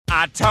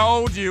I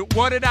told you.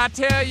 What did I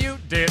tell you?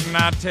 Didn't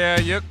I tell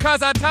you?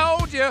 'Cause I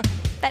told you.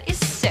 That is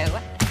so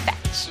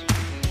fetch.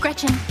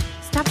 Gretchen,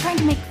 stop trying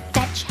to make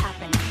fetch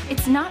happen.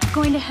 It's not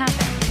going to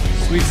happen.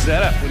 Sweet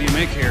setup. What do you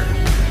make here?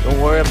 Don't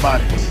worry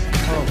about it.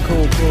 Oh,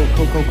 cool.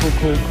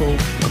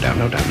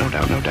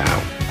 No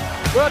doubt.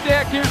 Well,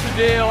 Dick, here's the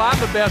deal. I'm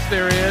the best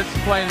there is,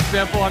 plain and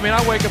simple. I mean,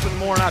 I wake up in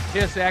the morning, I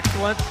piss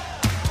excellence,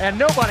 and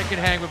nobody can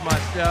hang with my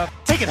stuff.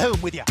 Take it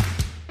home with you.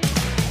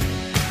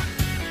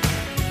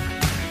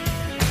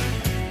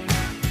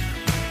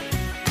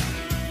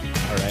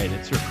 All right,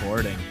 it's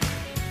recording.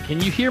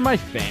 Can you hear my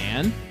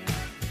fan?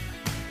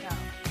 No.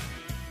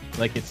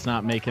 Like it's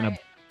not making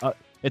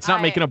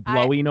a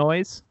blowy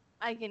noise.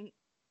 I can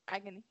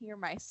hear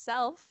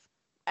myself,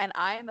 and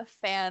I am a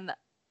fan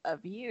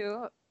of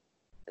you.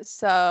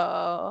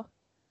 So.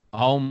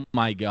 Oh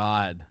my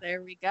God.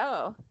 There we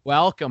go.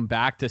 Welcome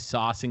back to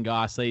Sauce and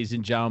Goss, ladies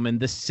and gentlemen,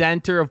 the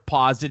center of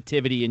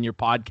positivity in your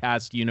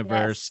podcast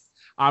universe.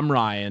 Yes. I'm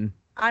Ryan.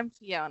 I'm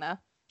Fiona.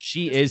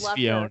 She is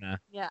Fiona.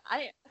 Yeah,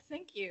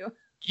 thank you.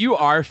 You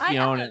are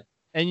Fiona.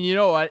 And you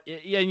know what?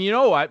 Yeah, and you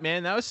know what,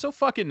 man? That was so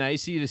fucking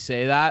nice of you to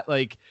say that,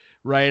 like,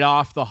 right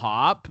off the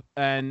hop.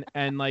 And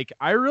like,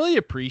 I really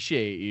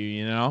appreciate you,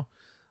 you know?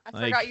 I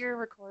forgot your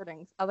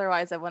recordings.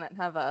 Otherwise, I wouldn't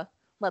have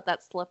let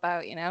that slip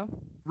out, you know?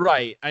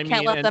 Right.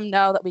 Can't let them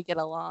know that we get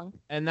along.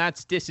 And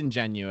that's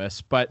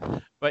disingenuous. But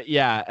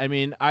yeah, I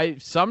mean, I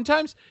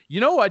sometimes, you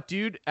know what,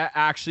 dude,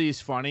 actually is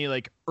funny.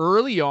 Like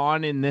early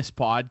on in this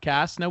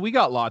podcast, now we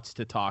got lots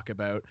to talk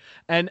about.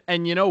 And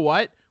you know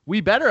what? We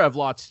better have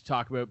lots to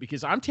talk about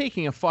because I'm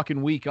taking a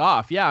fucking week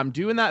off. Yeah, I'm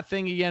doing that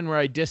thing again where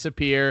I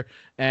disappear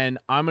and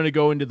I'm going to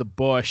go into the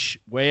bush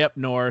way up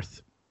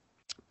north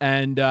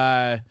and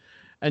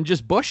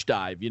just bush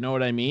dive. You know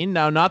what I mean?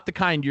 Now, not the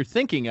kind you're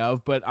thinking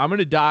of, but I'm going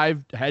to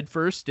dive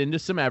headfirst into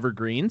some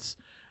evergreens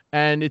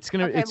and it's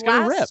going to rip.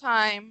 Last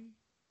time,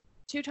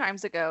 2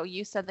 times ago,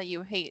 you said that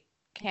you hate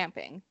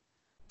camping.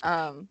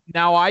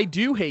 Now I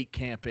do hate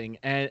camping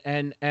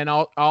and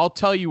I'll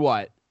tell you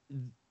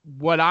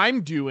what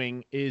I'm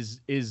doing is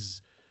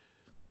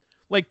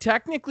like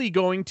technically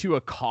going to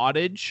a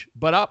cottage,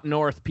 but up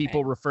north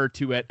people refer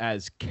to it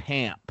as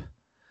camp.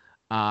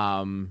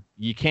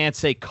 You can't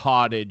say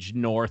cottage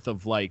north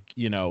of like,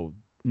 you know,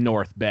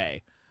 North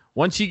Bay.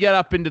 Once you get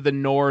up into the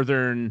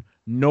northern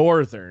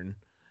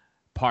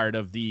part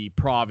of the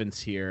province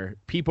here,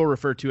 people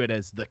refer to it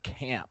as the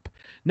camp.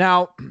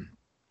 Now,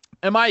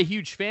 am I a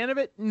huge fan of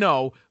it?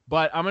 No,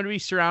 but I'm going to be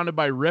surrounded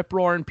by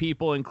rip-roaring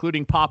people,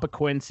 including Papa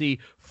Quincy,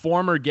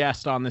 former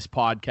guest on this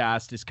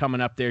podcast, is coming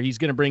up there. He's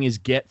going to bring his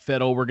Git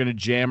fiddle. We're going to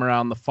jam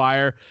around the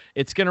fire.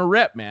 It's going to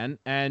rip, man.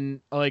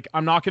 And like,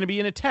 I'm not going to be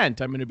in a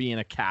tent. I'm going to be in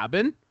a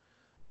cabin.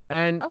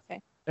 And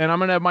I'm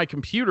going to have my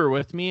computer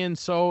with me. And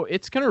so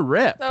it's going to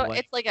rip. So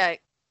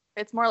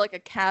it's more like a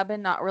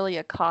cabin, not really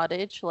a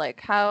cottage.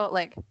 How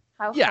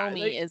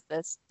homey is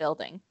this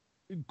building?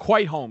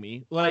 Quite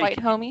homey. Quite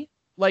homey?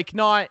 Like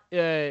not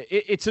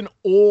it's an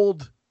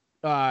old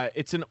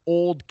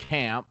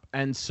camp,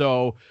 and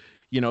so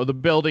you know the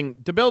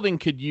building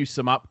could use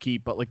some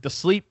upkeep, but like the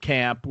sleep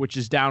camp, which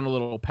is down a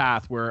little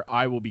path where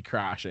I will be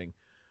crashing,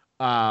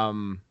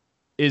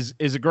 is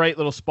a great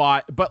little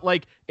spot. But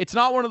like it's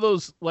not one of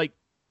those like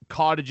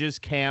cottages,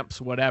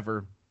 camps,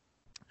 whatever,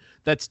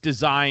 that's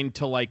designed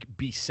to like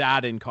be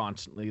sat in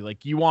constantly.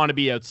 Like you want to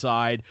be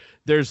outside.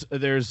 There's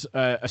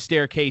a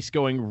staircase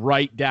going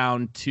right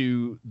down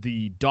to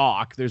the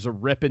dock. There's a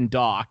ripping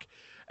dock,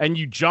 and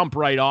you jump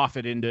right off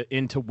it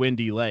into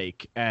Windy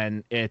Lake,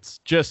 and it's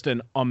just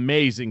an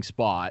amazing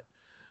spot.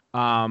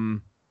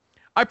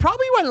 I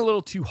probably went a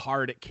little too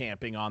hard at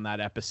camping on that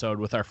episode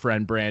with our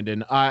friend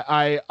Brandon.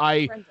 I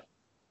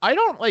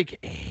don't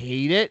like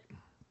hate it.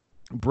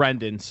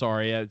 Brendan,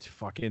 sorry, I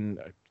fucking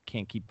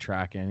can't keep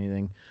track of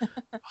anything. Oh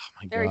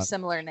my Very God.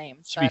 Similar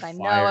names, but I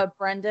know a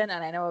Brendan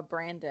and I know a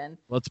Brandon.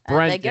 Well, it's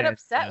Brendan. They get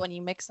upset when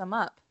you mix them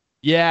up.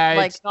 Yeah,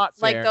 like, it's not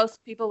fair. Like those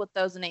people with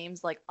those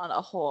names, like on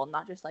a whole,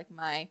 not just like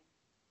my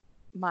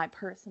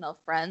personal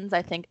friends.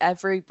 I think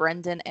every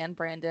Brendan and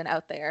Brandon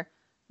out there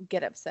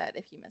get upset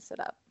if you mess it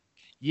up.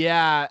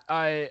 Yeah,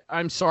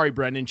 I'm sorry,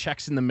 Brendan.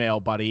 Check's in the mail,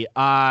 buddy.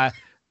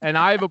 And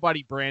I have a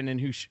buddy, Brandon,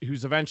 who's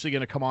eventually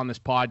going to come on this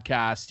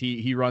podcast.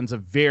 He runs a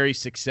very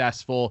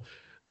successful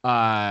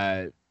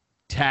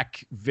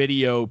tech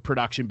video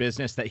production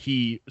business that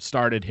he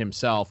started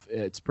himself.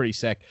 It's pretty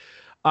sick.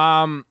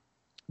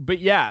 But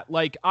yeah,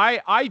 like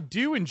I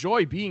do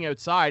enjoy being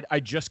outside.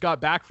 I just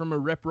got back from a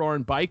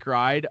rip-roaring bike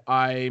ride.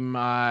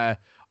 I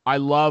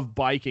love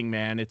biking,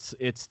 man.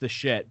 It's the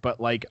shit. But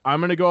like I'm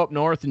going to go up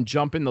north and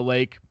jump in the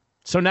lake.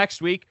 So next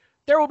week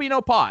there will be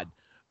no pod.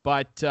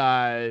 But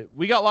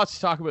we got lots to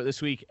talk about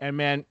this week. And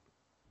man,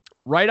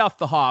 right off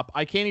the hop,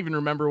 I can't even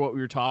remember what we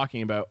were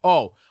talking about.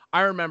 Oh,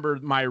 I remember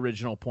my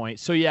original point.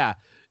 So yeah,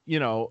 you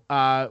know,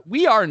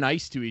 we are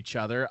nice to each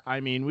other.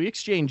 I mean, we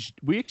exchange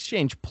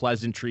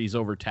pleasantries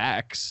over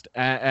text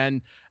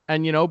and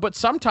you know, but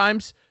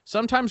sometimes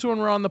when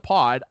we're on the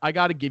pod, I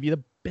got to give you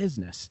the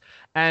business.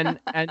 And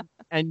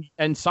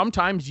and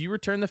sometimes you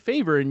return the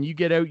favor and you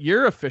get out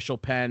your official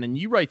pen and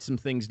you write some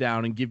things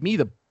down and give me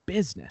the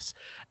business.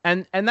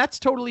 And that's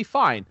totally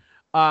fine.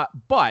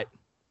 But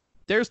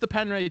there's the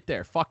pen right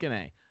there. Fucking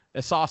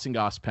a Sauce and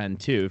Goss pen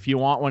too. If you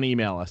want one,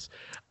 email us.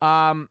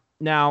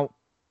 Now,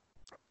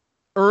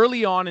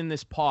 early on in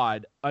this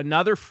pod,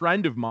 another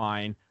friend of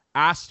mine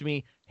asked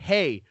me,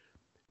 hey,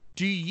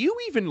 do you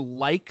even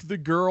like the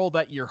girl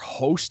that you're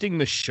hosting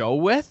the show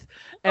with?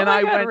 And oh my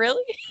I God, went,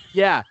 really?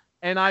 yeah.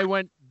 And I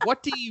went,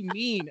 what do you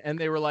mean? And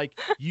they were like,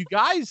 you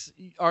guys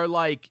are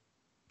like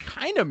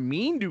kind of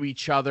mean to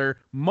each other,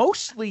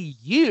 mostly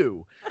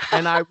you.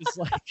 And I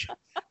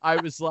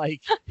was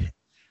like,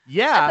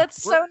 yeah.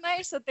 That's so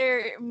nice that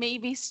they're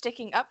maybe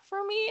sticking up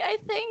for me, I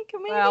think.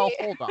 Maybe. Well,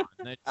 hold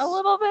on. A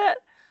little bit.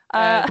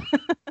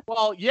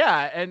 Well,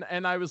 yeah.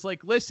 And I was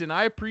like, listen,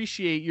 I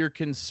appreciate your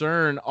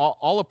concern.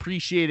 I'll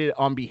appreciate it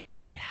on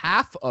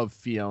behalf of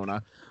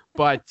Fiona.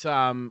 But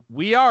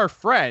we are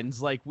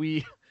friends. Like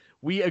we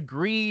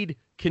agreed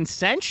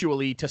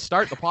consensually to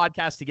start the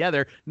podcast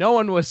together. No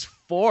one was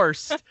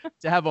forced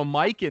to have a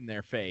mic in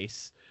their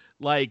face.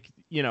 Like,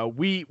 you know,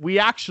 we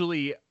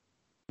actually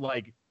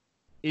like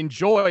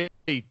enjoy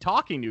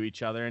talking to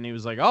each other. And he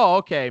was like, oh,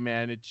 okay,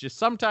 man. It's just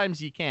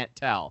sometimes you can't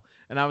tell.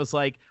 And I was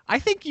like, I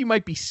think you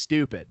might be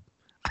stupid.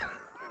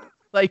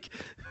 Like,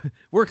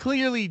 we're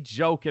clearly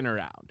joking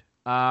around.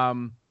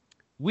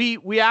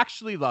 We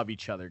actually love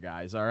each other,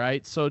 guys. All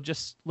right. So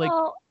just like,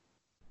 well,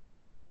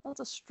 that's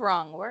a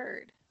strong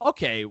word.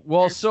 Okay.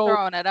 Well, You're so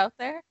throwing it out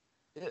there.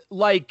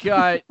 Like,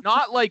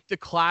 not like the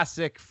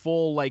classic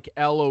full, like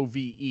LOVE,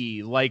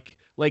 like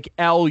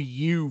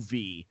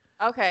LUV,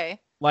 Okay.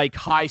 like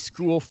high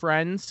school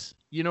friends.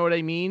 You know what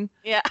I mean?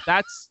 Yeah.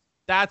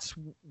 That's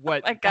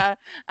what, Like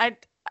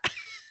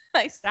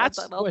I say That's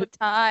that all the what-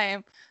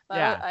 time.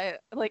 Yeah.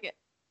 I like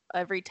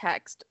every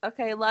text.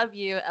 Okay, love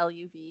you,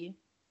 LUV.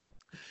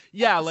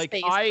 yeah, like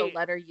Space the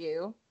letter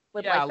U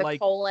with Yeah, like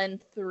the like-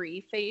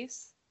 :3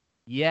 face.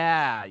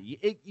 yeah,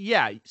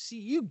 yeah. See,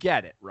 you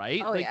get it,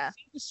 right? Oh, like, yeah.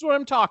 see, this is what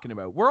I'm talking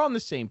about. We're on the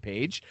same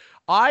page.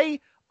 I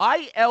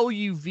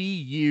LUV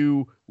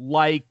you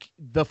like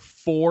the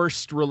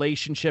forced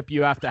relationship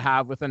you have to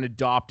have with an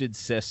adopted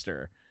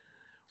sister,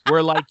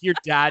 where like your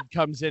dad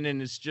comes in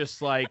and is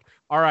just like,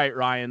 all right,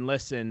 Ryan,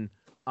 listen,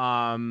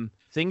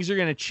 things are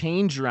going to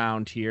change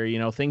around here. You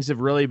know, things have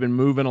really been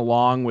moving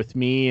along with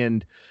me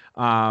and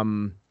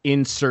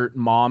insert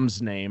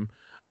mom's name.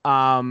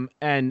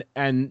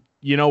 And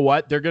you know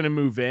what? They're going to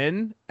move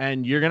in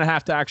and you're going to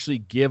have to actually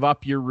give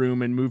up your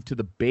room and move to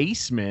the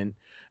basement.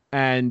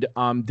 And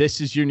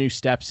this is your new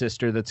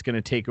stepsister that's going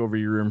to take over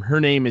your room. Her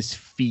name is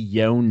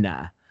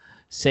Fiona.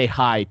 Say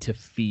hi to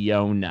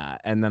Fiona.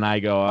 And then I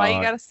go, Why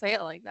you gotta say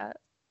it like that?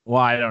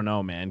 well, I don't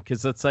know, man.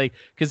 Because it's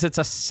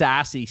a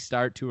sassy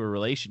start to a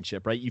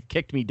relationship, right? You've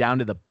kicked me down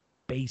to the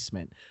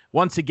basement.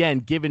 Once again,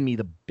 given me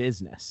the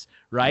business,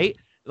 right?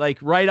 Like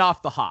right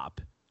off the hop.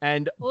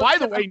 And Well, by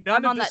the because way, none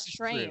I'm of on this that is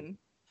train. true.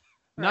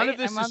 None right? of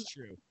this is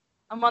true.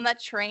 I'm on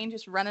that train,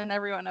 just running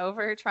everyone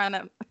over, trying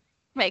to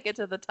make it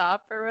to the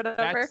top or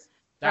whatever.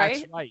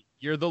 That's right? right.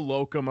 You're the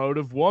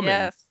locomotive woman.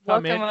 Yes,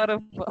 Come in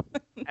locomotive.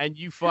 and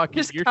you fucking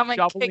Just you're come and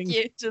shoveling. kick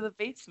you to the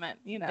basement.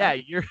 You know.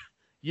 Yeah,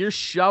 you're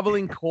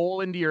shoveling coal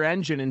into your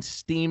engine and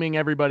steaming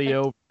everybody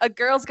over. A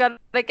girl's got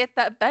to get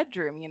that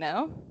bedroom. You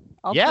know.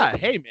 I'll Yeah,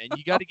 take- hey man,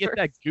 you got to get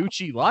that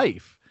Gucci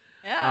life.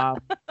 Yeah.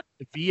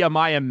 Via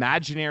my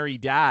imaginary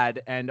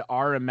dad and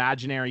our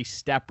imaginary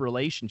step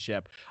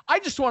relationship. I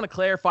just want to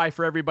clarify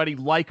for everybody,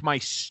 like my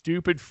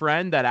stupid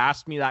friend that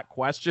asked me that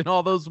question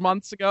all those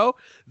months ago,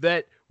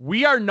 that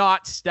we are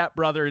not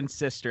stepbrother and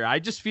sister. I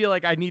just feel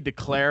like I need to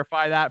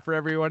clarify that for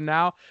everyone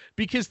now,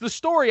 because the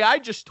story I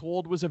just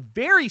told was a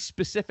very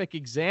specific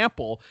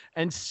example,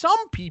 and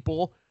some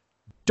people,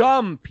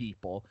 dumb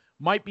people,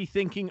 might be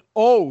thinking,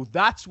 oh,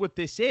 that's what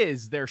this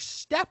is. They're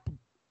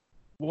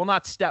well,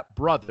 not step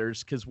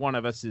brothers, because one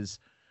of us is,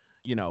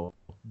 you know,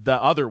 the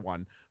other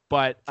one.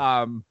 But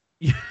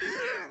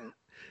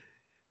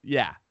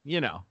yeah,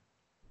 you know,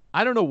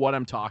 I don't know what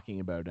I'm talking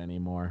about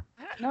anymore.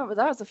 I don't know, but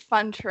that was a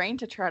fun train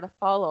to try to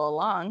follow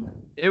along.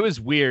 It was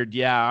weird.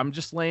 Yeah, I'm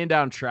just laying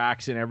down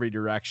tracks in every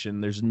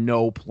direction. There's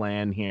no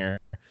plan here.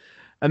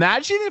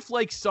 Imagine if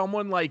like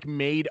someone like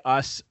made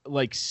us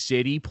like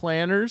city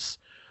planners.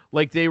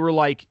 Like they were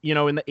like, you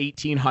know, in the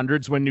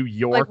 1800s when New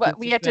York. Like what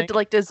was we a had thing. to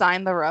like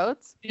design the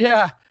roads.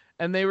 Yeah.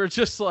 And they were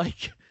just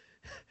like,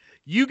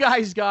 you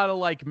guys got to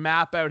like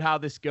map out how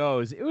this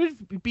goes. It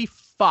would be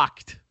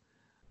fucked.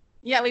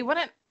 Yeah, we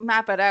wouldn't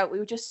map it out. We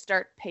would just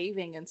start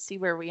paving and see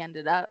where we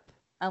ended up.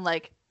 And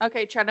like,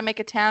 okay, try to make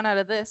a town out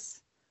of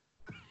this.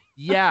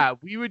 Yeah.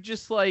 We would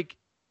just like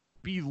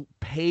be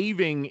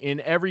paving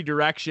in every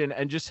direction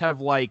and just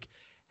have like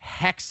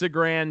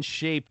hexagon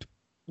shaped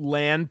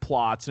land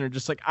plots. And are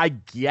just like, I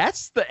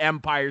guess the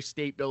Empire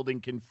State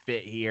Building can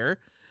fit here.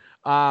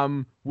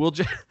 We'll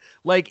just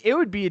like, it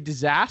would be a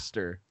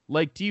disaster.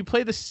 Like, do you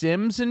play The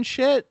Sims and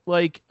shit?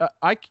 Like,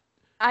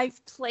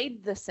 I've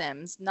played The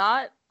Sims,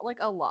 not like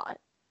a lot.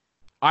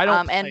 I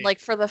don't. And like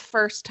for the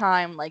first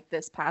time, like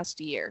this past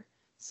year.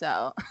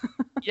 So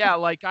yeah,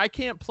 like I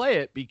can't play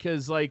it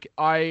because like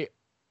I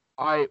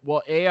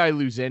well, A, I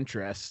lose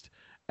interest,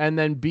 and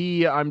then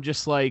B, I'm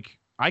just like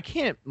I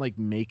can't like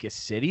make a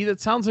city. That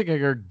sounds like a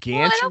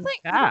gargantuan Well, I don't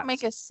think you task. don't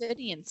make a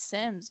city in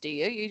Sims, do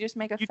you? You just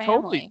make a You family.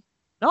 totally-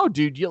 No,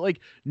 dude, you like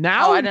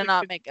now. Oh, I did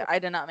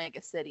not make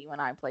a city when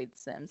I played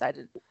Sims. I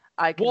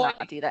could Well,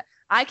 not do that.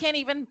 I can't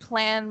even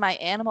plan my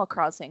Animal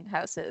Crossing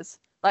houses.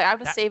 Like I have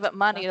to save up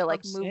money that's to what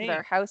like I'm move saying.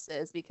 their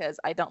houses because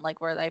I don't like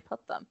where they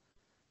put them.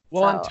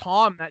 Well, and So-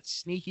 Tom, that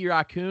sneaky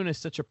raccoon, is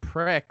such a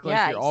prick. Like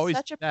yeah, you're he's always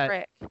such a that-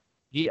 prick.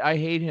 I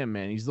hate him,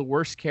 man. He's the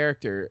worst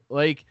character.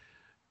 Like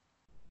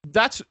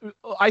that's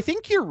I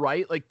think you're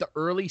right. Like the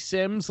early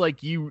Sims,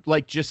 like you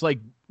like just like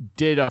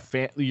did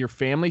your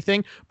family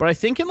thing, but I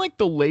think in like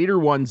the later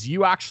ones,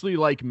 you actually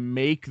like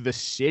make the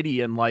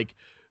city and like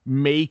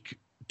make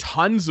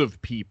tons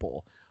of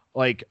people.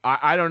 Like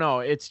I don't know.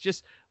 It's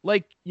just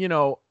like, you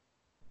know,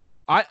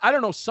 I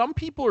don't know. Some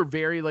people are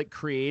very like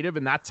creative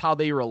and that's how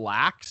they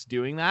relax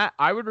doing that.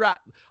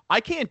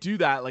 I can't do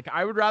that. Like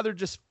I would rather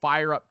just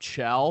fire up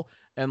Chell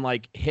and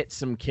like hit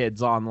some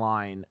kids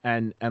online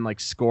and like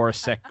score a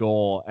sick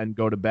goal and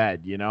go to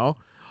bed, you know?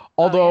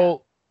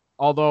 Although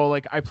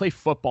like I play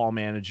Football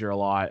Manager a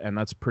lot and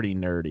that's pretty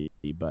nerdy,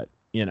 but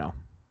you know.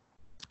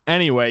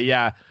 Anyway,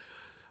 yeah.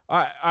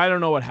 I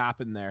don't know what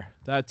happened there.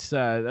 That's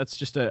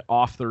just a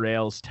off the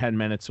rails 10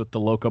 minutes with the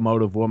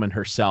locomotive woman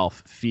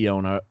herself,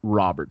 Fiona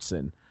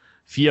Robertson.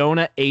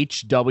 Fiona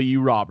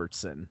H.W.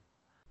 Robertson.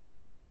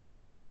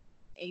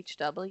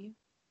 HW.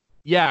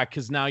 Yeah,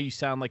 because now you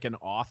sound like an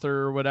author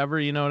or whatever,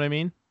 you know what I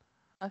mean?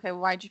 Okay,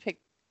 why'd you pick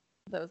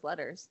those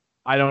letters?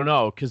 I don't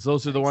know, because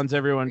those are the Any ones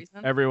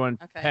specific everyone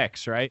reason? Okay.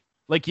 picks, right?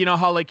 Like, you know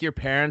how like your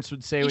parents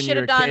would say You when you should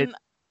were have a kid?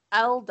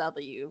 done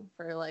LW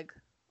for like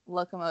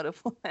locomotive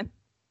woman.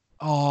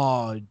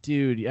 Oh,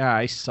 dude, yeah,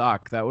 I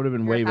suck. That would have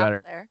been You're way out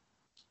better. there.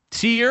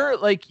 See,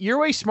 you're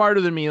way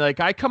smarter than me. Like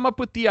I come up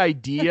with the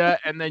idea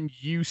and then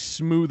you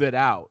smooth it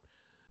out.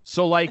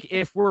 So like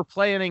if we're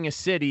planning a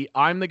city,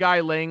 I'm the guy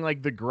laying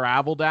like the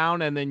gravel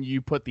down and then you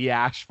put the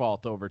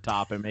asphalt over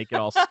top and make it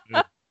all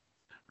smooth.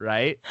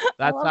 Right?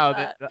 That's love how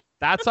that.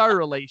 that's our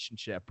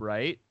relationship,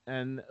 right?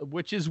 And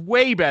which is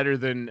way better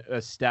than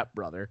a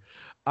stepbrother.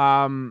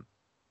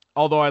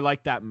 Although I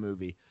like that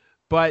movie.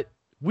 But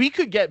we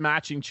could get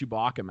matching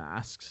Chewbacca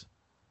masks.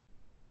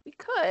 We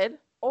could,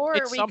 or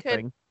It's we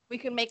something.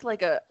 could make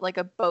like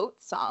a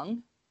boat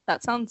song.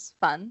 That sounds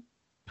fun.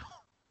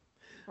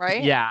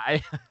 Right? Yeah,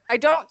 I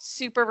don't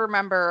super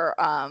remember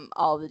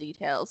all the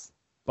details.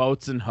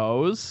 boats and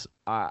hoes.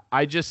 I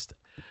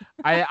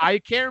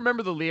can't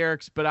remember the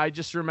lyrics, but I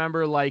just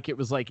remember like it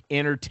was like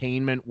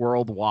Entertainment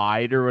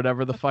Worldwide or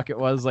whatever the fuck it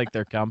was, like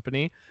their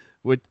company.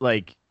 With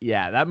like,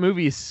 yeah, that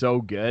movie is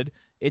so good.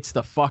 It's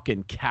the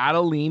fucking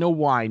Catalina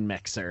wine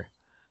mixer.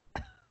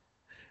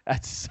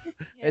 It's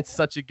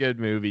such a good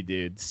movie,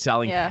 dude.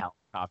 Selling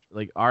helicopter.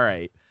 Like, all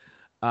right.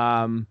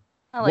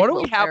 I like What do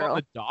Will we have Ferrell. on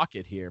the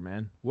docket here,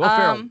 man? Will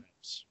Ferrell.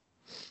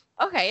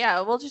 Okay,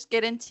 yeah, we'll just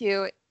get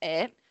into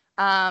it.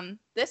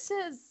 This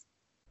is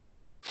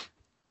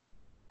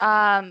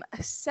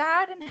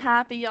sad and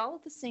happy all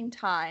at the same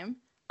time.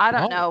 I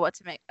don't know what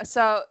to make.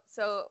 So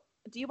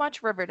do you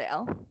watch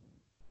Riverdale?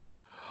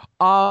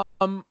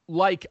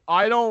 Like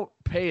I don't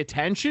pay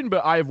attention,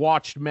 but I've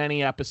watched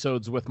many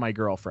episodes with my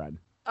girlfriend.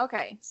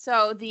 Okay,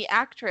 so the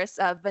actress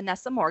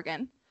Vanessa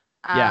Morgan,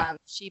 Yeah.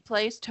 she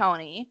plays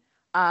Tony.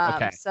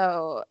 Okay.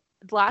 So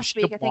Is last she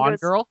week a I think it blonde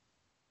was girl?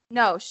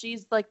 no,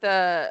 she's like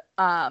the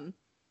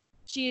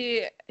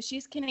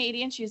she's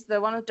Canadian. She's the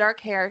one with dark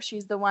hair.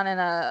 She's the one in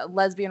a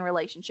lesbian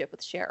relationship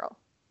with Cheryl.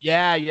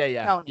 Yeah.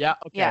 Tony. Yeah.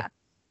 Okay. Yeah.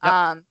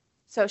 Yep.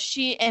 So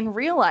she in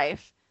real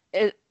life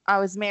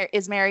is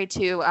married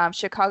to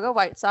Chicago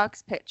White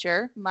Sox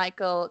pitcher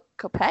Michael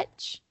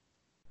Kopech.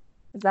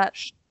 Is that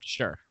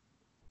Sure.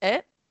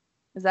 it?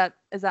 Is that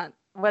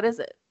what is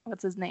it?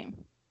 What's his name?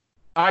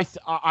 I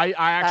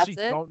actually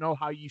That's it? don't know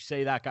how you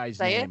say that guy's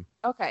Say name.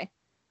 it? Okay.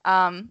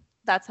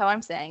 That's how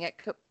I'm saying it.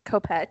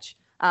 Kopech,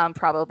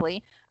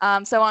 probably.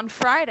 So on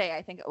Friday,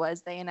 I think it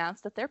was, they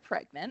announced that they're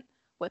pregnant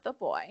with a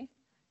boy.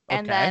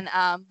 And Okay.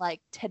 then like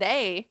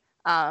today,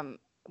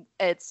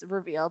 it's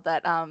revealed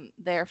that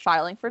they're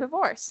filing for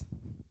divorce.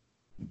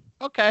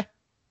 Okay.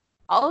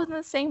 All in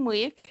the same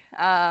week,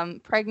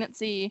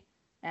 pregnancy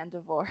and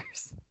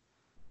divorce.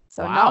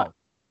 So Wow.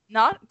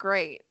 not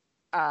great.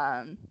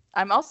 I'm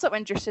also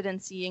interested in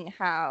seeing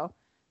how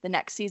the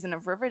next season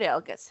of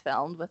Riverdale gets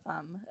filmed with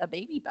a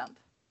baby bump.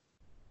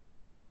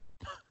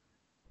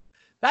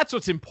 That's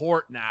what's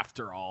important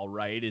after all,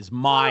 right? Is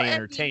my Well, I mean-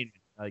 entertainment.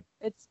 Like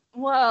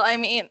I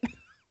mean,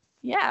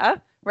 yeah,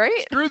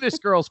 right? screw this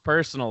girl's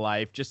personal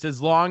life, just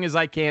as long as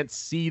I can't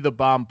see the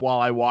bump while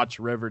I watch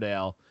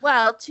Riverdale.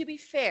 Well, to be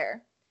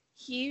fair,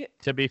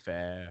 To be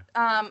fair.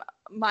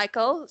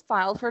 Michael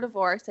filed for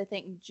divorce, I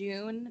think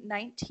June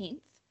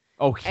 19th.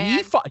 Oh, he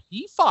And-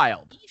 he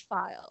filed. He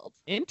filed.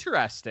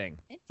 Interesting.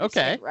 Interesting,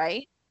 Okay.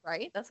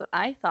 Right? That's what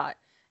I thought.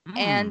 Hmm.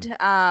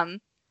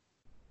 And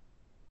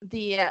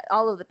the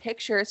all of the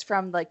pictures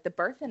from like the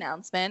birth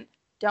announcement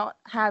don't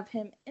have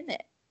him in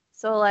it.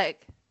 So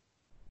like,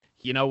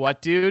 You know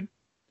what, dude?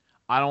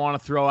 I don't want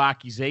to throw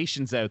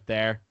accusations out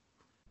there.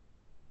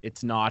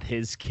 It's not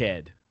his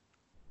kid.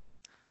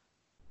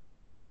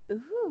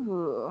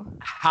 ooh,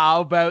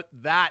 How about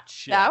that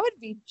shit? that would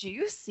be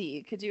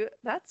juicy. Could you?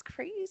 That's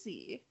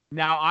crazy.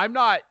 Now, I'm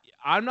not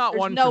There's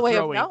one no for way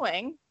throwing. of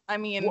knowing. I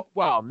mean,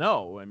 Well,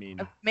 no. I mean,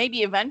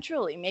 maybe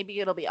eventually, maybe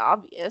it'll be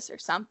obvious or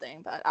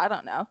something, but I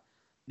don't know.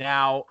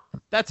 now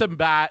that's a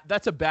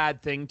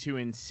bad thing to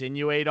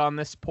insinuate on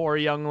this poor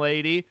young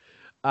lady.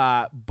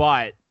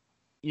 But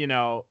you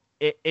know,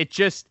 it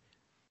just,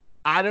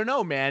 I don't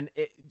know, man.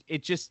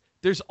 It just,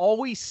 there's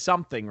always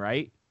something,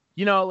 right?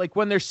 You know, like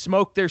when there's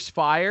smoke, there's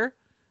fire.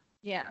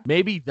 Yeah.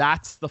 Maybe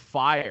that's the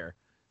fire.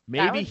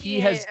 Maybe would he be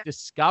has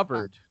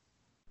discovered.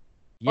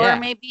 Or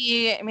maybe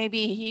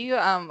he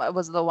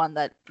was the one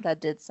that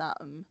did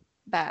something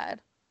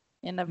bad.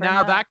 You never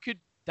Now know.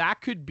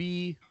 that could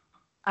be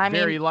I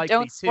very mean, likely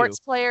don't sports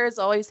too. players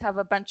always have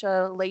a bunch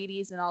of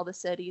ladies in all the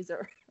cities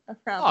or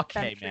around the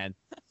Okay, country? man.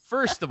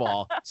 First of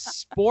all,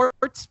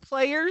 sports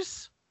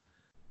players.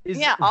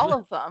 Yeah, all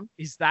of them.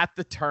 Is that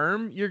the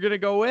term you're gonna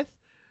go with?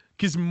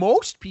 Because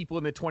most people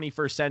in the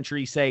 21st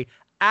century say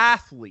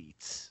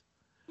athletes.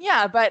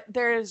 Yeah, but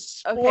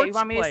there's okay. You Sports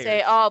want me to say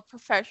players. all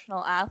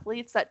professional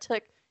athletes? That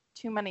took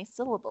too many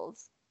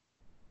syllables.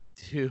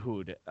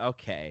 Dude,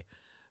 okay.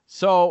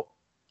 So,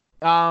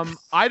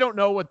 I don't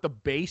know what the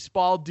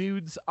baseball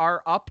dudes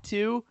are up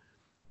to,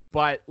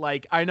 but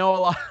like I know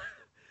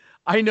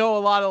a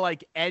lot of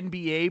like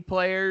NBA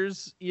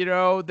players, you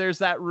know, there's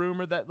that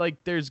rumor that like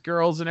there's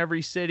girls in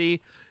every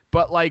city,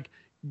 but like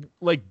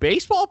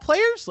baseball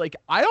players, like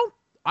I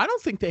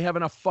don't think they have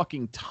enough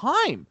fucking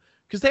time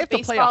because they have to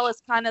play. Baseball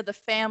is kind of the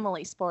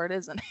family sport,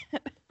 isn't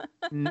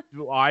it?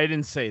 I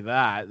didn't say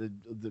that.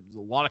 There's a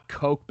lot of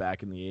coke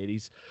back in the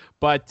 80s,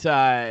 but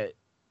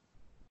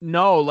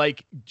no,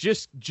 like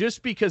just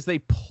because they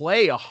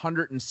play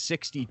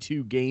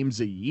 162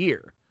 games a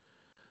year,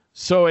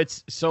 so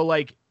it's so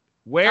like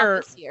where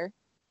Not this year.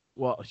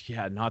 well,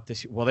 yeah, not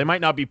this year. Well, they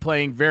might not be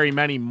playing very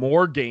many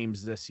more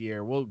games this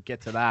year. We'll get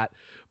to that,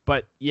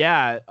 but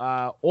yeah,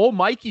 old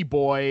Mikey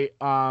boy,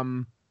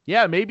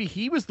 yeah, maybe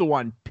he was the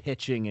one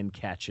pitching and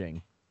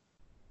catching.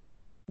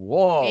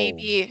 Whoa,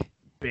 Maybe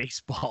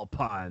baseball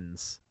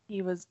puns.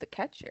 he was the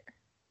catcher.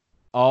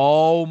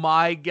 Oh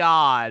my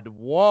God.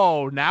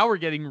 Whoa. Now we're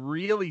getting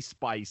really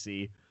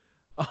spicy.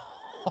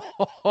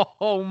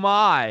 Oh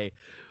my.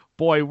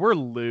 Boy, we're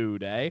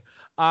lewd, eh?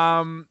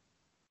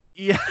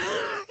 Yeah.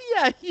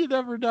 Yeah, you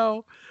never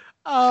know.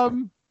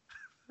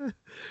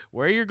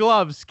 Wear your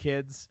gloves,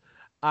 kids.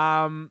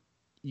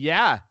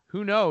 Yeah,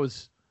 who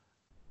knows?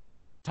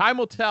 Time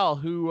will tell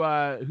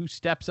who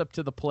steps up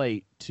to the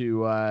plate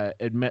to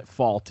admit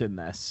fault in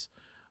this.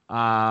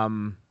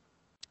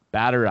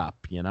 Batter up,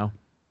 you know?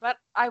 But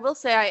I will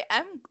say I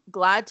am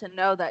glad to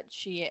know that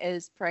she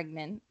is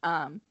pregnant.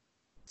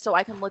 So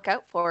I can look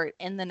out for it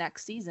in the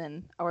next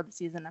season or the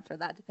season after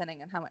that,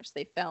 depending on how much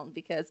they film,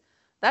 because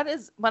that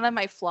is one of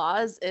my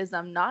flaws is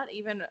I'm not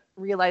even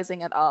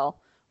realizing at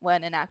all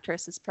when an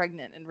actress is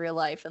pregnant in real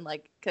life. And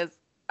like, cause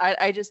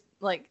I just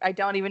like, I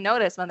don't even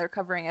notice when they're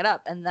covering it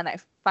up. And then I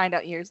find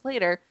out years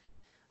later,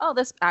 oh,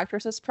 this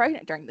actress is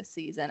pregnant during the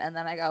season. And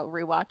then I go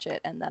rewatch it.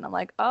 And then I'm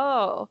like,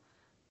 oh,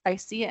 I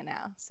see it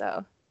now.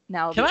 So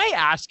now I'll Can be I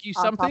ask you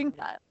on top of something?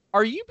 that.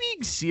 Are you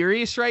being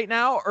serious right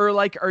now, or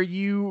like are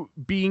you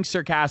being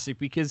sarcastic?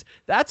 Because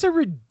that's a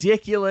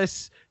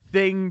ridiculous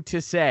thing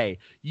to say.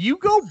 You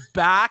go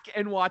back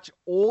and watch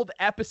old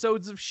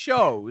episodes of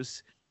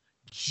shows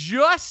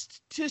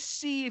just to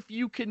see if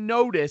you can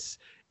notice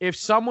if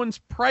someone's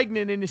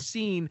pregnant in a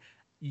scene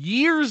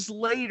years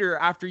later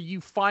after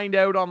you find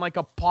out on like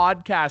a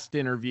podcast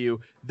interview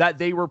that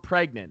they were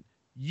pregnant.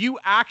 You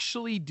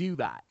actually do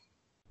that.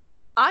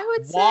 I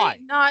would Why?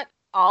 say not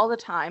all the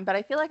time, but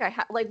I feel like I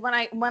like when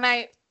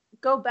I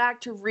go back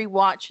to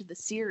rewatch the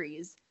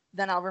series,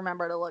 then I'll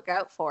remember to look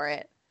out for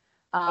it.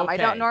 I Okay.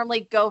 don't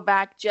normally go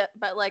back,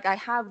 but like I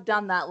have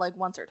done that like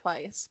once or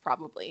twice,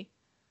 probably.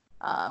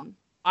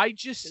 I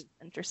just It's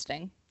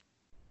interesting.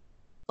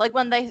 Like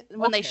when they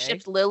Okay.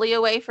 shipped Lily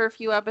away for a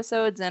few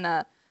episodes in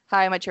How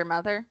I Met Your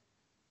Mother.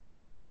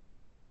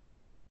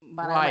 When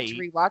I went to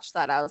Right. rewatch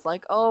that, I was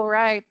like, oh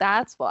right,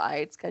 that's why.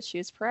 It's because she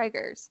was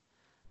preggers.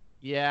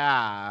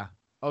 yeah.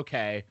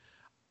 Okay.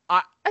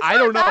 It's I not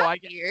don't know. that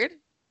weird.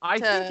 I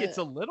think to- it's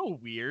a little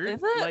weird. Is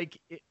it? Like,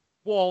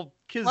 well, Let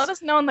because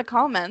us know in the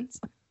comments.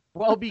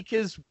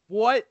 because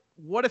what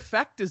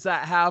effect does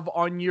that have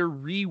on your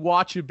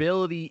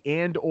rewatchability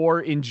and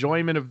or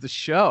enjoyment of the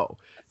show?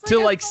 It's To,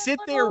 a like, fun sit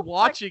there little,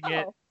 watching like,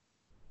 it. oh,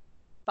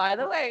 by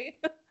the way,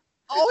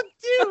 Oh,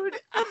 dude,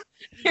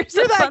 here's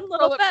you're a that fun girl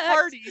little at fact.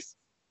 parties.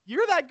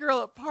 You're that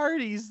girl at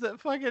parties that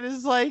fucking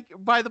is like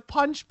by the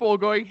punch bowl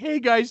going, hey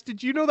guys,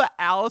 did you know that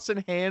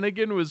Allison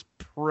Hannigan was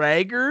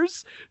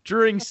preggers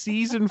during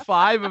season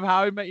 5 of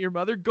How I Met Your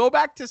Mother? Go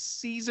back to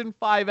season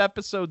 5,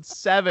 episode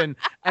 7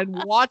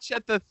 and watch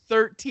at the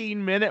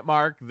 13-minute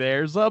mark.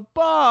 There's a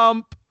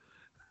bump.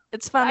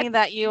 It's funny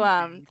that you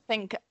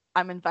think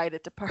I'm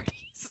invited to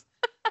parties.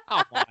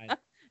 Come on.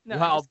 No,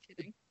 Well, I'm just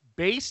kidding.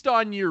 Based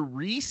on your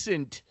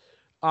recent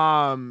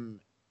Instagram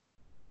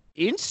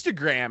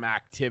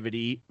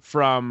activity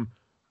from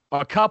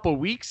a couple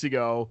weeks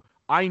ago,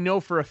 I know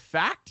for a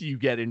fact you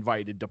get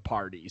invited to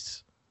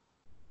parties.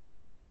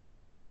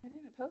 I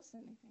didn't post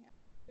anything.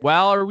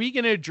 Well, are we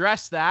going to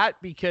address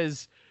that?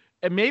 Because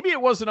and maybe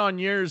it wasn't on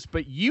yours,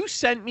 but you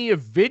sent me a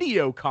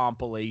video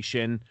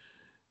compilation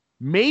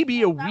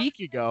maybe a week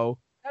ago.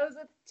 I was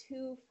with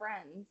 2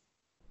 friends.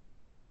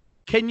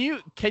 Can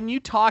you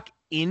talk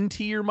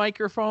into your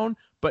microphone,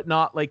 but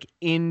not like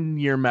in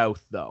your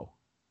mouth though?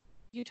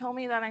 You told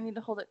me that I need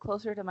to hold it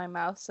closer to my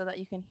mouth so that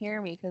you can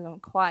hear me because I'm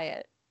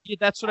quiet. Yeah,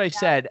 that's what I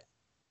said.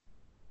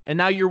 And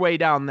now you're way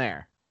down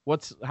there.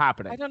 What's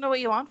happening? I don't know what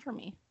you want from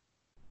me.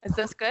 Is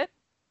this good?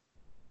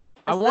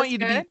 I want you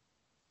to be.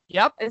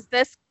 Yep. Is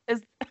this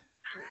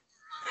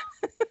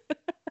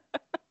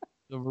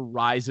The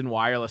Verizon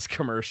wireless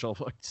commercial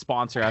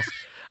sponsor us.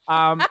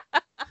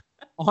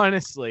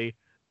 Honestly,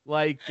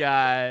 like,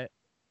 no,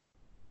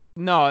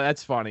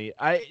 that's funny.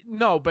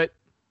 But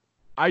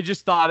I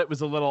just thought it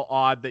was a little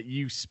odd that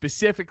you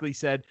specifically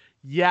said,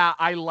 yeah,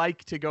 I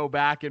like to go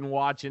back and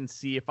watch and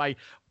see if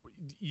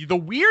the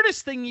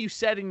weirdest thing you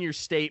said in your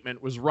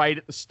statement was right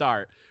at the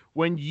start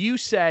when you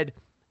said,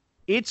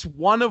 it's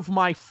one of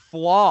my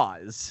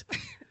flaws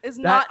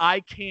that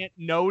I can't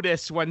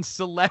notice when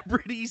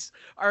celebrities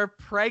are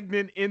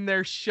pregnant in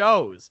their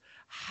shows.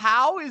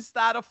 How is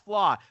that a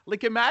flaw?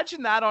 Like,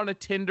 imagine that on a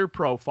Tinder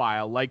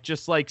profile, like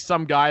just like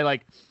some guy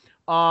like,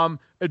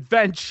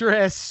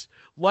 adventurous,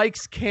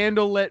 likes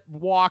candlelit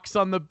walks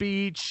on the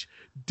beach,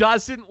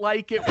 doesn't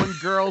like it when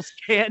girls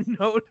can't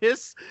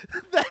notice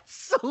that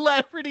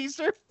celebrities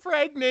are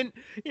pregnant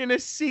in a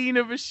scene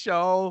of a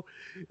show.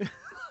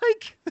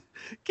 Like,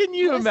 can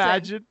you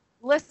imagine?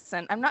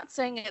 Listen, I'm not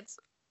saying it's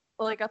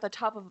like at the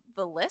top of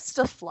the list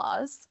of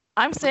flaws.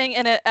 I'm saying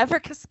in an ever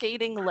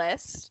cascading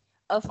list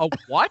of a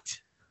what?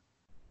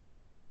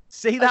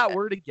 Say that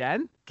word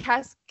again.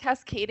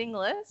 Cascading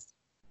list.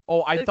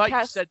 Oh, I thought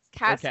you said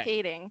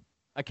cascading. Okay.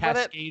 A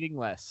cascading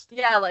list.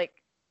 Yeah,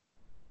 like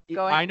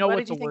going. I know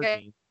what the word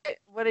means.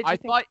 What did you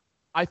think?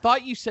 I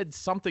thought you said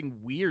something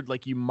weird,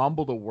 like you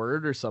mumbled a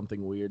word or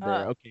something weird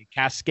there. Okay,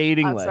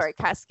 cascading list. Sorry,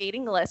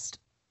 cascading list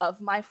of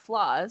my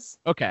flaws.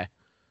 Okay.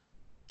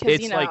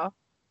 Because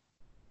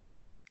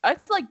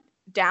it's like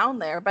down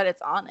there, but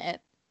it's on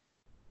it.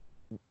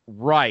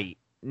 Right.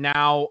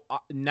 Now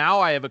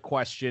I have a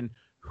question.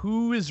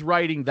 Who is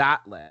writing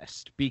that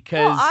list?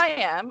 Because I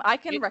am. I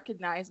can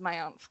recognize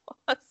my own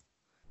flaws.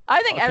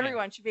 I think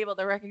everyone should be able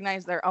to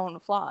recognize their own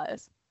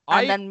flaws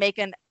and then make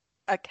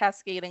a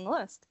cascading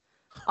list.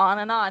 On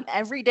and on.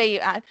 Every day you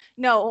add.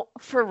 No,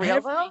 for real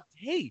though.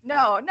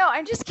 No,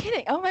 I'm just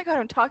kidding. Oh my god,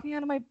 I'm talking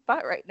out of my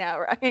butt right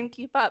now. I can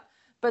keep up.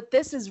 But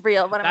this is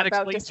real. What I'm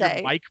about to say. That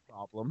explains your mic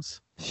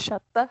problems.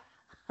 Shut the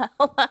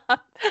hell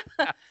up.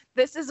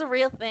 This is a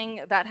real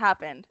thing that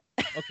happened.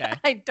 Okay.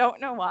 I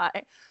don't know why.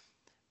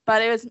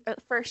 But it was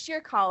first year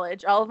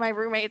college. All of my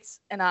roommates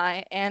and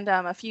I, and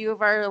a few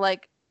of our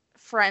like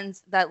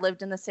friends that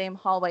lived in the same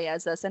hallway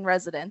as us in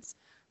residence.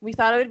 We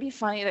thought it would be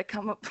funny to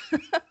come up.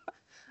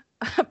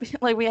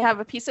 Like we have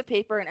a piece of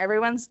paper and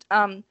everyone's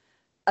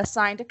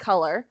assigned a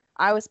color.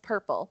 I was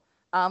purple.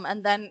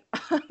 And then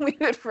we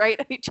would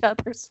write each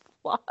other's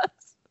flaws.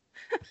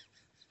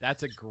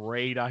 That's a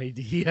great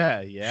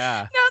idea.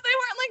 Yeah. No, they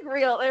weren't like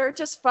real. They were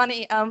just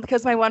funny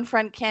because my one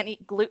friend can't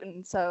eat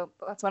gluten. So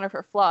that's one of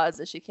her flaws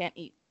is she can't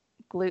eat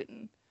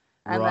gluten.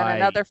 And then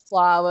another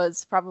flaw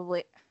was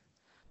probably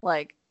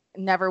like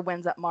never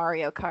wins at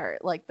Mario Kart,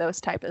 like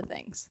those type of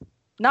things.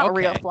 Not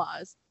real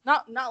flaws.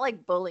 Not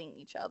like bullying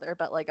each other,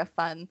 but like a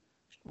funny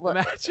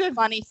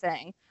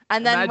thing.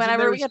 And then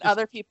whenever we had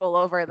other people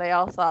over, they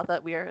all thought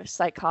that we were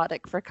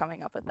psychotic for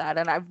coming up with that.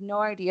 And I have no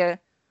idea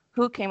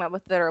who came up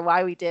with it or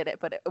why we did it,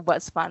 but it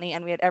was funny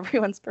and we had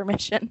everyone's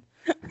permission.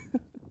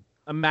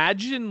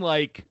 Imagine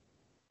like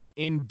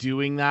in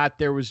doing that,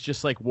 there was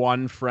just like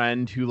one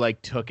friend who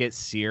like took it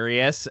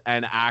serious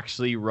and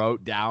actually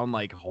wrote down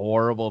like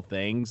horrible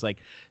things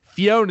like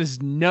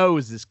Fiona's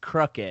nose is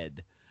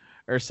crooked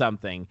or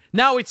something.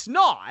 Now it's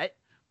not,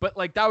 but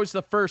like that was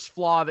the first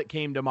flaw that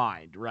came to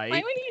mind, right?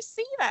 Why would you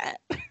see that?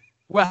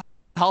 Well,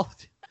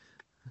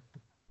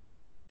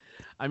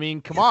 I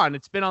mean, come on,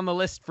 it's been on the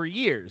list for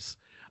years.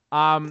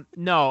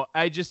 No,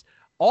 I just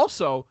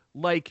also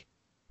like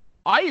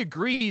I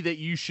agree that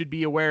you should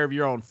be aware of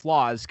your own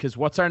flaws because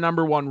what's our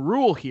number one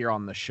rule here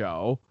on the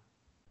show?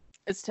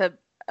 Is to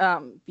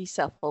be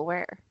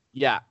self-aware.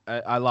 Yeah,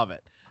 I love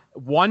it.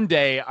 One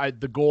day,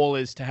 the goal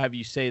is to have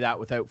you say that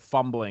without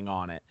fumbling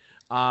on it.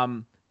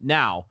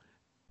 Now,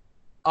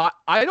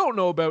 I don't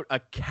know about a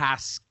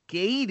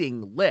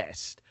cascading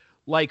list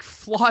like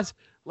flaws,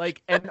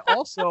 like, and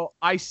also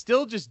I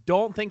still just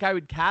don't think I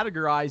would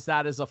categorize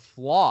that as a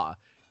flaw.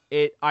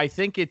 I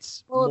think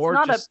it's more it's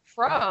not just a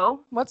pro.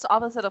 What's the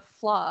opposite of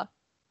flaw?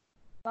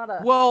 Not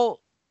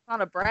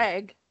a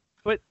brag.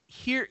 But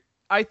here,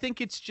 I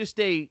think it's just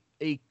a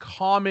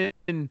common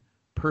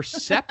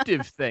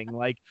perceptive thing.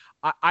 Like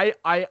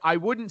I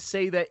wouldn't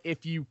say that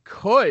if you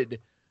could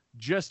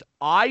just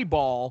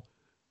eyeball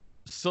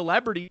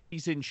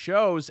celebrities in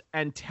shows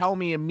and tell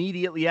me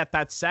immediately at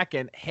that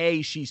second,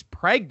 hey, she's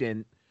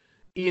pregnant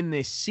in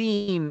this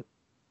scene,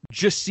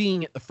 just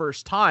seeing it the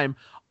first time,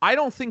 I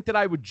don't think that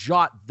I would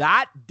jot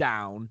that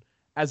down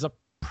as a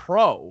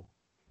pro.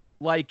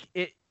 Like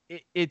it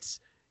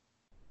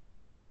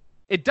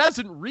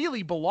doesn't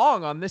really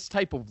belong on this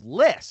type of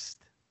list.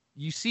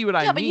 You see what I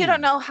mean? Yeah, but you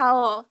don't know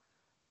how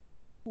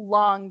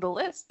long the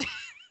list.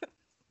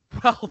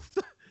 Well,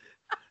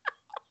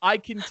 I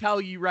can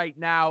tell you right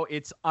now,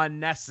 it's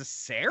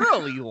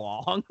unnecessarily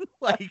long.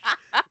 Like,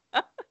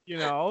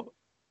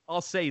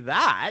 I'll say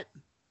that.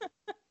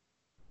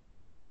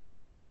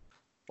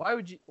 Why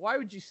would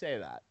you say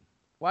that?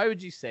 Why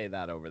would you say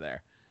that over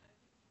there?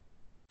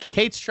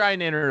 Kate's trying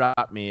to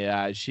interrupt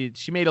me. She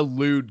made a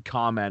lewd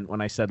comment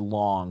when I said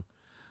long.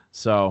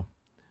 So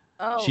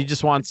she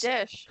just wants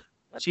dish.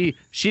 She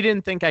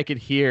didn't think I could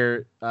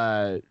hear.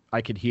 I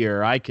can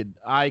hear. I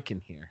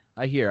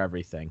hear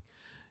everything.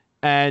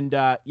 And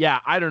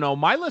I don't know.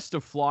 My list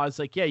of flaws,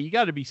 like, you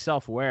got to be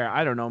self-aware.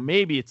 I don't know.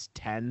 Maybe it's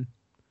 10.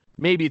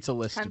 Maybe it's a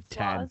list of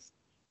 10. Flaws?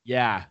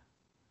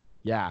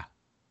 Yeah,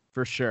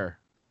 for sure.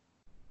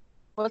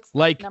 What's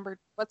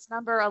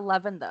number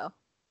 11 though?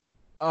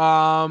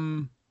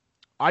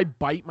 I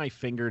bite my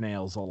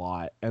fingernails a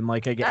lot, and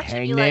like I get That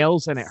should be,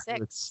 hangnails, like, and it 6,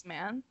 hurts.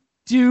 man.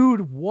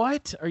 Dude,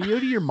 what? Are you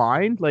out of your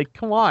mind? Like,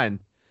 come on.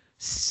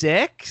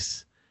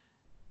 6?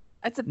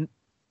 It's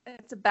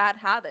a bad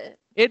habit.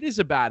 It is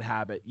a bad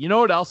habit. You know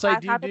what else I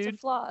Bad do, habits dude? are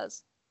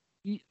flaws.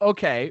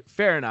 Okay,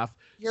 fair enough.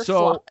 You're so,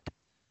 flawed.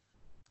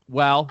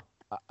 well,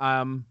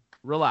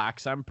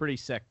 relax. I'm pretty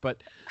sick,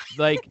 but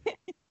like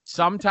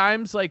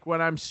sometimes, like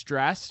when I'm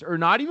stressed, or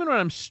not even when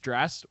I'm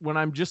stressed, when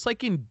I'm just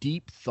like in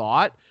deep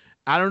thought.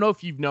 I don't know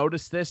if you've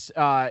noticed this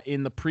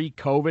in the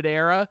pre-COVID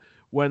era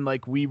when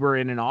like we were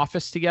in an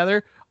office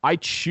together. I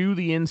chew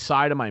the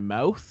inside of my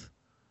mouth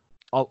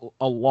a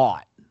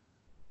lot.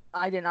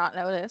 I did not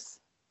notice.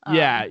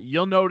 Yeah,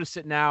 you'll notice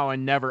it now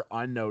and never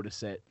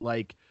unnotice it.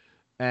 Like,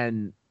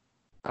 and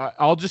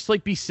I'll just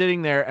like be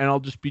sitting there and I'll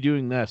just be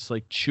doing this,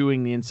 like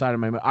chewing the inside of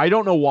my mouth. I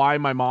don't know why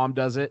my mom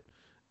does it,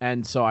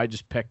 and so I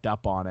just picked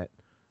up on it.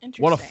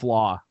 Interesting. What a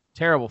flaw.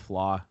 Terrible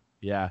flaw.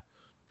 Yeah.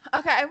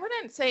 Okay, I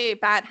wouldn't say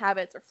bad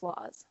habits or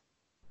flaws.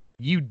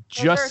 You Those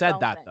just are said its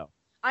that own though. thing.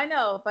 I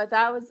know, but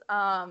that was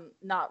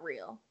not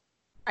real.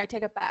 I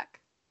take it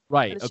back.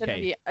 Right. It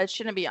Okay.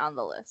 shouldn't be on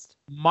the list.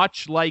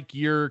 Much like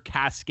your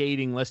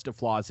cascading list of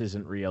flaws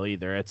isn't real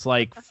either. It's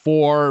like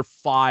 4,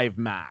 5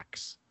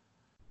 max.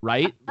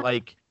 Right?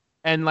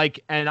 and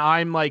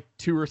I'm like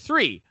 2 or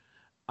 3.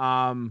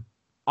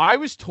 I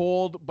was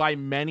told by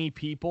many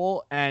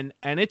people, and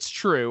it's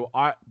true.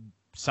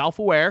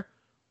 Self-aware.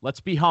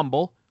 Let's be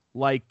humble.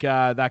 Like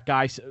that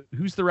guy,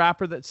 who's the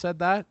rapper that said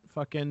that?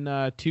 Fucking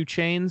 2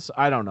 Chainz.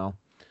 I don't know.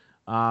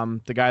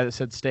 The guy that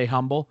said stay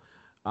humble.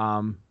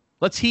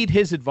 Let's heed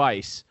his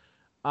advice.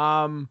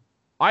 I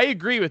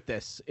agree with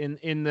this.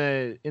 In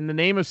the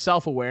name of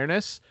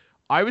self-awareness,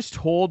 I was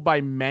told by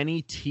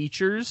many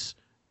teachers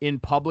in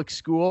public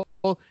school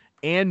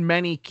and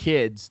many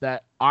kids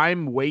that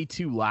I'm way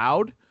too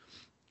loud.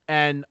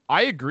 And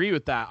I agree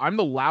with that. I'm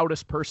the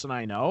loudest person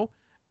I know.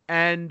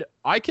 And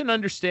I can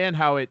understand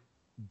how it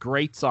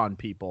grates on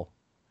people.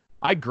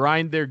 I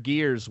grind their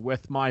gears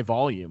with my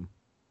volume.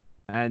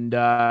 And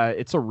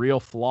it's a real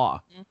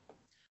flaw.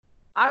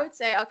 I would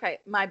say, okay,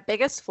 my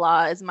biggest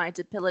flaw is my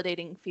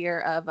debilitating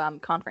fear of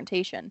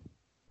confrontation.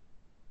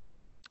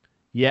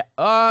 Yeah.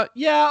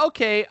 Yeah.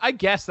 Okay. I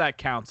guess that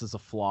counts as a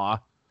flaw.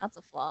 That's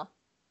a flaw.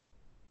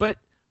 But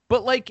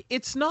like,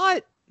 it's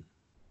not.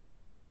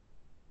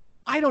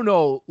 I don't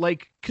know.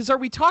 Like, because are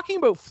we talking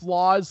about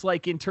flaws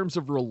like in terms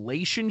of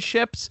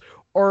relationships,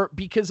 or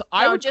because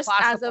I would just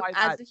as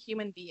a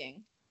human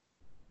being,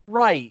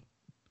 right?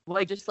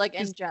 Like, just like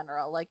in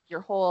general, like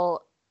your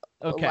whole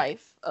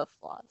life of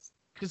flaws.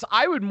 Because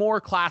I would more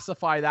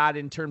classify that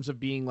in terms of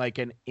being like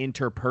an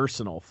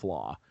interpersonal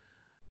flaw,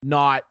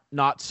 not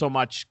so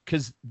much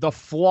because the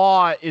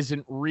flaw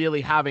isn't really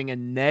having a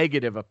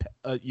negative,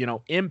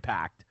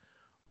 impact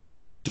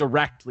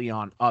directly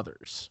on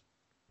others.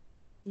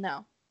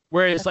 No.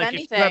 Whereas, if like,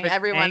 anything, if you have an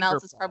everyone anger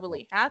else is problem,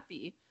 probably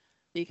happy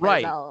because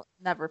Right. I'll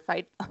never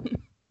fight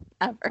them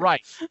ever.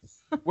 right?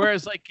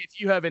 Whereas, like, if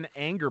you have an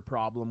anger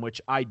problem,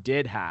 which I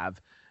did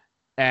have,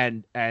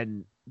 and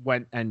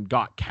went and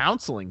got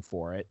counseling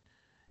for it,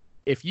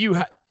 if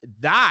you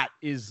that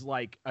is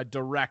like a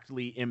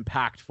directly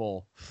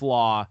impactful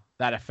flaw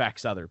that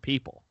affects other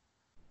people.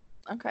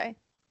 Okay.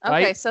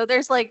 Right? So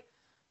there's like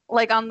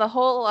on the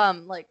whole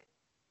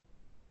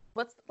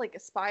what's like a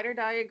spider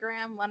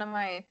diagram? What am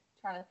I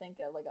trying to think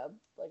of? Like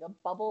a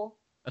bubble?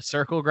 A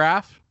circle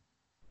graph?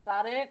 Is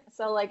that it?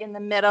 So like in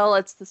the middle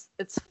it's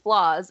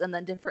flaws and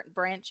then different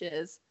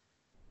branches.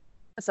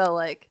 So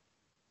like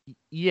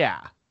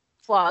Yeah.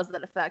 flaws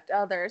that affect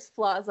others,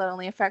 flaws that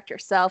only affect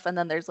yourself, and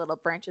then there's little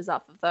branches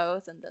off of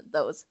those, and then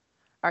those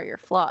are your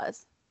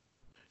flaws.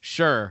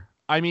 Sure.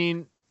 I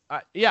mean,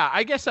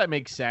 I guess that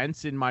makes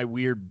sense in my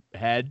weird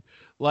head.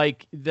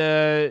 Like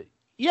I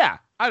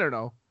don't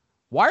know.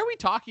 Why are we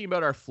talking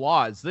about our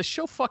flaws? This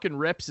show fucking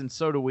rips, and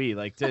so do we.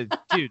 Like, dude,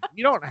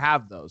 you don't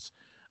have those.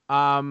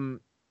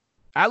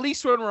 At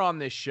least when we're on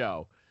this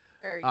show,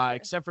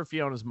 except for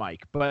Fiona's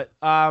mic. But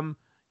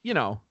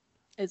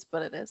is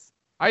what it is.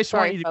 I just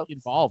want you to be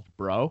involved,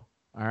 bro.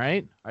 All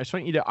right. I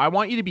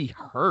want you to be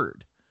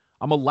heard.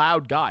 I'm a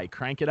loud guy.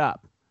 Crank it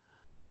up.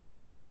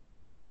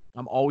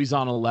 I'm always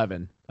on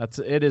 11.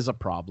 It is a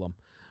problem.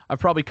 I've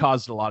probably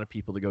caused a lot of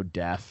people to go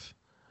deaf.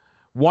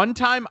 One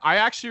time, I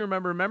actually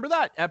remember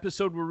that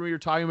episode where we were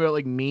talking about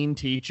like mean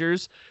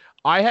teachers?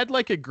 I had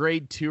like a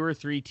grade 2 or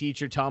 3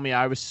 teacher tell me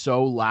I was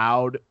so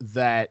loud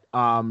that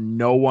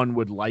no one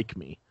would like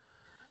me.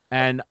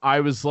 And I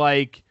was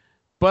like,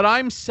 but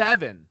I'm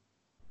 7.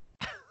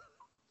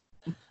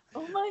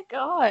 Oh my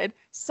God.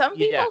 Some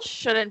people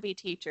shouldn't be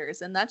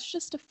teachers, and that's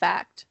just a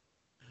fact.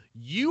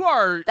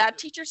 That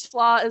teacher's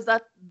flaw is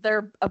that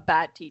they're a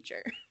bad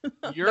teacher.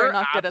 You're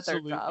not good at their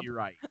job. Absolutely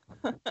right.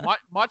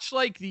 Much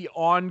like the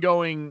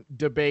ongoing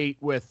debate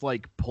with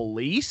like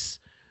police,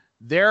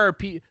 there are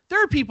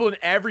people in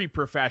every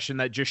profession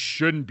that just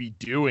shouldn't be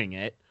doing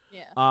it.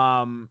 Yeah.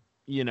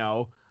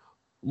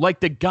 Like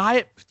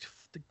the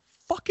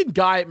fucking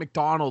guy at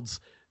McDonald's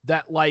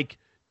that like,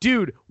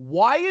 dude,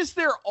 why is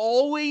there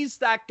always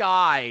that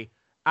guy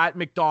at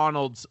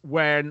McDonald's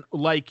when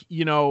like,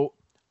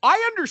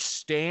 I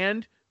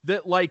understand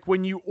that like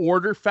when you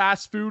order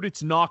fast food,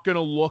 it's not going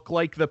to look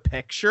like the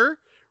picture,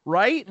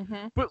 right?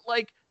 Mm-hmm. But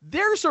like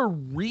there's a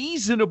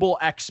reasonable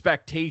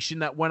expectation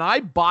that when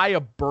I buy a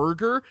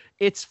burger,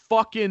 it's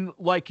fucking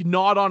like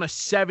not on a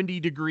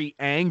 70-degree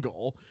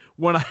angle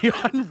when I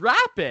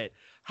unwrap it.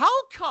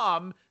 How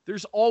come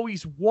there's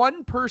always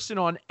one person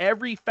on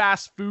every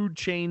fast food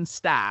chain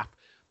staff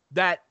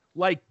that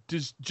like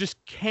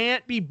just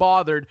can't be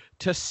bothered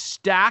to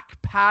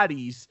stack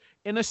patties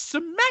in a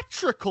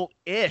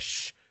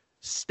symmetrical-ish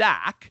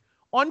stack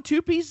on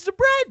 2 pieces of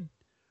bread?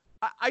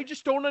 I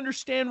just don't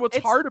understand what's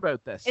hard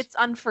about this. It's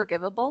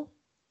unforgivable,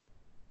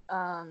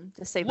 to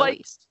say the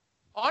least.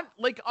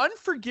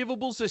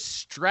 Unforgivable's a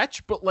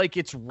stretch, but like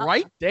it's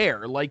right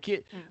there. Like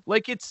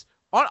it's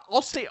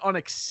I'll say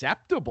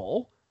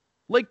unacceptable.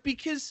 Like,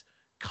 because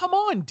come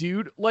on,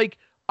 dude. Like,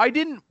 I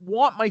didn't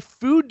want my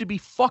food to be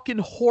fucking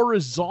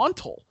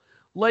horizontal.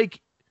 Like,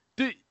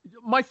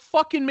 my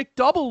fucking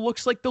McDouble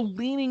looks like the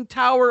Leaning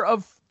Tower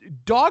of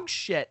dog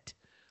shit.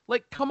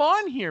 Like, come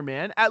on here,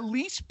 man. At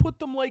least put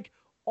them like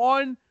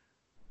on.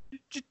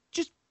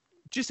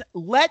 Just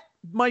let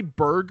my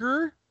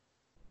burger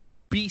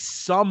be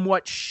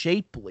somewhat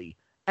shapely,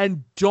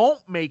 and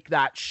don't make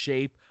that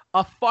shape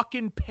a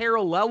fucking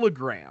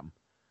parallelogram.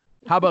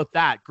 How about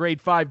that? Grade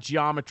 5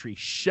 geometry.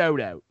 Shout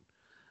out.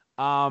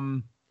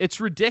 It's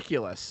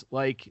ridiculous.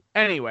 Like,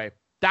 anyway,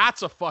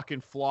 that's a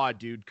fucking flaw,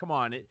 dude. Come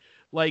on.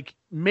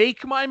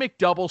 Make my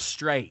McDouble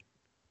straight.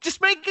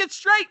 Just make it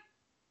straight.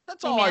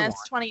 That's all I want.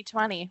 It's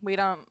 2020. We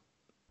don't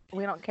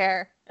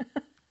care.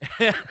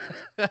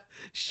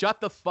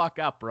 Shut the fuck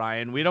up,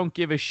 Ryan. We don't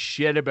give a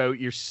shit about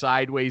your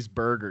sideways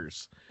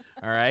burgers.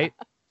 All right?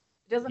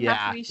 It doesn't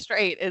have to be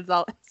straight, is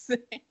all I'm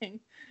saying.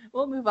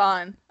 We'll move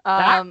on.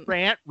 That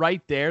rant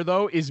right there,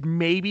 though, is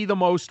maybe the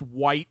most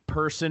white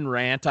person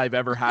rant I've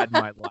ever had in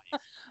my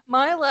life.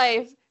 My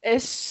life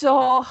is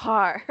so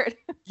hard.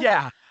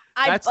 Yeah.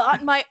 I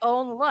bought my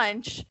own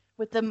lunch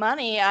with the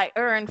money I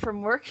earned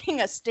from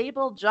working a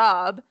stable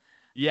job.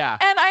 Yeah.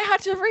 And I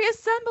had to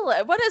reassemble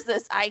it. What is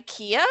this,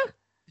 IKEA?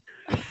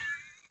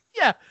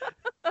 Yeah.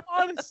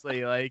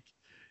 Honestly, like,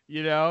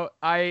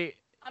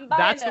 I'm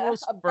buying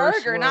a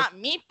burger, not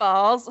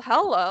meatballs.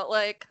 Hello.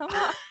 Like, come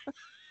on.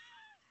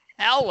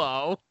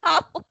 Hello.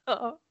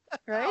 Hello.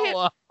 Right?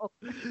 Hello.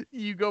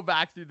 You go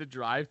back through the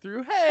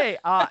drive-thru. Hey,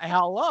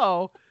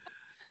 hello.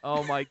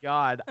 Oh my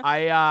God.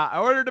 I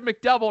ordered a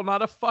McDouble,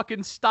 not a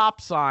fucking stop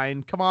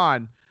sign. Come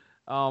on.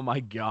 Oh my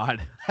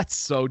God. That's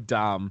so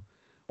dumb.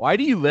 Why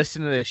do you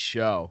listen to this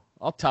show?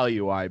 I'll tell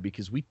you why,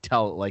 because we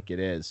tell it like it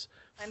is.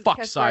 And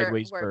fuck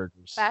sideways we're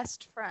burgers.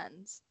 Best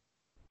friends.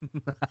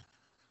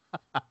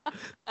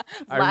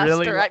 I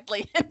really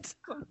directly into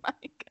the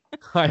mic.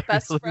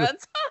 Best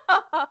friends.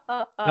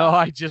 No,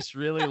 I just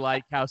really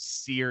like how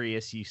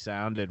serious you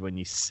sounded when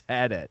you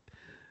said it.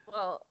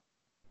 Well,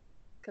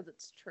 because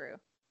it's true.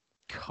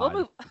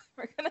 God.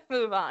 We're gonna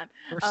move on.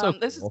 So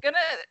this cool. is gonna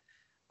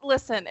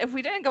listen. If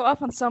we didn't go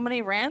off on so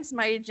many rants,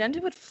 my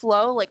agenda would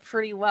flow like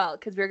pretty well,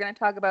 because we're gonna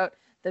talk about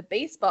the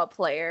baseball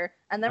player,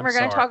 and then we're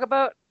gonna talk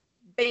about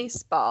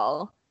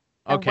baseball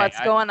and what's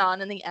going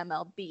on in the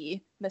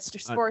MLB.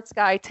 Mr. Sports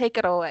Guy, take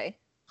it away.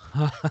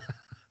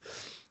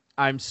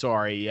 I'm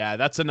sorry. Yeah,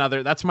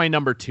 that's my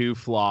number 2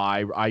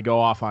 flaw. I go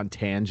off on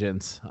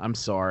tangents. I'm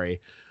sorry.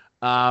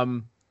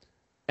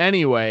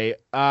 Anyway,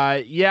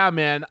 yeah,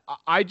 man,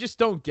 I just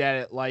don't get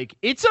it. Like,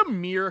 it's a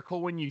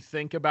miracle when you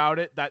think about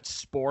it that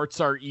sports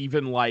are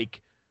even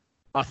like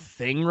a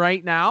thing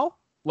right now,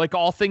 like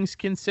all things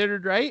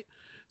considered, right?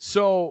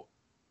 So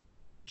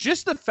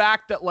just the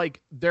fact that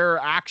like there are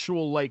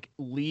actual like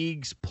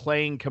leagues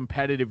playing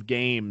competitive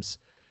games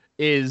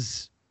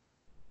is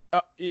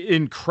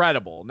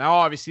incredible. Now,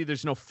 obviously,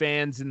 there's no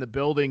fans in the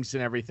buildings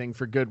and everything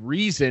for good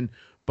reason,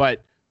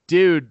 but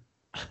dude,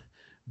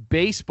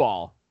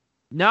 baseball.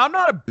 Now, I'm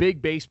not a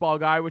big baseball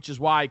guy, which is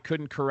why I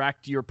couldn't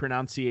correct your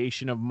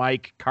pronunciation of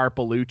Mike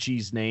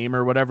Carpellucci's name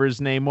or whatever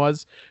his name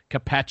was.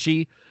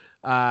 Capecci.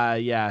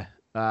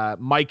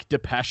 Mike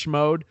Depeche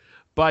Mode.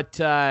 But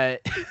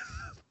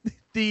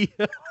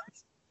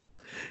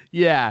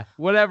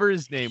whatever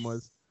his name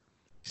was.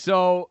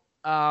 So,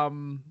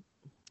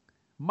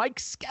 Mike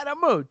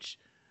Scaramouche.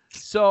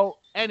 So,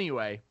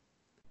 anyway,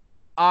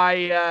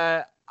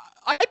 I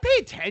pay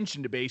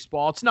attention to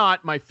baseball. It's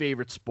not my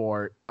favorite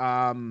sport.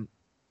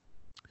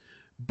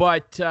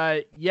 But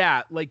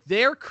like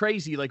they're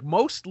crazy. Like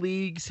most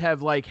leagues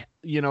have like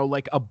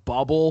a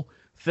bubble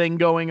thing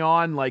going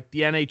on. Like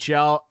the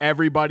NHL,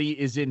 everybody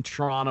is in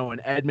Toronto and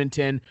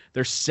Edmonton.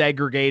 They're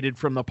segregated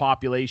from the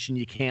population.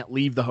 You can't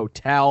leave the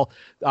hotel.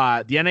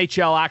 The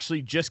NHL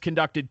actually just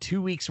conducted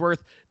 2 weeks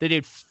worth. They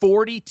did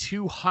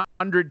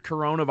 4,200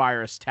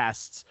 coronavirus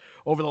tests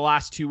over the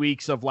last 2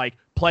 weeks of like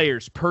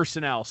players,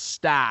 personnel,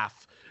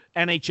 staff,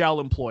 NHL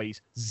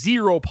employees,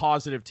 0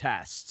 positive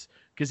tests.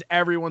 Because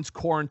everyone's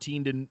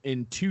quarantined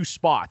in 2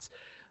 spots.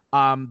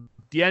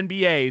 The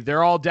NBA,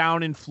 they're all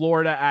down in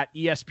Florida at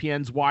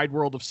ESPN's Wide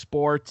World of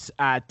Sports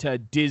at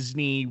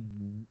Disney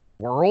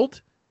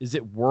World. Is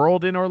it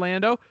World in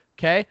Orlando?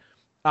 Okay.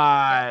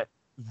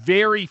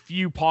 Very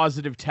few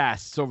positive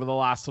tests over the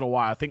last little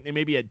while. I think they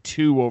maybe had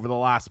 2 over the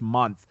last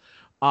month.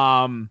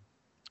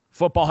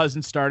 Football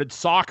hasn't started.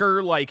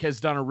 Soccer has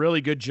done a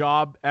really good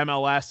job.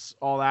 MLS,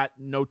 all that,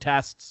 no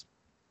tests,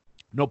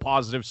 no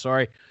positives.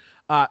 Sorry.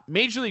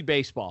 Major League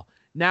Baseball.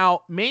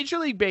 Now, Major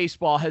League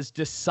Baseball has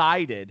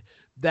decided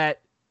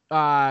that,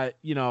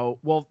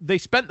 they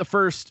spent the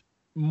first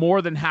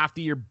more than half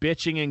the year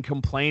bitching and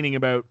complaining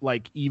about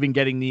even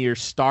getting the year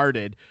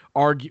started.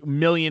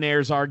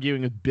 Millionaires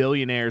arguing with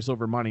billionaires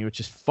over money,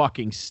 which is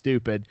fucking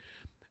stupid.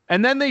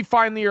 And then they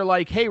finally are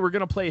like, hey, we're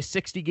going to play a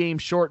 60-game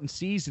shortened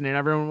season. And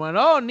everyone went,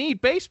 oh,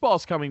 neat,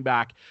 baseball's coming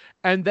back.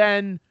 And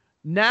then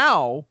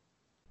now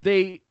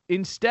they,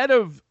 instead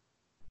of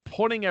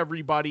putting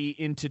everybody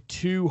into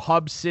 2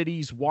 hub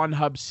cities, 1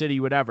 hub city,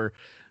 whatever,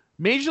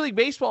 Major League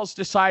Baseball has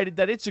decided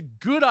that it's a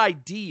good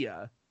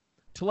idea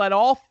to let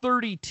all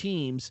 30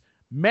 teams,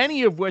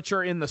 many of which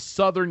are in the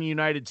southern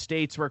United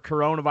States where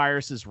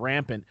coronavirus is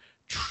rampant,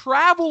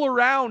 travel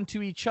around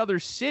to each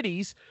other's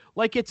cities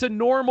like it's a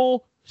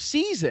normal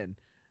season.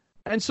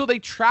 And so they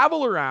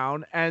travel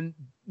around, and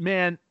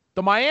man,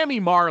 the Miami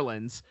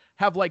Marlins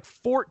have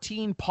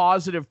 14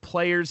 positive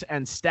players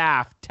and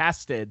staff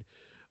tested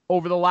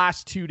over the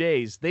last 2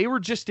 days. They were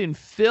just in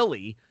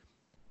Philly,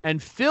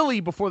 and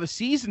Philly, before the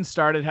season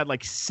started, had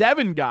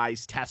 7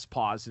 guys test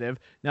positive.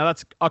 Now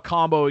that's a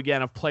combo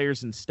again of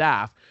players and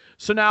staff.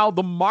 So now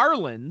the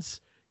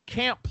Marlins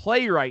can't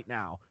play right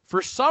now.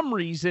 For some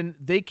reason,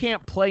 they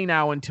can't play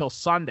now until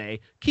Sunday.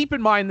 Keep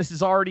in mind, this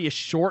is already a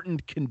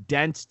shortened,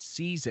 condensed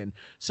season.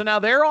 So now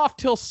they're off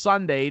till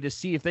Sunday to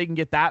see if they can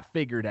get that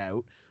figured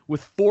out,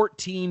 with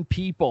 14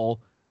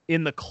 people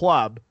in the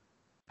club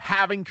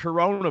having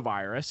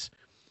coronavirus.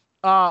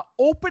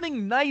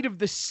 Opening night of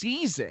the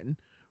season,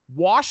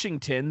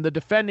 Washington, the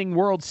defending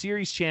World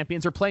Series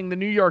champions, are playing the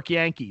New York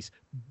Yankees.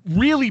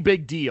 Really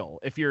big deal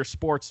if you're a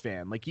sports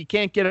fan. You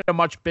can't get a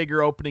much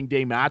bigger opening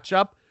day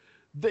matchup.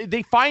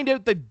 They find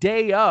out the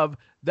day of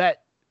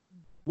that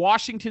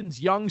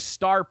Washington's young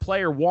star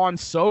player, Juan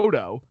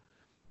Soto,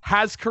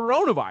 has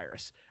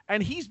coronavirus.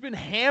 And he's been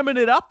hamming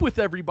it up with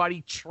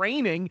everybody,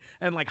 training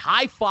and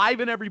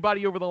high-fiving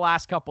everybody over the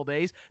last couple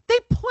days. They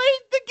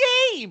played the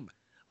game.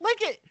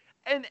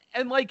 And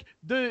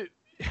the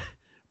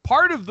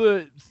part of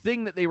the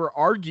thing that they were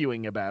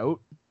arguing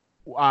about,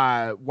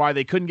 why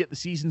they couldn't get the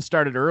season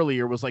started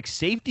earlier, was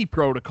safety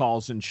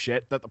protocols and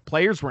shit that the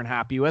players weren't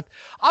happy with.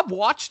 I've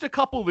watched a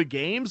couple of the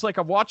games.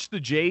 I've watched the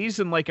Jays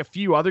and a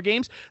few other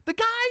games.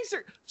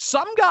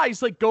 Some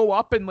guys go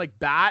up and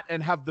bat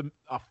and have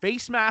a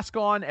face mask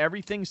on,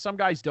 everything. Some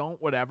guys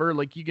don't, whatever.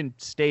 You can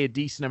stay a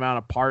decent amount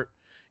apart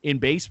in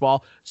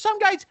baseball. Some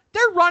guys,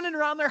 they're running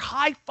around, they're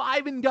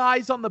high-fiving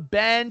guys on the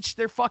bench.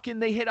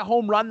 They hit a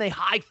home run, they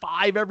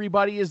high-five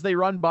everybody as they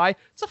run by.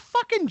 It's a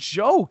fucking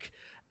joke.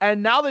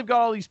 And now they've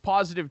got all these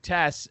positive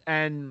tests,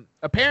 and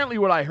apparently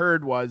what I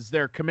heard was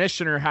their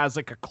commissioner has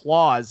a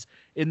clause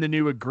in the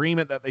new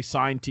agreement that they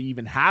signed to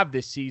even have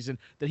this season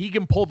that he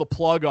can pull the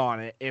plug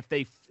on it if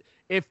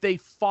they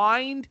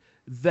find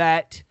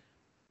that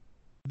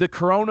the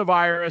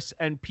coronavirus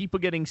and people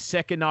getting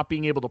sick and not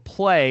being able to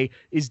play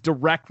is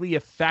directly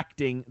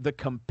affecting the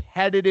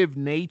competitive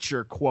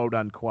nature, quote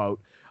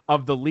unquote,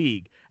 of the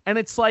league. And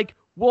it's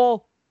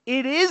well,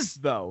 it is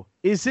though,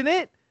 isn't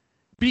it?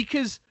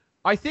 Because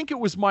I think it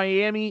was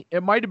Miami.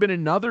 It might have been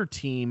another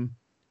team.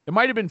 It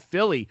might have been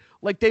Philly.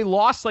 They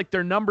lost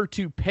their number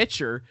 2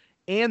 pitcher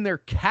and their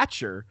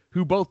catcher,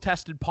 who both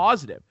tested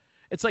positive.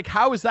 It's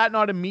how is that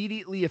not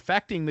immediately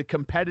affecting the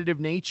competitive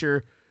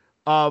nature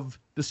of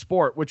the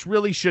sport, which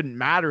really shouldn't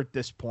matter at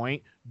this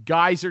point?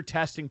 Guys are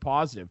testing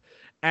positive.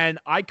 And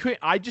I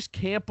just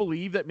can't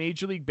believe that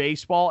Major League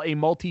Baseball, a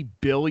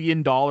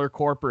multi-billion-dollar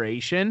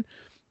corporation,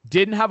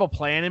 didn't have a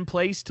plan in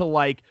place to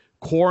like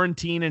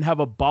quarantine and have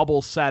a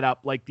bubble set up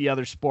like the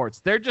other sports.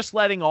 They're just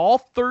letting all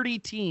 30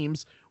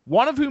 teams,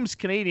 one of whom's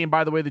Canadian,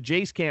 by the way. The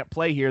Jays can't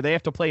play here. They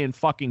have to play in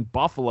fucking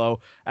Buffalo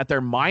at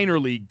their minor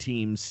league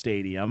team's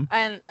stadium.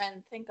 And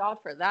thank God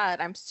for that.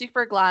 I'm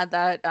super glad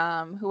that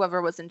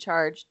whoever was in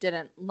charge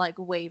didn't like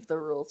waive the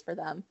rules for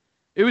them.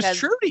 It was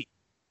Trudy.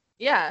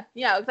 Yeah,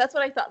 that's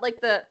what I thought.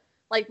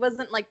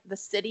 Wasn't like the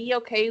city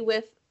okay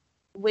with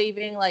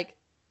waiving like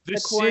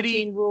the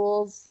quarantine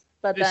rules,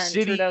 but then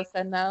Trudeau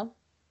said no.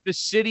 The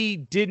city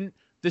didn't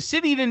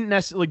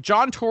necessarily, like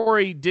John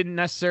Tory didn't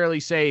necessarily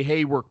say,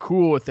 hey, we're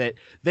cool with it.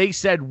 They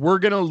said, we're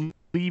going to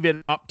leave it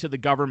up to the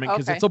government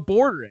because it's a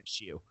border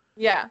issue.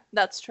 Yeah,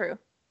 that's true.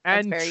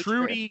 That's and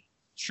Trudy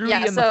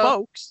and the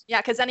folks.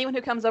 Yeah, because anyone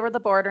who comes over the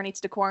border needs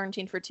to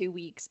quarantine for 2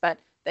 weeks, but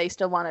they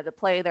still wanted to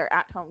play their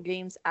at-home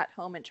games at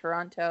home in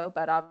Toronto.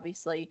 But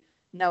obviously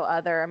no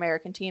other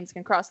American teams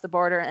can cross the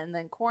border and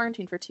then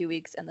quarantine for 2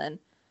 weeks and then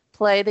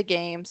play the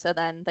game. So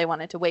then they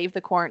wanted to waive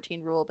the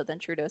quarantine rule, but then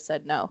Trudeau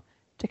said no,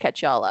 to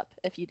catch y'all up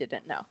if you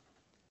didn't know.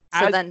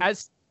 So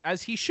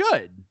as he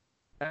should.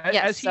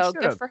 As he should.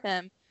 Good for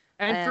him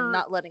and for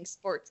not letting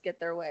sports get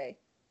their way.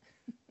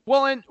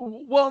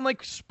 Well,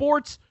 like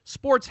sports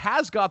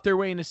has got their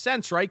way in a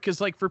sense, right?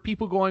 Because like for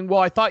people going, well,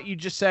 I thought you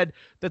just said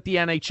that the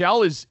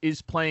NHL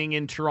is playing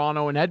in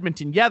Toronto and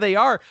Edmonton. Yeah, they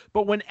are.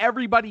 But when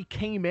everybody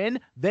came in,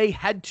 they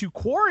had to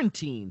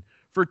quarantine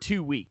for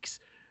 2 weeks.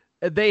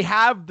 They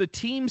have the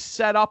teams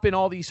set up in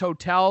all these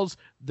hotels.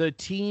 The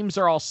teams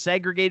are all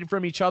segregated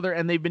from each other,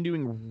 and they've been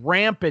doing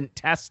rampant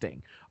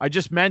testing. I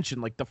just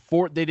mentioned like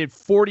they did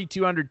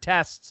 4,200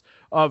 tests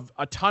of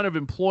a ton of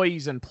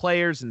employees and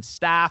players and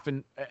staff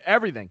and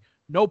everything.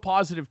 No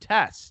positive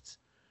tests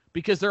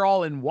because they're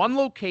all in one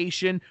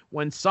location.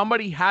 When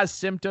somebody has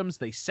symptoms,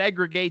 they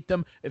segregate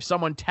them. If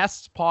someone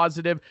tests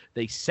positive,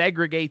 they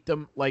segregate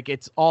them. Like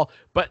it's all,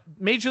 but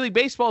Major League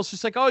Baseball is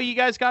just like, oh, you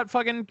guys got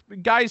fucking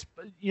guys,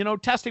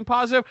 testing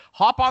positive,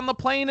 hop on the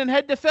plane and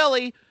head to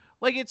Philly.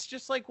 Like, it's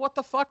just like, what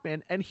the fuck,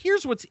 man? And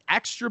here's what's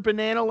extra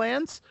banana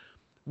lands.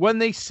 When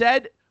they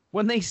said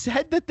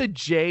that the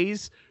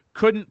Jays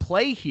couldn't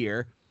play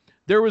here,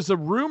 there was a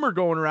rumor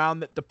going around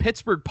that the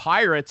Pittsburgh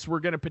Pirates were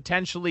going to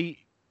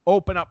potentially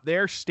open up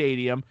their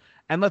stadium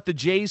and let the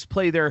Jays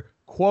play their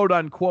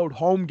quote-unquote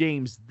home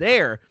games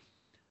there.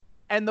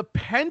 And the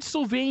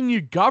Pennsylvania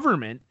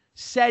government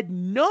said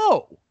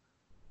no,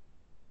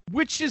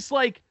 which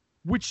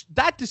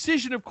that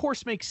decision, of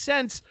course, makes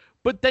sense.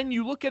 But then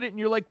you look at it and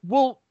you're like,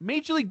 well,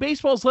 Major League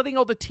Baseball is letting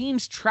all the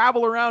teams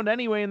travel around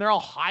anyway, and they're all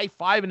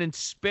high-fiving and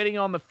spitting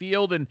on the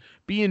field and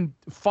being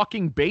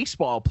fucking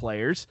baseball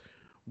players.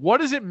 What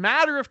does it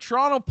matter if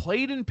Toronto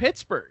played in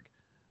Pittsburgh?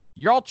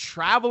 You're all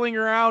traveling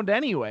around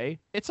anyway.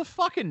 It's a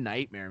fucking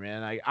nightmare,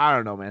 man. I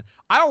don't know, man.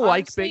 I don't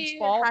like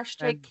baseball.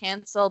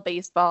 Cancel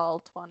baseball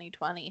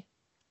 2020.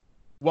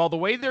 Well, the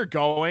way they're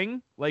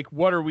going, like,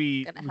 what are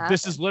we?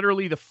 This is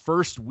literally the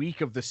first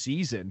week of the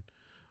season.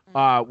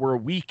 We're a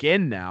week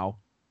in now,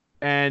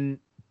 and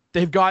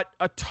they've got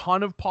a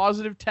ton of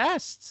positive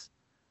tests.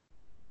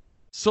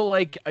 So,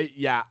 like,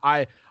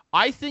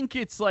 I think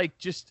it's like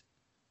just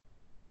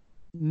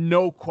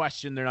no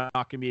question they're not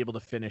going to be able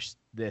to finish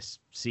this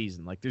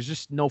season. Like, there's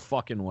just no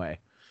fucking way.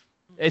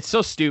 It's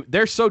so stupid.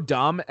 They're so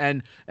dumb,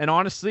 and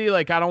honestly,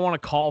 like, I don't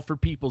want to call for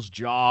people's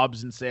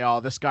jobs and say, oh,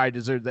 this guy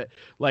deserved that.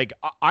 Like,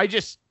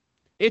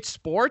 it's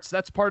sports.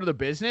 That's part of the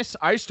business.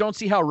 I just don't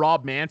see how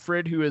Rob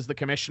Manfred, who is the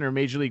commissioner of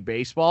Major League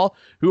Baseball,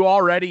 who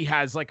already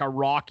has like a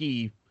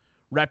rocky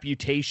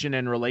reputation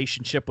and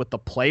relationship with the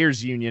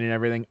players union and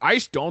everything, I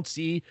just don't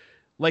see,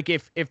 like,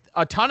 if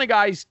a ton of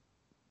guys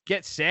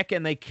get sick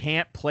and they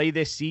can't play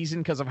this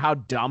season because of how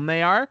dumb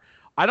they are,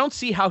 I don't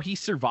see how he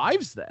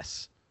survives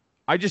this.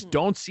 I just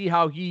don't see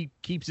how he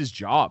keeps his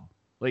job.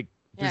 Like,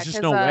 there's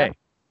just no way.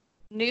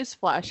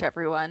 Newsflash,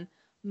 everyone.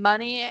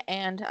 Money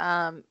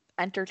and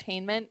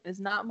entertainment is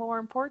not more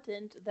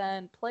important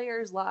than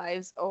players'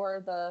 lives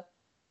or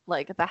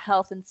the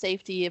health and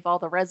safety of all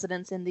the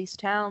residents in these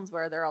towns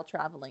where they're all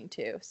traveling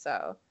to.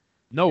 So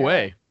no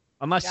way.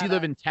 Unless you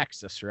live in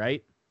Texas,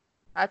 right?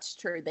 That's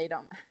true. They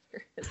don't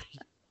matter.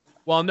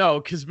 Well, no,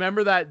 because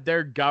remember that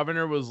their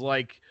governor was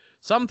like,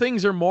 some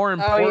things are more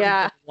important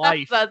than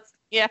life.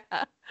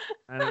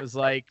 And it was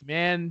like,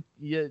 man,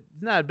 isn't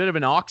that a bit of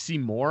an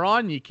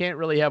oxymoron? You can't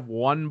really have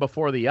one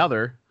before the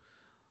other.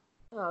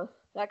 Oh,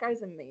 that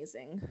guy's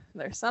amazing.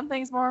 There's some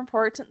things more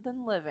important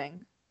than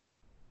living.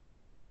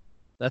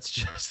 That's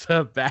just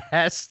the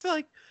best.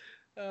 Like,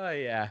 oh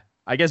yeah.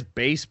 I guess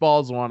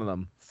baseball is one of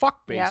them.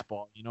 Fuck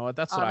baseball. Yep. You know what?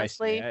 That's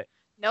honestly, what I say.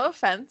 No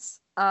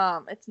offense.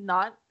 It's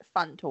not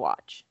fun to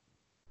watch.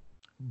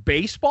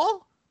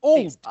 Baseball? Oh,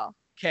 baseball.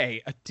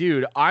 Okay,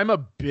 dude, I'm a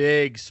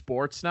big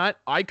sports nut.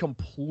 I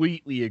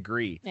completely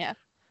agree. Yeah.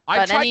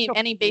 But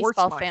any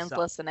baseball fans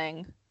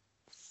listening,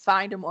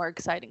 find a more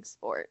exciting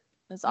sport.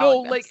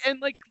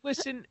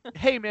 Listen,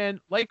 hey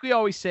man, like we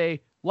always say,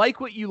 like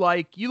what you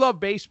like. You love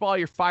baseball.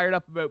 You're fired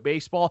up about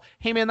baseball.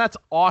 Hey, man, that's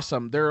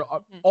awesome.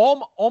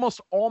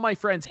 Almost all my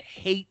friends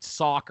hate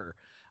soccer.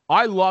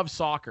 I love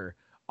soccer.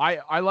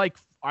 I like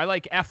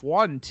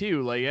F1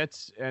 too. Like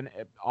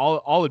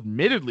I'll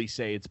admittedly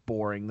say it's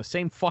boring. The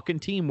same fucking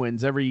team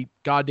wins every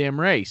goddamn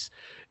race.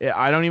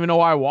 I don't even know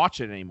why I watch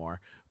it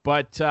anymore.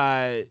 But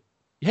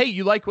hey,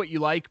 you like what you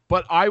like.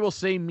 But I will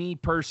say, me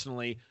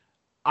personally,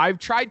 I've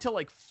tried to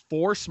like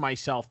force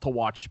myself to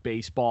watch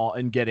baseball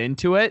and get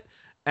into it,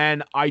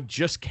 and I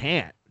just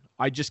can't.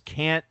 I just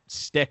can't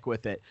stick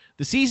with it.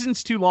 The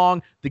season's too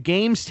long. The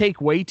games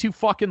take way too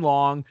fucking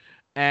long,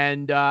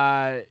 and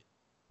I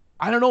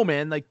don't know,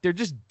 man. Like, they're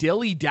just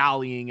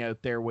dilly-dallying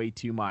out there way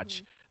too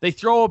much. They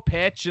throw a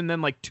pitch, and then,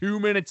 like, 2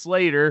 minutes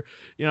later,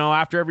 you know,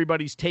 after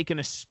everybody's taken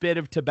a spit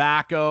of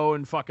tobacco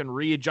and fucking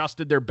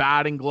readjusted their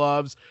batting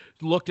gloves,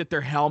 looked at their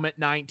helmet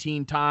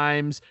 19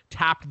 times,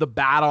 tapped the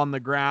bat on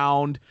the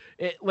ground,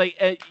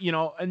 you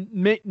know,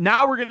 and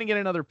now we're going to get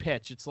another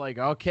pitch. It's like,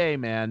 okay,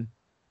 man.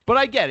 But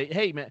I get it.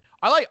 Hey, man,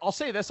 I'll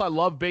say this. I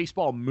love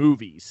baseball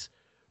movies.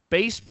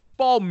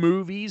 Baseball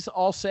movies,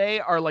 I'll say,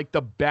 are, like,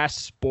 the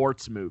best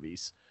sports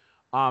movies.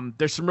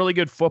 There's some really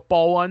good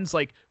football ones.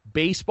 Like,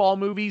 baseball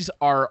movies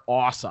are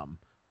awesome.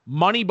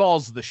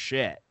 Moneyball's the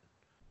shit.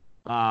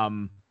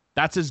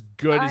 That's as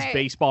good as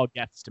baseball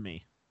gets to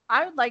me.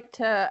 I would like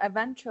to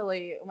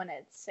eventually, when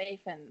it's safe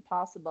and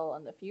possible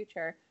in the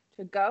future,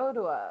 to go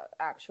to a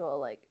actual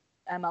like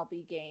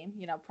MLB game.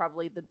 You know,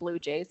 probably the Blue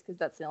Jays, because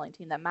that's the only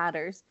team that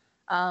matters.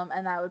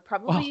 And I would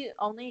probably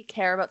only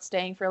care about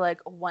staying for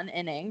like one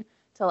inning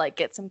to like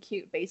get some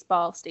cute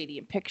baseball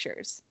stadium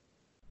pictures.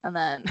 And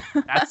then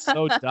that's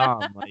so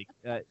dumb. Like,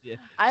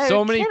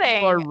 so many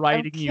people are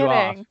writing you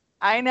off.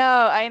 I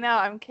know.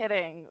 I'm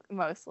kidding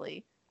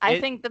mostly. I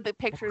think that the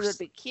pictures would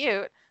be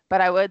cute, but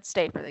I would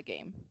stay for the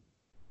game.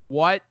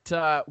 What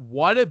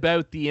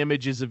about the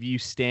images of you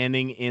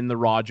standing in the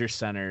Rogers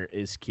Center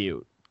is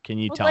cute? Can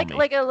you tell me?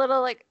 Like a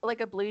little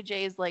like a Blue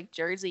Jays like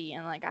jersey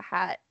and like a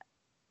hat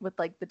with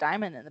like the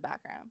diamond in the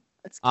background.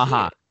 It's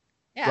cute.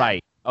 Yeah.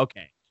 Right.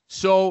 Okay.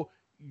 So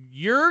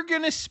you're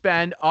going to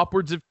spend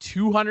upwards of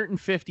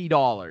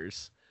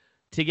 $250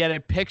 to get a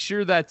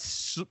picture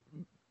that's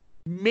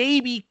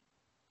maybe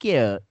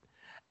cute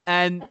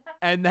and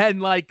then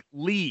like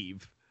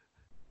leave.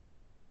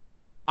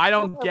 I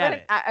don't get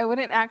it. I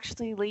wouldn't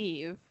actually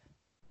leave.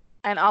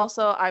 And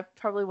also I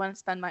probably wouldn't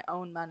spend my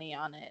own money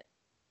on it.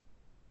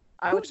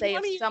 I would say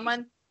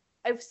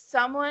if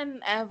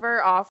someone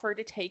ever offered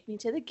to take me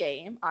to the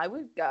game, I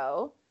would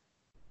go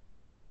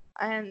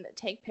and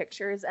take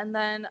pictures and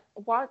then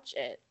watch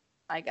it,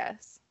 I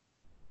guess.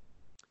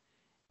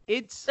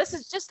 This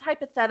is just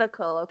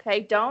hypothetical,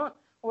 okay? Don't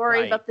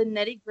worry about the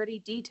nitty-gritty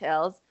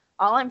details.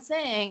 All I'm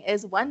saying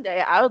is one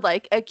day I would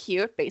like a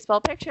cute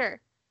baseball picture.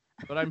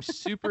 But I'm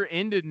super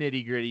into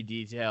nitty-gritty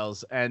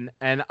details, and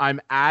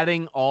I'm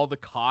adding all the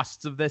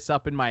costs of this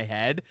up in my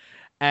head,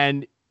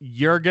 and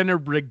you're going to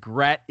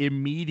regret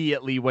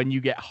immediately when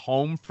you get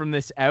home from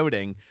this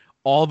outing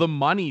all the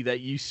money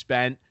that you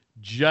spent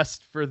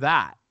just for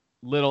that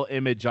little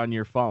image on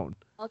your phone.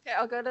 Okay,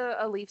 I'll go to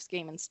a Leafs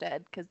game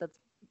instead because that's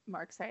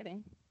more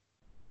exciting.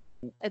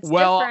 It's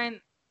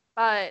different,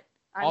 but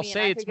I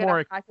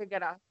could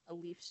get a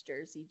Leafs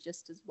jersey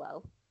just as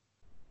well.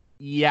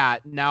 Yeah,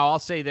 now I'll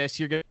say this.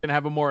 You're going to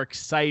have a more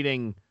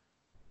exciting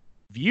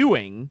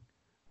viewing.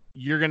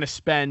 You're going to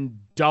spend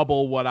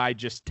double what I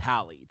just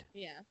tallied.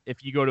 Yeah.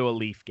 If you go to a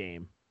Leaf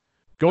game.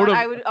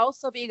 I would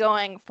also be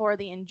going for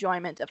the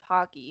enjoyment of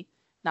hockey,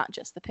 not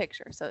just the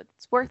picture, so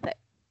it's worth it.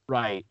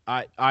 Right.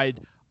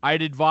 I'd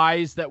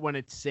advise that when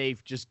it's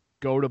safe, just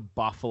go to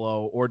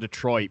Buffalo or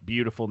Detroit,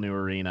 beautiful new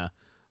arena,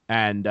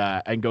 and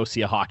go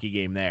see a hockey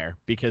game there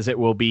because it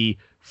will be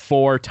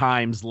 4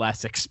 times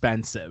less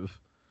expensive.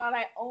 But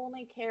I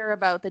only care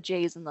about the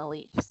Jays and the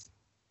Leafs.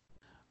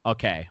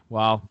 Okay,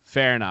 well,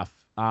 fair enough.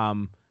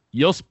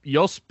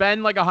 You'll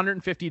spend like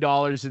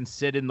 $150 and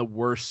sit in the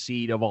worst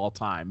seat of all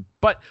time,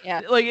 but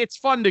like it's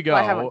fun to go.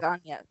 I haven't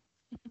gone yet.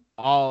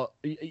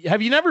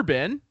 Have you never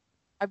been?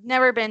 I've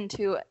never been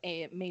to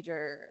a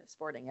major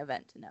sporting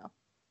event, no.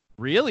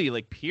 Really?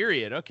 Like,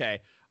 period. Okay.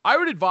 I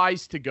would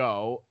advise to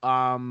go.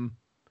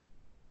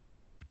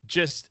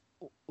 Just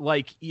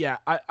like, yeah,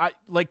 I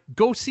like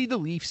go see the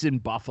Leafs in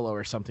Buffalo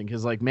or something.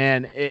 Cause like,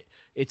 man,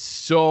 it's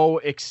so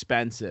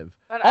expensive.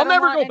 But I'll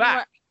never go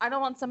back. I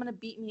don't want someone to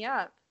beat me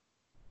up.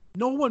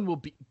 No one will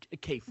be.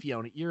 Okay,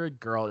 Fiona, you're a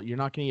girl. You're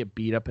not going to get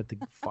beat up at the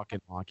fucking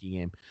hockey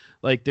game.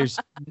 Like, there's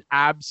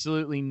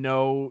absolutely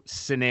no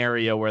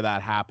scenario where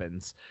that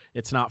happens.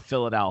 It's not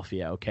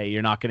Philadelphia, okay?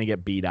 You're not going to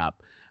get beat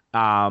up.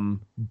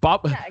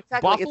 Exactly.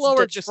 Buffalo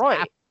are just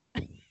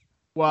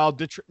well,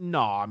 Detroit.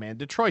 No, man,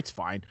 Detroit's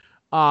fine.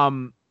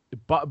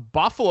 But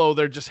Buffalo,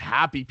 they're just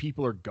happy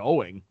people are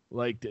going,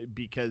 like,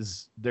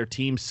 because their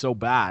team's so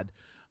bad.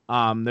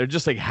 They're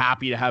just like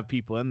happy to have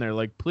people in there.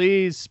 Like,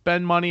 please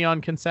spend money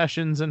on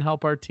concessions and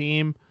help our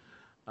team.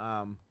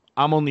 I'm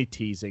only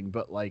teasing,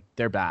 but like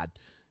they're bad.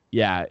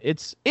 Yeah,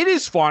 it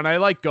is fun. I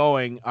like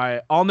going.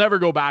 I'll never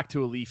go back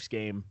to a Leafs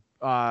game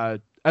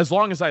as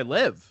long as I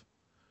live.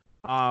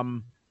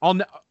 Well,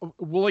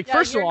 like, Yeah,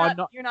 first of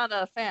all, you're not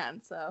a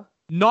fan, so.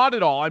 not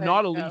at all. I'm There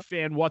not a you go. Leaf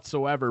fan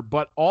whatsoever.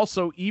 But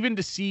also, even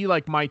to see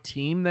like my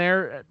team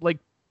there, like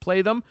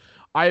play them,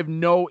 I have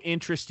no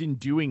interest in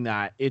doing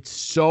that. It's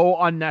so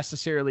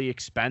unnecessarily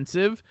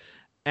expensive,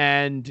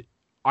 and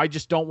I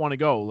just don't want to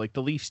go. Like,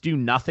 the Leafs do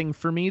nothing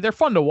for me. They're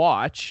fun to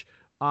watch.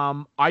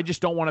 I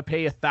just don't want to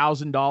pay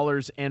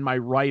 $1,000 and my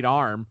right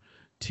arm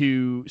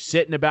to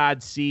sit in a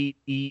bad seat,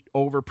 eat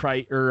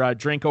overpriced or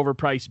drink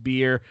overpriced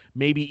beer,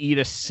 maybe eat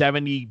a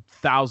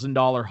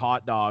 $70,000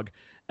 hot dog,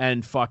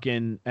 and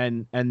fucking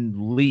and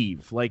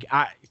leave. Like,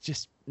 I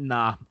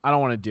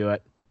don't want to do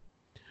it.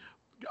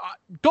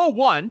 Go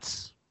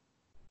once,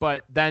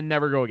 but then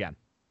never go again.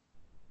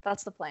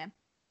 That's the plan.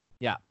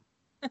 Yeah.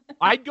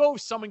 I'd go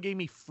if someone gave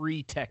me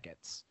free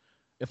tickets.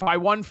 If I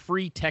won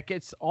free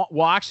tickets,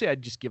 well, actually,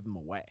 I'd just give them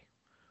away.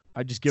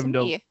 I'd just give them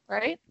to me,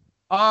 right?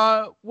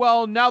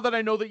 Well, now that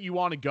I know that you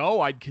want to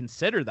go, I'd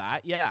consider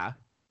that. Yeah.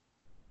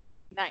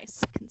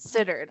 Nice.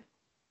 Considered.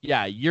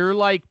 Yeah, you're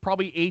like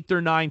probably 8th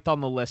or 9th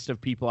on the list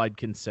of people I'd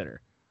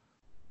consider.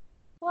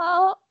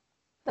 Well,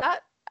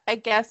 that I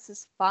guess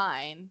is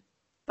fine,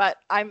 but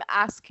I'm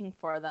asking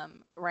for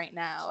them right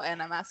now,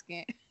 and I'm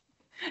asking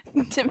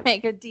to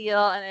make a deal,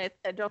 and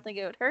I don't think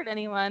it would hurt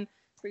anyone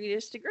for you to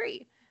just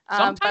agree.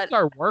 Sometimes but,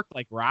 our work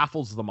like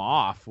raffles them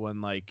off when,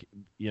 like,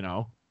 you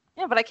know.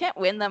 Yeah, but I can't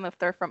win them if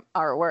they're from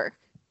our work.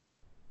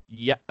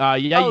 Yeah, Oh,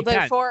 you they're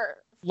can. for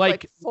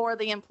Like for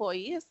the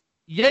employees.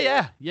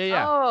 Yeah.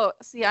 Oh,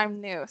 see,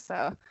 I'm new,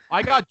 so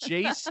I got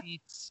J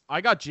seats.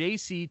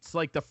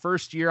 Like the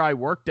first year I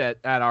worked at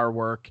our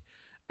work,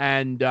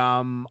 and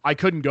I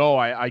couldn't go.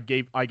 I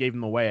gave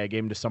them away. I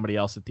gave them to somebody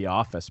else at the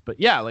office. But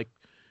yeah, like,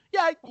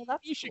 yeah, Well,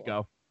 that's you should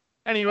cool. go.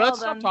 Anyway, Well, let's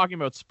stop then- talking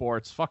about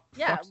sports. Fuck.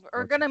 yeah, fuck we're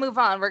sports. gonna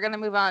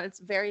move on. It's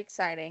very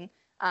exciting.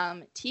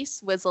 T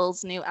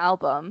Swizzle's new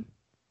album.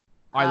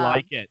 I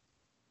like it.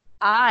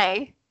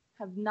 I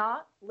have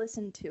not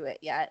listened to it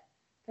yet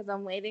because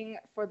I'm waiting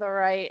for the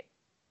right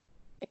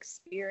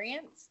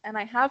experience, and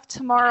I have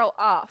tomorrow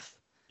off.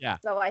 Yeah.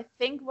 So I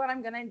think what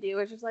I'm gonna do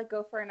is just like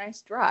go for a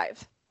nice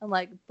drive and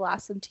like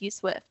blast some T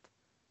Swift.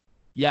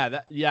 Yeah.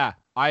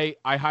 I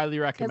highly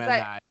recommend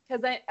that.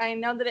 Because I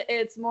know that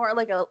it's more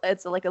like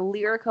it's like a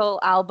lyrical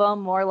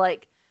album, more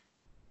like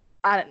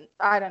I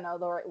don't know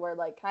the right word,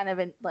 like kind of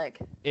in like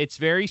It's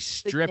very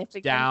stripped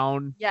significant.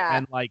 down. Yeah,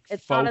 And like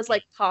it's not as folky.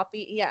 like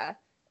poppy. Yeah.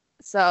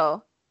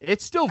 So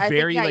It's still I think,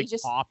 very yeah, you like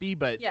just- poppy,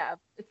 but yeah,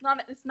 it's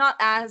not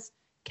as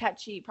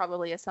catchy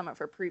probably as some of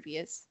her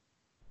previous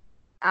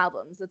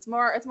albums. It's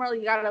more like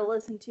you gotta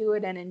listen to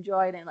it and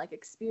enjoy it and like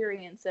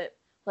experience it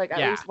like at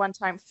Yeah. least one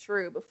time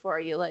through before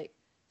you like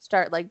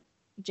start like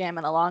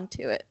jamming along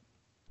to it.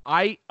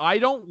 I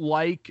don't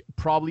like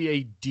probably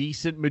a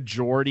decent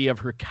majority of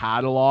her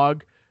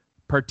catalog,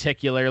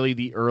 particularly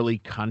the early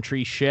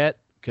country shit,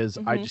 because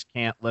I Mhm. just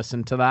can't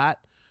listen to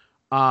that.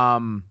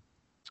 I've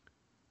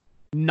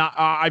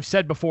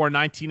said before,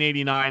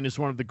 1989 is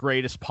one of the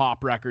greatest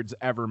pop records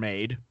ever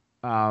made.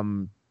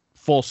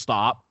 Full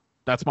stop.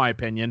 That's my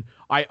opinion.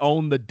 I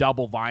own the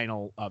double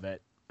vinyl of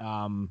it.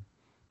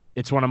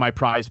 It's one of my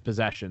prized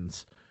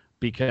possessions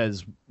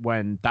because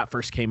when that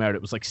first came out,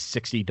 it was like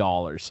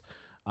 $60.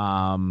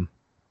 And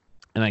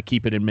I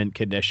keep it in mint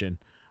condition.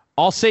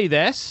 I'll say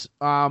this.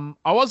 I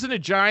wasn't a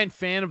giant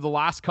fan of the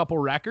last couple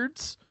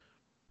records.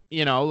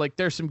 You know, like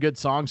there's some good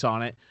songs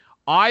on it.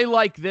 I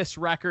like this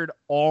record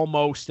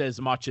almost as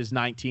much as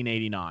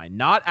 1989.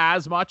 Not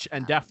as much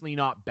and definitely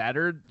not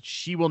better.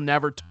 She will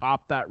never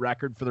top that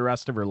record for the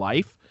rest of her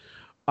life.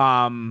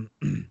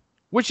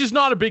 Which is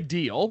not a big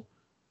deal.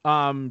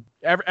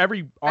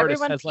 Every artist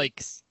Everyone has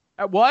peaks.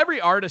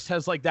 every artist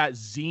has like that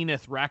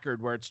zenith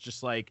record where it's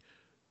just like,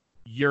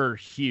 you're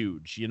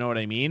huge. You know what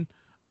I mean?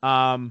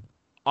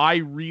 I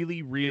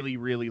really, really,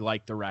 really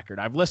like the record.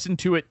 I've listened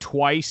to it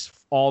twice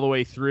all the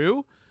way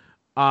through.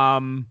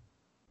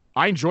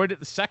 I enjoyed it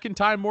the second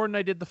time more than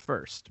I did the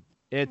first.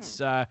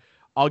 It's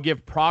I'll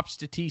give props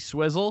to T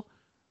Swizzle.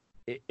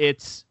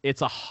 It's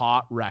a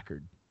hot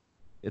record.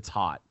 It's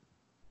hot.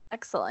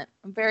 Excellent.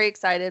 I'm very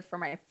excited for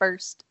my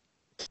first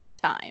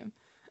time.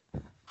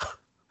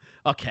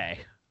 Okay.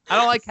 I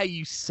don't like how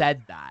you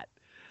said that.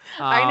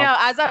 I know.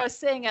 As I was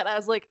saying it, I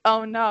was like,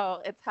 "Oh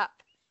no, it's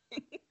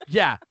happening."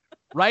 Yeah.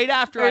 Right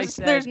after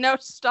There's no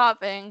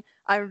stopping.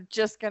 I'm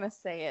just gonna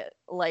say it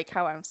like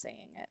how I'm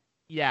saying it.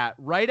 Yeah,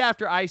 right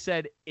after I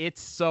said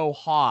it's so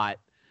hot,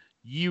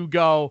 you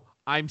go,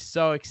 I'm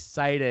so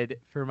excited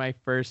for my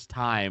first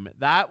time.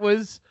 That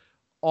was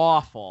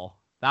awful.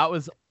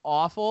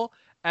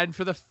 And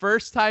for the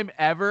first time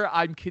ever,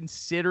 I'm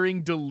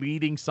considering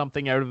deleting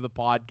something out of the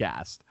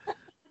podcast.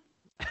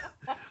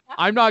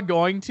 I'm not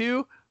going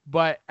to,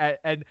 but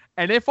and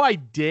if I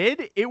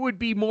did, it would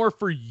be more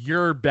for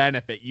your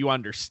benefit. You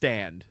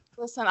understand?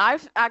 Listen,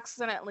 I've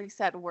accidentally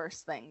said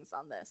worse things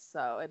on this,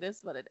 so it is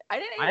what it is. I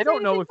didn't even I don't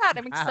say know anything if bad.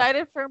 you I'm have.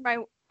 excited for my.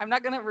 I'm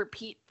not gonna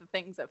repeat the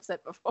things I've said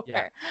before.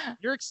 Yeah.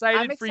 You're excited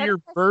I'm for excited your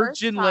for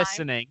first virgin time.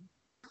 listening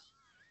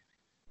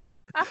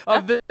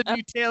of the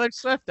new Taylor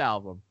Swift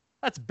album.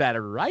 That's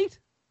better, right?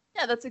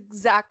 Yeah, that's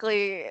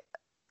exactly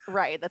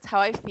right. That's how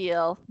I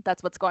feel.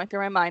 That's what's going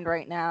through my mind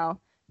right now.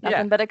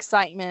 Nothing but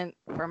excitement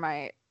for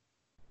my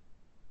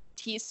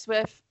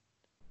T-Swift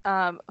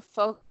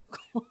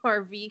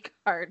Folklore V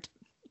card.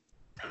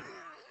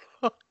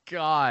 Oh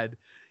God.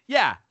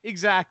 Yeah,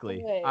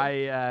 exactly.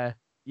 Okay.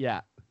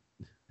 Yeah.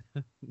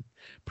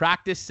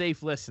 Practice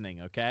safe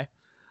listening, okay?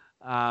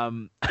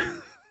 Oh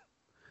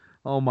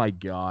my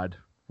God.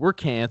 We're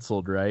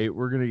canceled, right?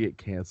 We're gonna get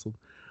canceled.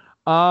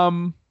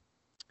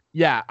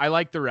 Yeah, I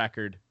like the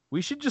record.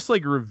 We should just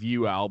like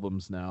review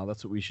albums now.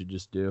 That's what we should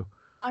just do.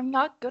 I'm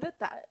not good at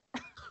that.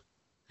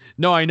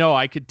 No, I know.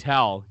 I could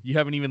tell. You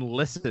haven't even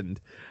listened.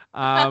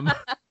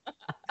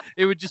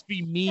 It would just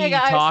be me Hey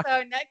guys, talking.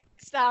 so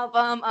next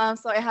album,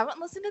 so I haven't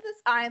listened to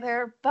this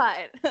either,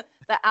 but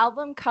the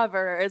album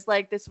cover is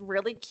like this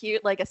really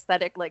cute, like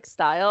aesthetic, like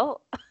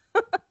style.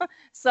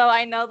 So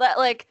I know that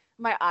like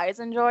my eyes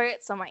enjoy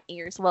it, so my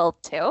ears will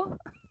too.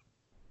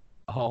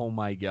 Oh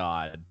my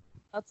God.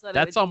 That's what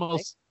That's it would be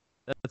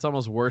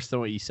almost worse than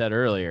what you said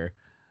earlier.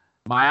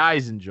 My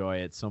eyes enjoy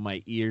it, so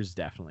my ears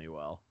definitely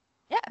will.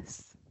 like.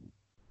 Yes.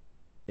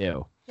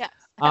 Ew. Yes.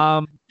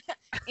 Um.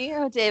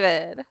 Ew,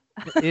 David.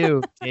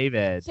 Ew,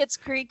 David. Schitt's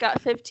Creek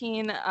got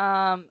 15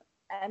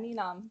 Emmy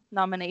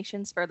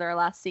nominations for their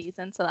last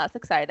season, so that's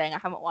exciting. I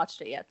haven't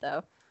watched it yet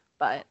though,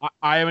 but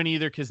I haven't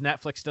either because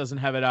Netflix doesn't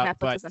have it up. Netflix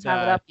but doesn't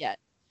have it up yet.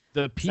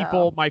 the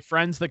people, my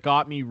friends that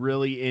got me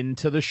really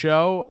into the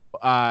show,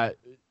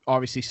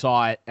 obviously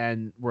saw it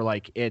and were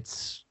like,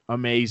 it's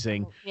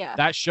amazing. Yeah.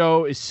 That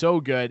show is so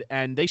good,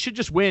 and they should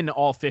just win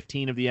all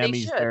 15 of the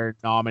Emmys they're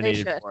They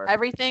nominated should. for.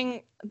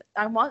 Everything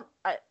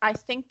I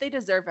think they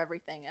deserve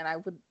everything, and I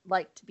would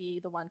like to be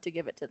the one to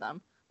give it to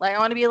them. Like I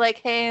want to be like,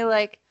 hey,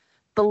 like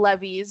the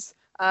Levies,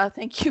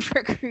 thank you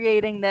for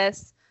creating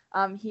this.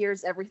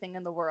 Here's everything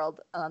in the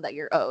world that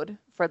you're owed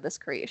for this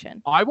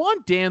creation. I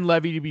want Dan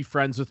Levy to be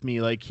friends with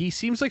me. Like, he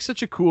seems like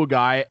such a cool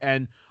guy,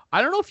 and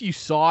I don't know if you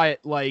saw it,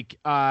 like,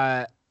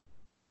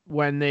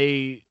 when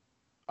they,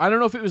 I don't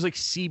know if it was like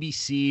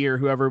CBC or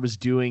whoever was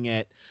doing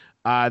it,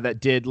 that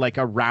did like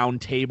a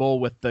round table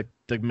with the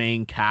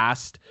main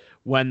cast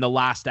when the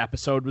last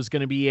episode was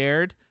going to be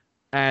aired.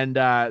 And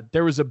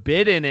there was a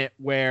bit in it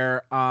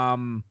where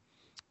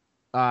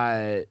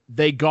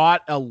they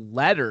got a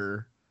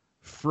letter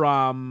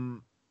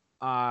from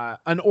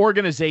an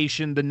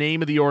organization. The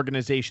name of the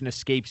organization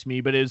escapes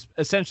me, but it was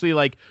essentially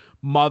like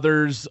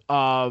mothers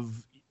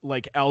of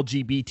like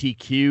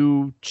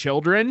LGBTQ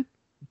children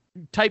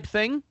type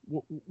thing,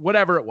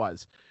 whatever it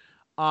was.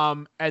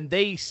 And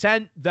they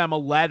sent them a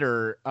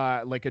letter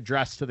like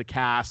addressed to the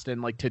cast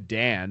and like to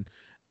Dan.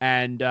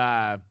 And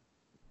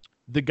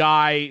the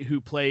guy who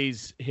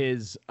plays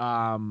his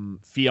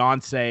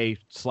fiance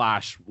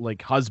 /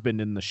 like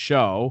husband in the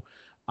show,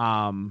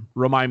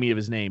 remind me of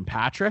his name.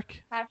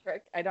 Patrick. I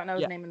don't know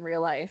his name in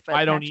real life, but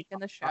I don't Patrick in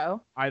the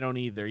show. I don't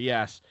either.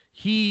 Yes,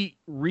 he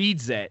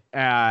reads it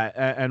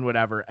and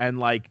whatever, and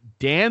like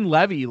Dan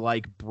Levy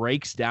like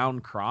breaks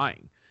down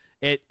crying.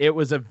 It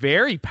was a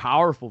very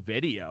powerful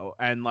video,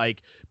 and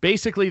like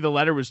basically the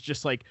letter was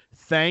just like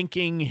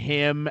thanking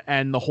him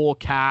and the whole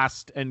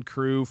cast and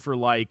crew for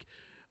like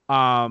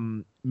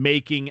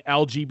making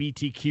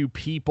LGBTQ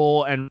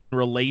people and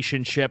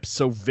relationships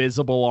so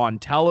visible on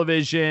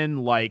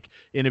television, like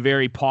in a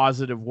very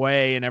positive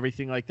way and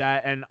everything like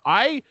that. And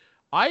I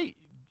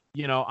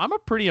you know, I'm a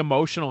pretty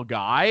emotional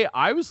guy.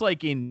 I was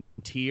like in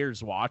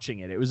tears watching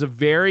it. It was a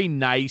very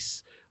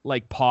nice,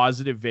 like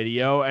positive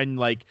video, and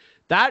like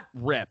that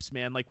rips,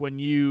 man. Like when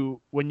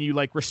you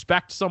like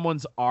respect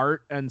someone's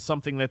art and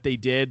something that they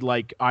did,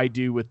 like I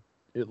do with,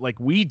 like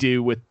we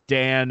do with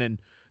Dan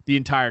and the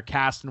entire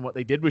cast and what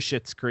they did with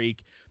Schitt's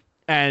Creek,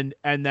 and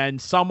then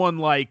someone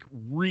like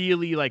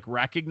really like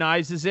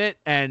recognizes it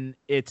and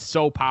it's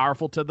so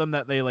powerful to them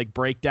that they like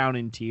break down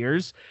in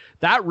tears.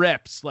 That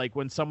rips, like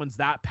when someone's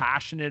that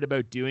passionate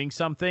about doing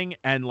something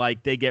and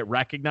like they get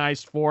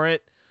recognized for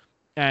it,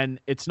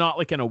 and it's not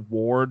like an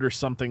award or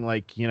something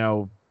like, you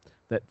know,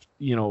 that,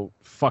 you know,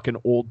 fucking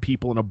old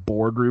people in a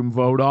boardroom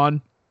vote on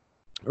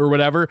or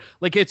whatever.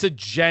 Like it's a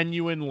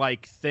genuine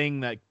like thing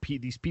that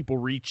these people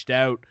reached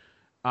out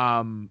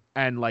and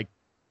like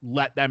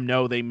let them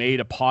know they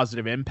made a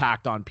positive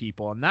impact on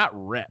people, and that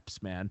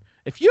rips, man.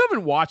 If you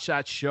haven't watched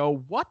that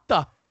show, what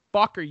the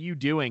fuck are you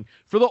doing?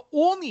 For the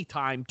only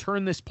time,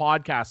 turn this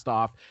podcast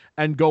off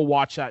and go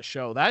watch that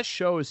show. That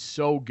show is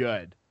so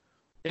good.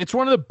 It's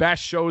one of the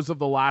best shows of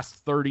the last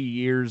 30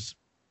 years,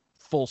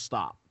 full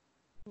stop.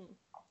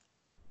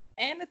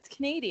 And it's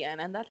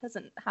Canadian, and that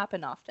doesn't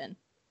happen often.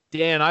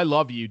 Dan, I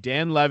love you.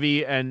 Dan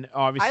Levy, and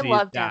obviously I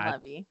love Dan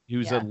Levy. He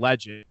was a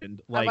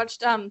legend. Like, I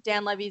watched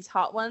Dan Levy's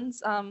Hot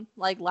Ones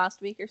like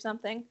last week or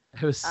something.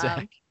 it was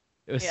sick.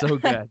 It was so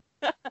good.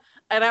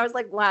 And I was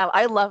like, wow,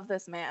 I love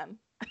this man.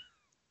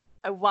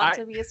 I want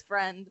to be his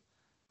friend,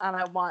 and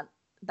I want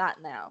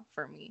that now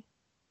for me.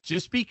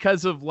 Just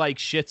because of like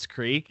Schitt's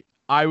Creek,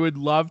 I would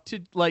love to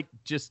like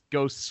just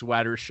go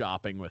sweater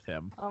shopping with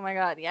him. Oh my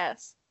god,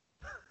 yes.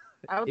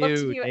 I would love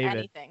to do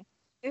David.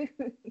 anything.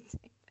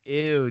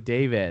 Ew,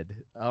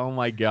 David. Oh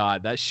my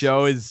God, that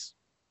show is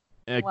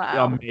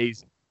Wow.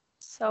 amazing.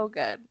 So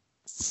good.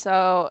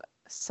 So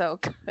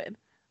good.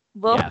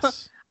 Well,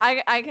 Yes.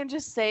 I can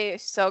just say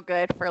so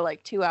good for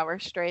like 2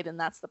 hours straight, and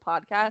that's the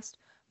podcast.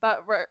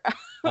 But we're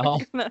Oh.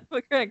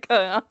 we're gonna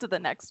go on to the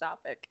next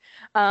topic.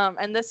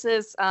 And this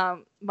is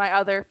my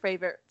other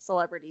favorite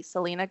celebrity,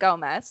 Selena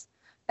Gomez,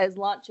 is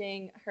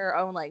launching her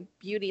own like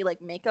beauty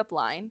like makeup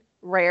line,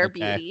 Rare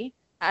Okay. Beauty,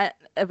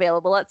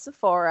 available at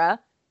Sephora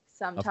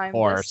sometime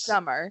course. this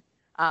summer.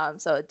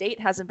 So a date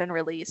hasn't been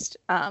released,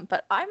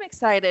 but I'm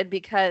excited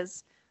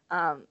because,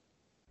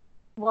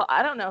 well,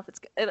 I don't know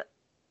if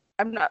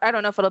I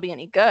don't know if it'll be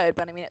any good,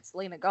 but I mean, it's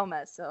Selena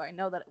Gomez, so I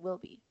know that it will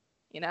be,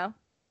 you know?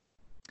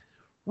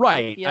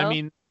 Right. You I know?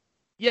 mean,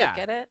 yeah.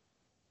 Get it?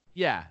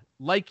 Yeah.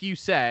 Like you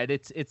said,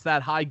 it's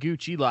that high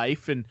Gucci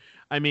life. And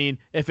I mean,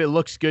 if it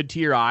looks good to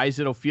your eyes,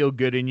 it'll feel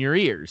good in your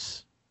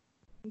ears.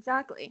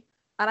 Exactly.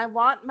 And I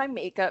want my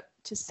makeup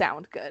to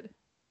sound good.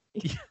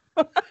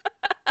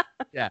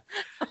 Yeah.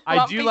 I I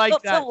want do people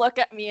like that. to look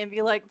at me and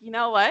be like, you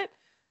know what?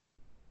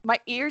 My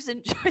ears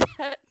enjoy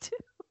that too.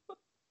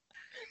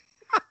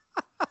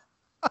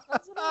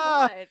 That's what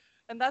I want.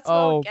 And that's what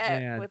I'll Oh,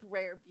 get man. with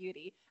Rare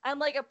Beauty. And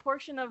like a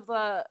portion of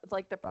the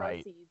Right.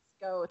 proceeds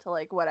go to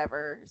like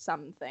whatever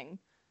something.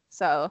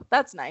 So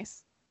that's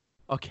nice.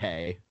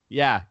 Okay.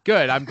 Yeah.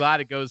 Good. I'm glad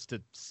it goes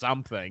to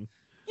something.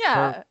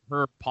 Yeah.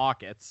 Her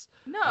pockets.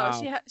 No,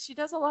 she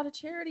does a lot of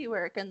charity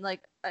work, and I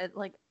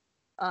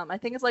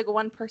think it's like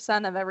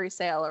 1% of every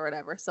sale or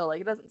whatever. So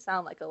like it doesn't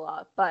sound like a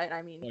lot, but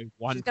I mean,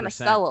 Like she's gonna 1%.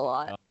 sell a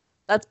lot.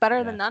 That's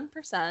better than Yeah. none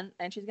percent,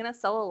 and she's gonna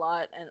sell a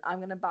lot, and I'm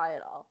gonna buy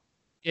it all.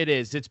 It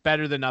is. It's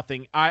better than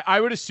nothing. I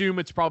would assume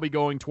it's probably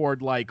going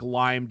toward like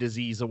Lyme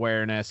disease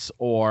awareness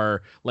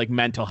or like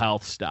mental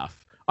health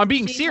stuff. I'm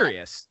being She's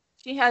serious.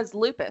 She has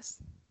lupus.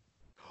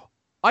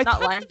 I not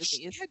thought Lyme that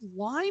she disease. had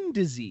Lyme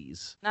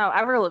disease. No,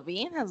 Avril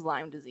Lavigne has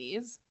Lyme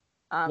disease.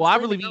 Well,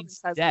 Avril Selena Lavigne's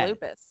Gomez has dead.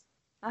 lupus.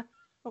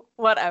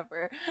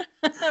 Whatever.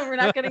 We're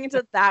not getting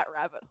into that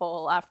rabbit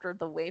hole after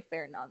the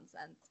Wayfair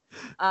nonsense.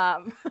 Yeah,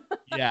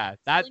 Selena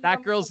that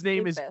Gomez girl's has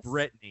name is lupus.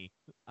 Brittany.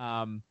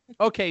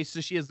 Okay, so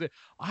she has the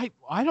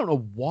I don't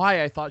know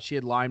why I thought she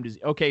had Lyme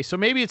disease. Okay, so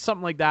maybe it's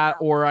something like that,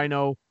 or I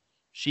know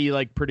she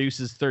like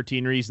produces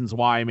 13 Reasons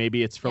Why.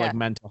 Maybe it's for Yeah. like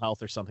mental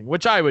health or something.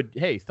 Which I would,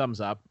 hey,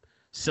 thumbs up,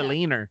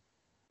 Selena.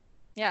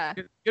 Yeah.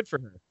 Good for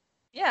her.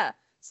 Yeah.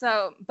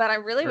 So, but I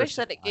really wish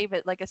that it gave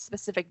it like a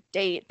specific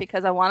date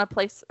because I want to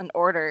place an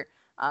order.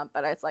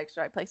 But it's like,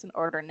 should I place an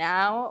order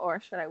now or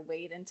should I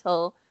wait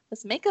until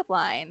this makeup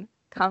line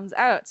comes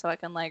out so I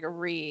can like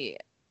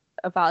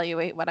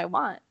re-evaluate what I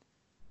want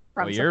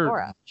from Well,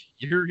 Sephora?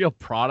 you're a real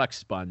product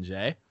sponge,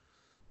 eh?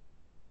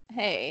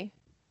 Hey,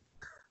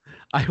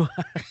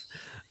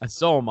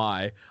 So am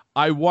I.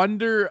 I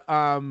wonder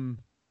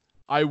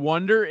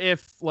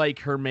if like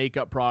her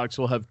makeup products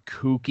will have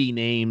kooky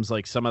names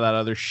like some of that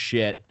other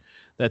shit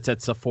that's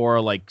at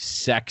Sephora, like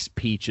Sex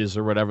Peaches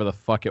or whatever the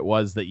fuck it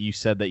was that you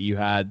said that you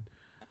had.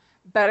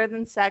 Better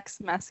Than Sex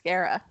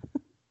mascara.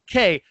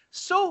 Okay,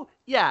 so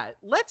yeah,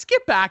 let's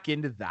get back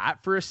into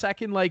that for a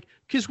second. Like,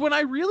 because when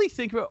I really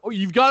think about,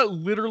 you've got it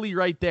literally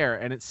right there,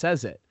 and it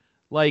says it.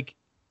 Like,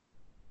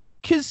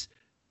 because,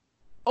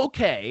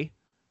 okay,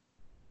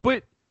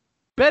 but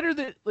better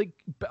than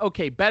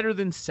better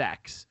than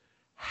sex.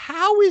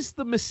 How is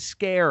the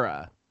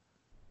mascara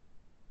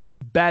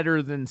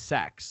better than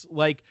sex?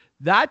 Like,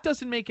 that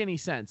doesn't make any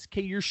sense.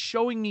 Okay, you're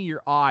showing me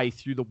your eye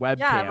through the webcam.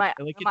 Yeah, my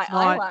like, my it's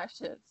not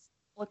eyelashes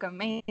look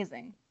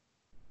amazing.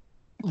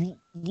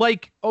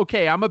 like,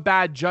 okay, I'm a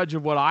bad judge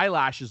of what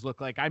eyelashes look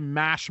like. I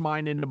mash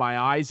mine into my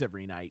eyes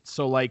every night.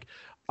 So like,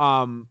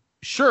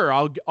 sure,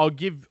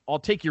 I'll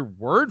take your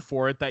word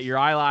for it that your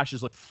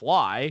eyelashes look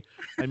fly.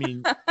 I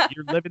mean,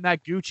 you're living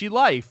that Gucci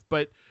life,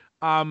 but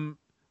I'm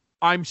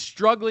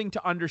struggling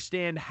to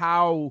understand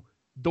how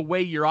the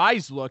way your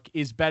eyes look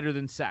is better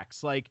than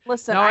sex. Like,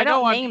 Listen, now I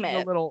know don't I'm name being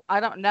it. a little. I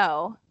don't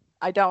know.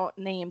 I don't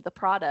name the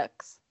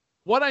products.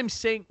 What I'm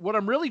saying, what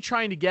I'm really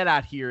trying to get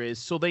at here is,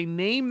 so they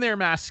name their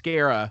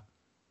mascara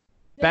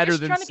They're better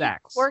just than trying to be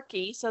sex.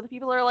 quirky, so the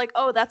people are like,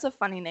 "Oh, that's a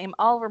funny name.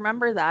 I'll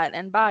remember that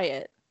and buy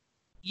it."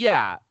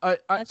 Yeah,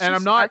 That's and just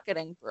I'm not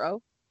marketing, bro.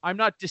 I'm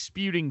not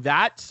disputing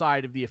that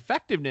side of the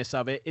effectiveness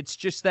of it. It's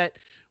just that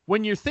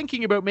when you're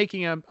thinking about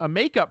making a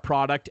makeup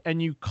product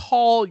and you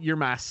call your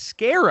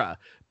mascara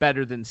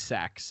better than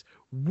sex,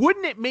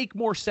 wouldn't it make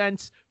more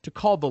sense to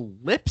call the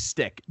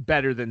lipstick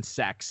better than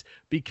sex?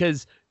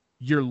 Because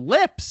your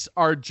lips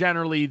are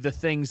generally the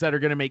things that are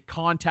going to make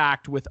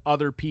contact with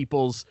other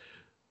people's,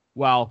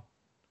 well,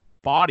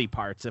 body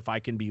parts, if I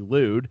can be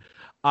lewd.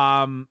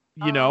 You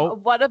know,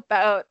 What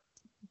about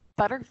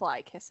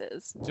butterfly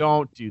kisses?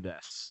 don't do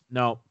this.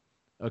 No.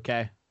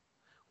 Okay.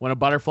 When a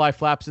butterfly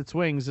flaps its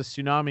wings, a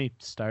tsunami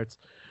starts.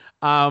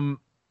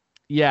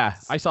 Yeah,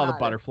 I saw the Not it.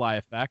 butterfly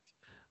effect.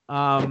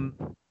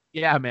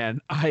 Yeah, man.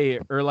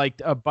 Or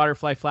like a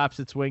butterfly flaps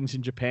its wings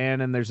in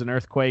Japan and there's an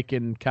earthquake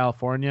in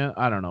California.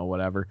 I don't know,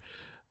 whatever.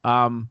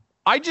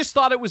 I just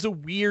thought it was a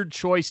weird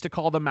choice to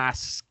call the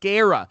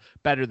mascara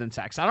Better Than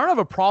Sex. I don't have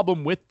a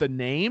problem with the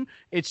name.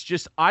 It's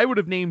just I would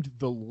have named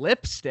the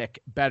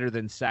lipstick Better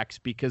Than Sex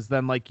because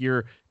then like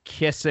you're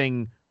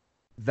kissing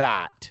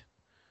that.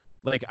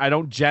 Like I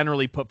don't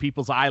generally put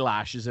people's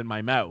eyelashes in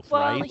my mouth,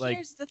 right? Well,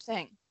 here's the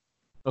thing.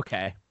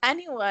 Okay.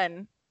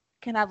 Anyone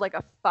can have like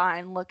a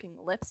fine looking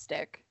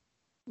lipstick.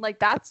 Like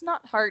that's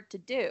not hard to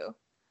do.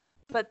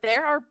 But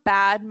there are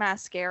bad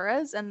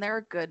mascaras and there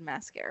are good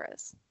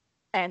mascaras.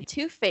 And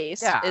Too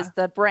Faced is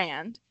the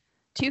brand.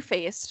 Too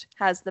Faced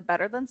has the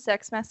Better Than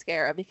Sex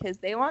mascara because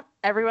they want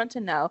everyone to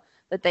know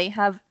that they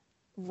have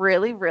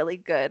really, really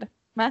good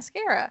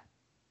mascara.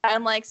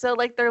 And like, so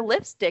like their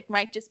lipstick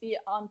might just be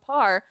on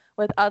par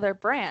with other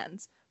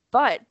brands,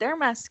 but their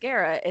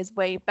mascara is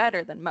way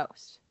better than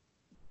most.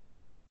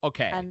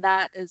 Okay. And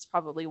that is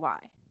probably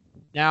why.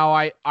 Now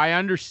I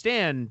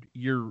understand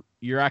your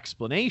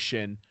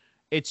explanation.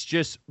 It's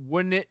just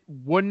wouldn't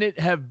it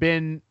have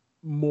been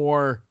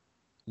more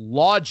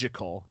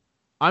logical?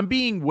 I'm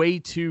being way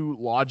too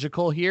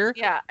logical here.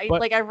 Yeah,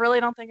 I really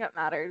don't think it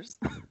matters.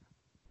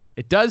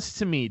 It does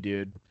to me,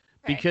 dude.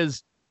 Okay.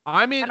 Because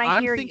I'm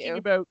thinking you.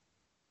 about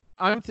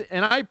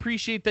and I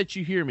appreciate that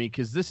you hear me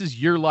because this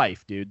is your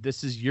life, dude.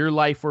 This is your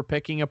life we're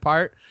picking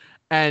apart.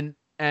 And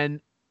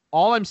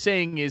all I'm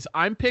saying is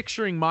I'm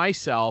picturing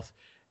myself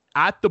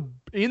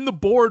in the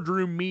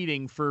boardroom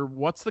meeting for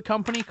what's the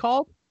company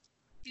called?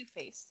 Too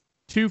Faced.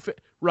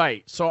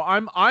 Right. So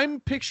I'm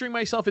picturing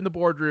myself in the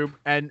boardroom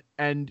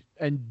and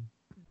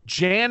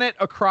Janet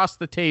across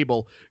the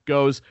table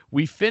goes,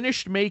 "We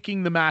finished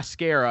making the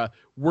mascara.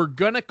 We're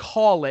going to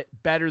call it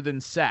Better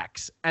Than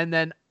Sex." And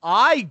then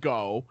I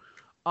go,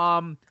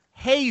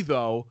 "Hey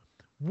though,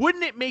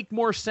 wouldn't it make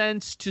more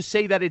sense to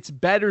say that it's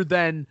better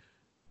than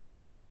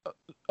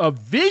a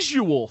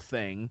visual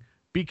thing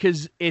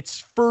because it's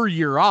for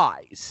your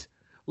eyes?"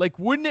 Like,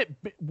 wouldn't it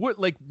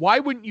why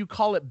wouldn't you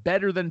call it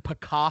Better Than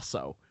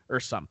Picasso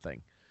or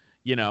something?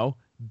 You know,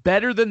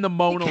 better than the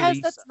Mona Lisa.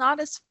 Because that's not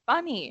as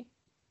funny.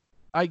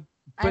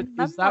 But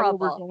is that what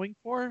we're going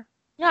for?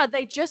 Yeah,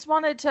 they just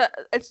wanted to.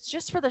 It's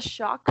just for the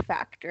shock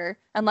factor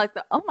and like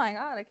the oh my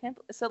god, I can't.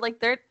 So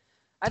like it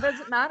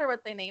doesn't matter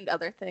what they named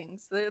other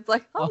things. It's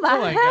like oh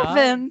my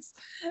heavens,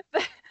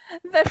 the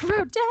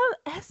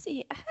Rodell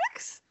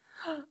SEX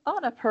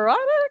on a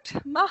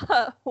product,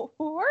 my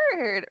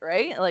word,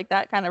 right? Like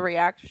that kind of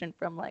reaction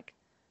from like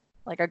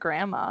a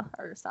grandma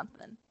or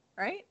something,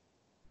 right?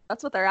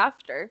 That's what they're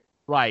after.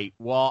 Right.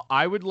 Well,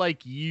 I would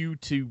like you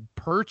to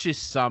purchase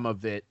some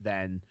of it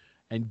then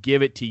and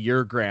give it to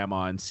your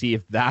grandma and see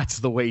if that's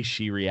the way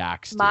she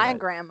reacts to My it.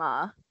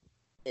 grandma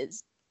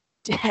is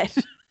dead.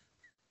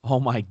 Oh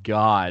my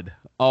God.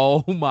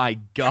 Oh my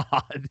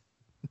God.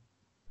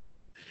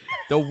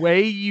 The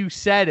way you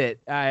said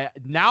it,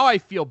 now I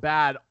feel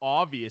bad,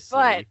 obviously.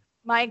 But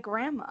my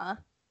grandma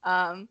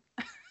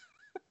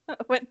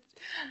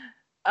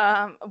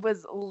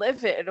was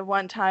livid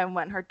one time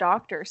when her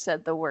doctor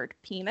said the word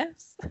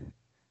penis.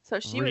 So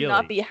she would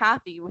not be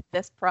happy with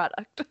this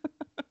product.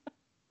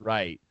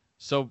 Right.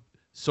 So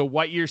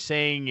what you're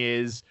saying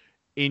is,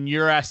 in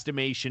your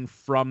estimation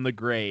from the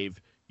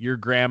grave, your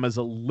grandma's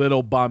a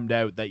little bummed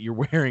out that you're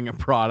wearing a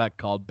product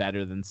called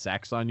Better Than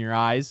Sex on your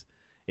eyes.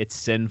 It's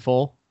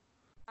sinful.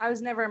 I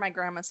was never my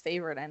grandma's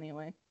favorite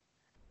anyway.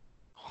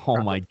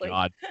 Oh my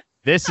God.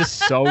 This is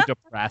so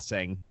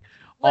depressing. Listen,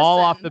 all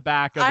off the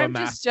back of a mascara.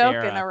 I'm just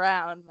joking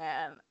around,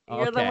 man.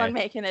 You're the one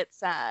making it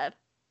sad.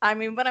 I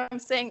mean, what I'm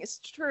saying is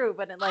true,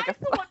 but in like I'm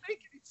the one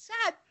making it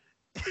sad.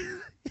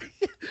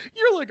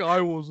 You're like, I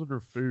wasn't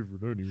her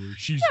favorite anyway.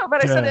 She's no,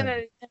 but dead. I said in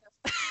a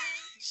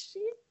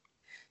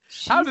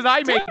How did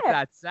I make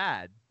that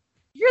sad?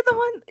 You're the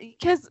one,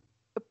 because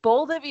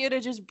bold of you to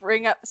just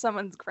bring up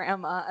someone's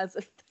grandma as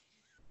a.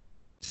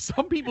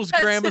 Some people's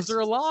grandmas are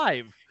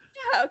alive.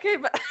 Yeah, okay,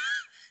 but.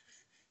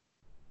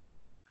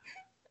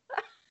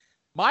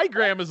 My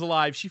grandma's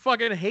alive. She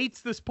fucking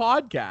hates this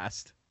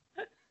podcast.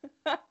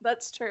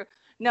 That's true.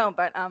 No,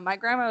 but my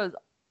grandma was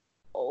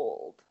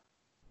old.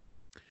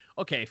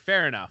 Okay,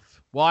 fair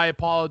enough. Well, I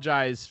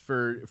apologize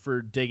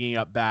for digging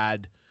up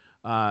bad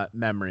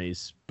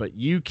memories, but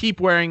you keep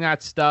wearing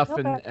that stuff,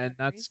 and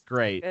that's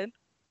great.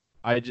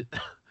 Good.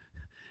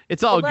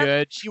 It's all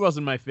good. She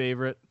wasn't my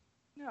favorite.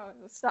 No,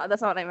 that's not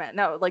what I meant.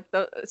 No, like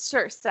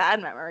sure,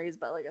 sad memories,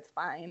 but like it's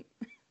fine.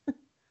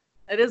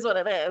 It is what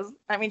it is.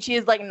 I mean, she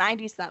is like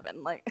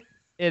 97. Like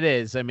it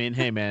is. I mean,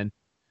 hey, man,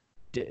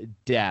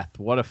 death.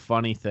 What a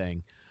funny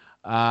thing.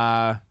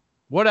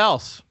 What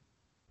else?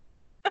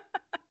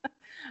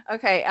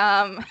 Okay.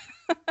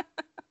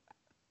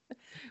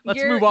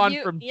 Let's move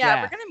on from death.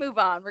 Yeah,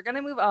 we're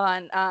gonna move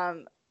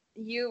on.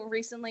 You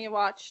recently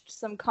watched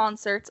some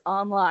concerts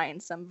online,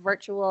 some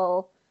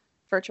virtual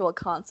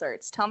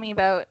concerts. Tell me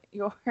about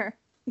your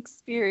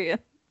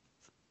experience.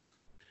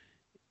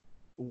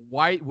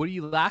 Why? What are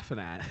you laughing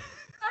at?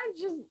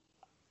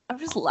 I'm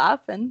just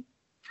laughing.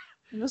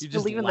 I'm just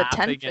relieving the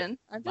tension.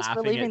 I'm just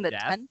relieving the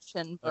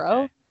tension,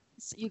 bro. Okay.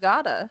 So you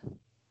gotta.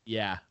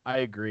 Yeah, I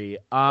agree. You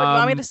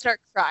want me to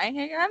start crying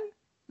again?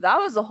 That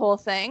was the whole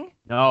thing.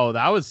 No,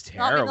 that was Not me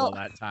terrible no-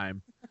 that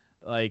time.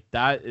 Like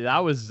that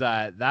is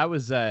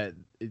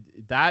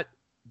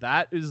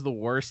the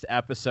worst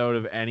episode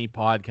of any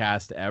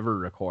podcast ever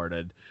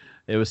recorded.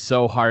 It was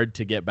so hard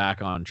to get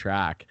back on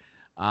track.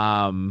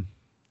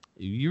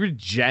 You were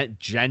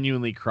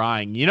genuinely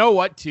crying. You know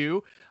what,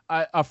 too?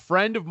 A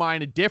friend of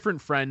mine, a different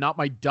friend, not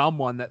my dumb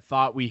one that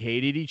thought we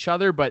hated each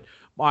other, but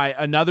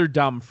another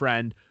dumb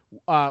friend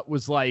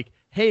was like,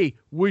 hey,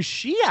 was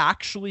she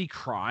actually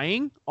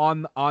crying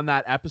on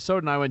that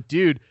episode? And I went,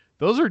 dude,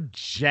 those are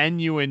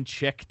genuine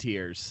chick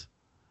tears.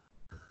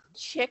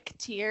 Chick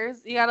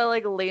tears? You gotta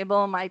like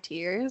label my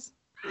tears.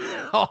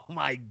 Oh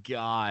my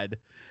God.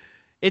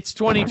 It's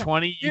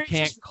 2020. You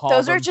can't call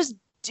those them. are just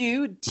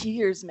dude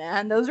tears,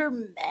 man. Those are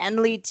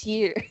manly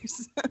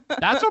tears.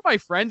 That's what my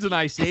friends and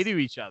I say to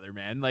each other,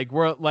 man. Like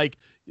we're like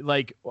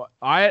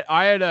I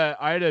had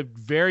a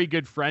very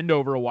good friend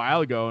over a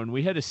while ago, and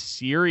we had a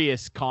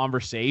serious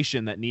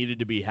conversation that needed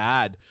to be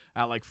had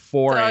at like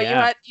 4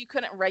 a.m. So you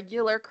couldn't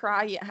regular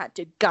cry, you had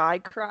to guy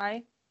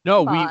cry.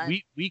 No, Come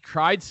on. we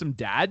cried some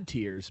dad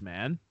tears,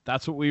 man.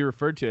 That's what we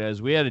referred to it as.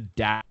 We had a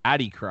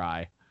daddy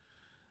cry.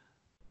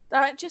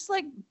 That just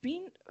like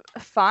being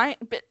fine,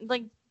 but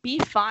like be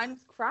fine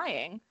with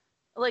crying.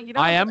 Like you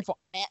don't. I have am. to,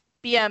 like,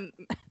 be a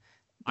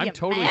I'm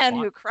totally man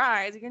fine. who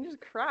cries. You can just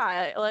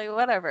cry, like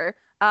whatever.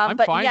 I'm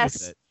but fine yes,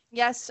 with it.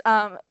 yes.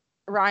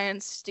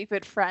 Ryan's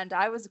stupid friend.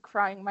 I was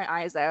crying my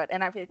eyes out,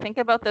 and if I think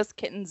about this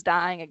kitten's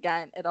dying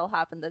again, it'll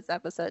happen this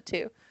episode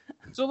too.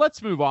 So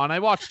let's move on. I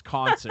watched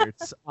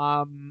concerts.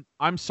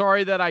 I'm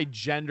sorry that I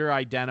gender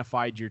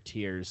identified your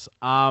tears.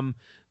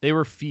 They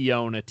were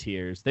Fiona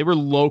tears. They were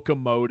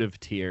locomotive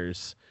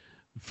tears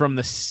from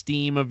the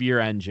steam of your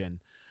engine.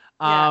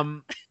 Yeah.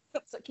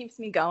 That's what keeps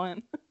me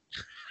going.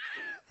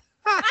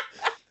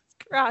 It's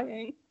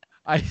crying.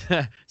 I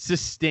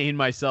sustain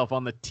myself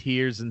on the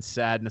tears and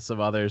sadness of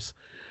others.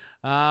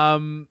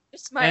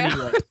 Just my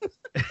Anyway.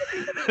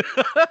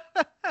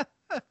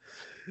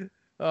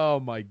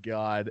 Oh my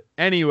God.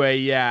 Anyway,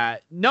 yeah.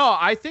 No,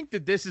 I think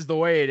that this is the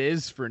way it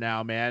is for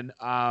now, man.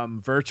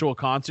 Virtual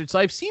concerts.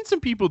 I've seen some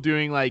people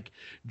doing like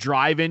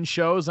drive-in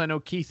shows. I know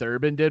Keith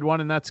Urban did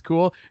one, and that's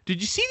cool. Did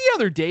you see the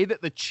other day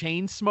that the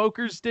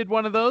Chainsmokers did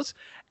one of those?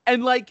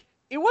 And like,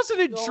 it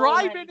wasn't a So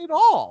drive-in many. at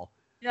all.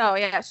 No,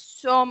 yeah,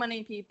 so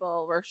many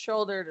people were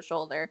shoulder to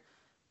shoulder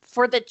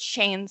for the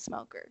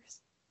Chainsmokers.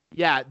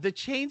 Yeah, the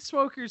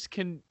Chainsmokers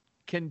can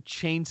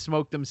chain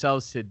smoke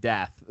themselves to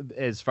death,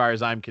 as far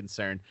as I'm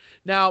concerned.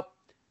 Now,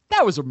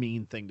 that was a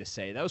mean thing to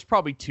say. That was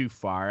probably too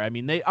far. I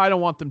mean, I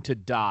don't want them to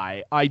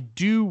die. I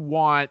do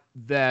want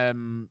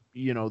them,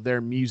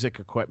 their music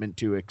equipment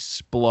to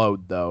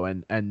explode, though,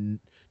 and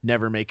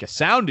never make a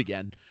sound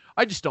again.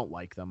 I just don't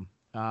like them.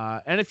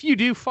 And if you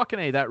do, fucking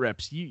A, that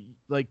rips. You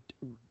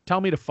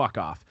tell me to fuck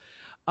off.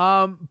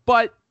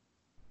 But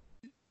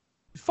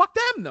fuck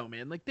them though,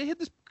 man. Like, they had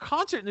this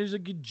concert and there's a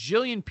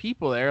gajillion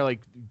people there,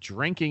 like,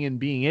 drinking and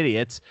being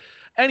idiots.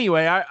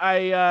 Anyway,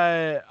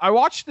 I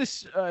watched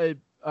this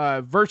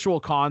virtual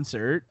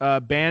concert,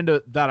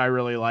 band that I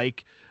really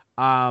like.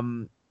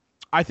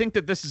 I think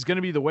that this is going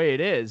to be the way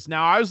it is.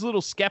 Now, I was a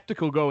little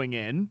skeptical going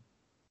in.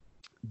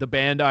 The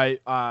band I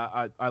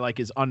like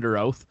is Under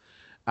Oath.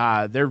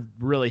 They're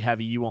really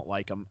heavy. You won't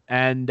like them.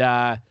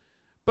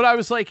 But I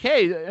was like,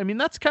 hey, I mean,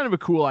 that's kind of a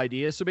cool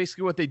idea. So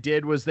basically what they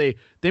did was they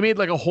made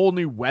like a whole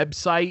new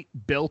website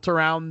built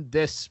around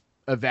this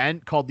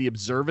event called The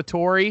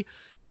Observatory,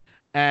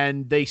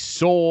 and they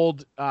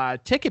sold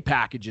ticket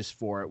packages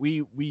for it.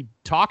 We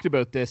talked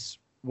about this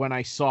when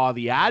I saw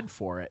the ad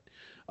for it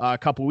a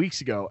couple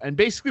weeks ago. And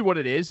basically what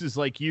it is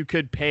like you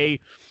could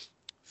pay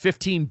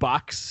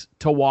 $15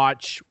 to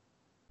watch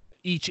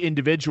each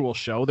individual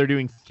show. They're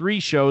doing 3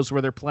 shows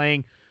where they're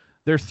playing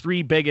their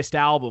 3 biggest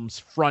albums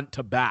front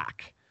to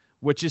back,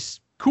 which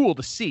is cool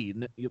to see,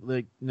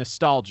 like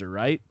nostalgia,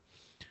 right?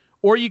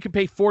 Or you could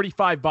pay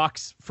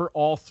 $45 for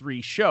all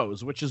 3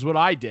 shows, which is what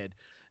I did.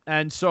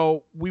 And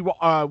so we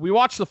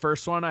watched the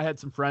first one. I had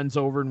some friends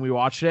over and we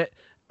watched it,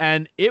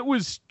 and it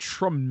was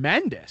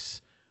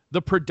tremendous.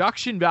 The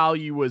production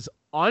value was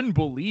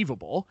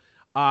unbelievable.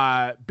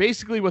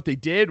 Basically what they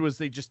did was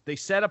they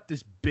set up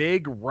this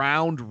big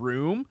round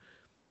room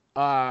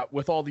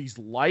with all these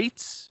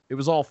lights. It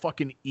was all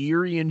fucking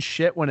eerie and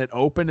shit when it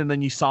opened, and then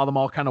you saw them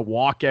all kind of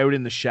walk out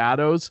in the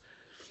shadows.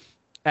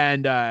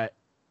 And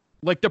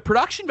like, the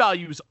production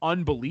value was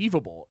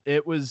unbelievable.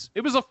 It was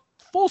a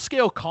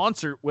full-scale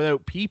concert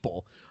without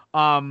people.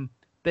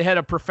 They had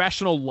a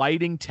professional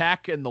lighting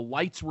tech, and the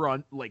lights were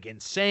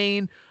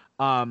insane.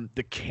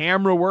 The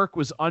camera work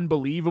was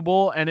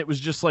unbelievable, and it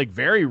was just like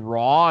very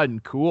raw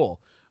and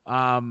cool.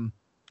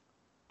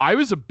 I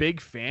was a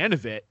big fan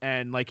of it,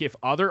 and like, if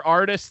other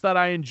artists that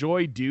I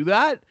enjoy do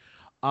that,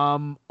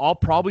 I'll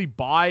probably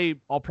buy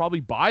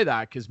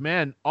that, because,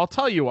 man, I'll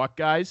tell you what,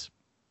 guys,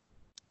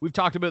 we've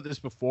talked about this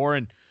before,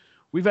 and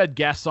we've had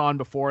guests on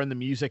before in the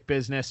music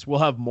business. We'll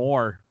have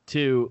more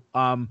too.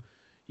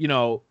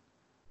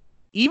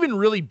 Even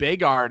really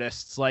big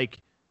artists, like,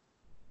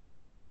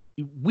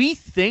 we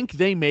think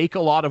they make a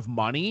lot of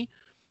money,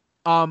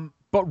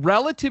 But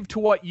relative to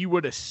what you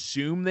would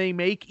assume they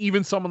make,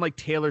 even someone like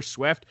Taylor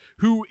Swift,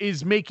 who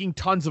is making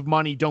tons of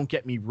money, don't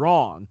get me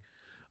wrong,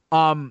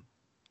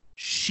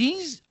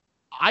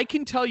 I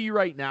can tell you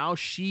right now,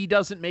 she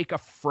doesn't make a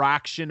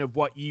fraction of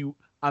what you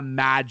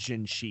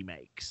imagine she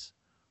makes.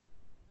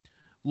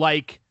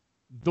 Like,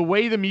 the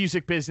way the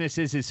music business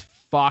is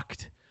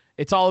fucked.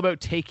 It's all about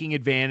taking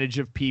advantage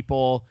of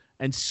people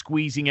and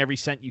squeezing every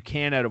cent you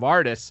can out of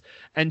artists.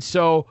 And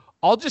so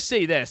I'll just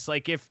say this,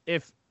 like, if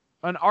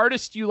an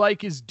artist you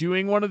like is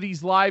doing one of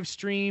these live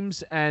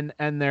streams and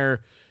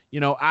they're,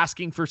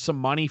 asking for some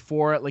money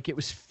for it, like, it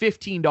was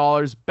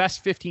 $15,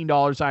 best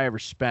 $15 I ever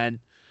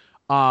spent.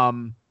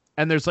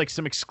 And there's like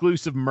some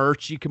exclusive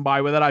merch you can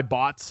buy with it. I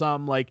bought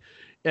some. Like,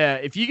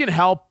 if you can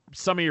help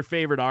some of your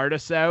favorite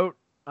artists out,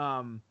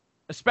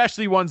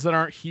 especially ones that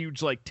aren't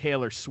huge like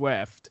Taylor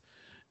Swift,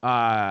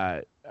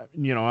 I'm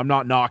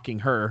not knocking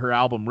her. Her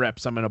album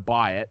rips. I'm going to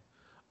buy it.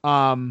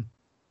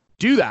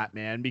 Do that,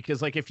 man,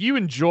 because like if you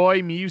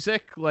enjoy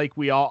music like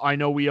I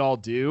know we all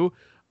do,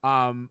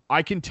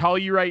 I can tell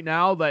you right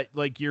now that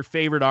like your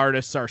favorite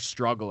artists are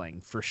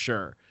struggling for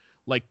sure.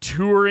 Like,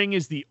 touring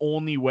is the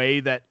only way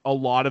that a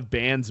lot of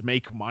bands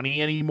make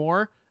money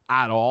anymore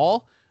at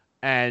all,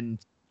 and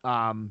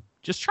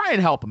just try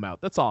and help them out.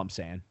 That's all I'm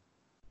saying.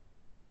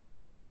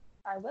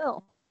 I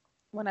will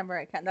whenever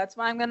I can. That's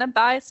why I'm gonna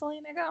buy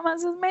Selena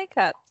Gomez's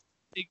makeup.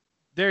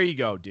 There you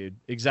go, dude.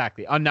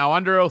 Exactly. Now,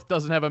 Under Oath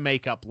doesn't have a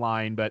makeup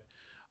line, but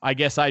I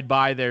guess I'd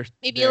buy their...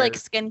 Maybe like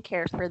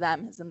skincare for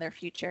them is in their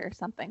future or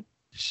something.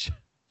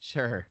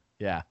 Sure.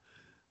 Yeah.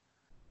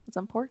 It's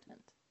important.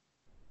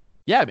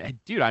 Yeah, man.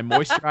 Dude, I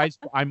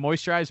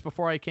moisturized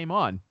before I came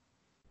on.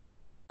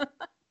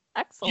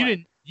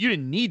 Excellent. You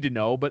didn't need to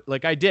know, but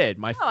like I did.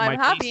 I'm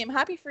happy. I'm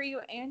happy for you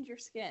and your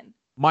skin.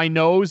 My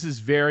nose is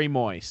very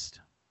moist.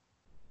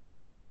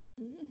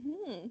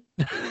 Mm-hmm.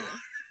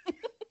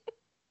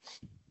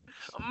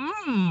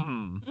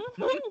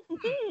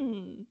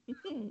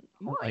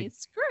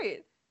 Moist,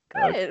 great,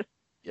 good.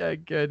 Yeah,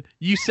 good.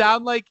 You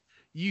sound like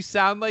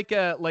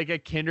a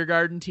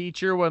kindergarten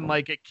teacher when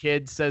like a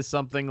kid says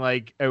something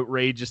like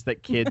outrageous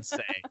that kids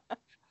say.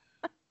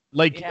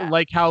 Like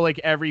how like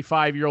every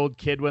 5-year-old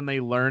kid when they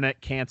learn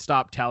it can't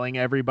stop telling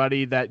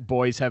everybody that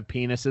boys have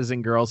penises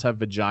and girls have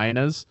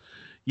vaginas,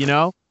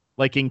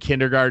 like in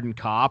Kindergarten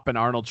Cop, and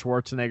Arnold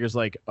Schwarzenegger's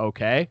like,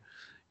 okay,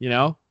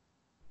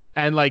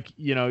 and like,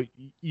 you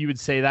would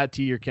say that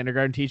to your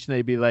kindergarten teacher and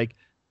they'd be like,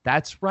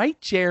 that's right,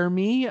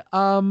 Jeremy.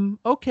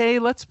 Okay,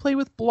 let's play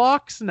with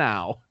blocks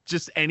now.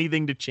 Just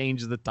anything to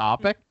change the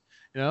topic.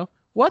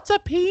 What's a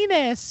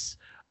penis?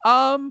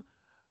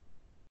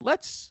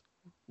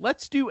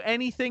 Let's do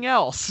anything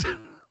else.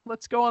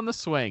 Let's go on the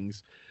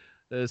swings.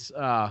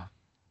 Am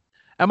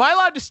I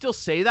allowed to still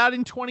say that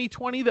in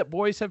 2020 that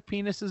boys have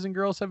penises and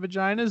girls have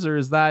vaginas, or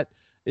is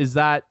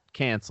that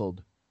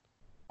canceled?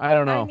 I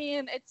don't know. I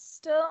mean, it's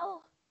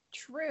still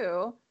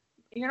true.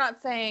 You're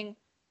not saying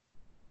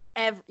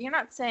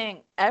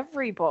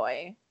every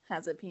boy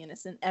has a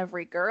penis and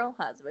every girl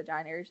has a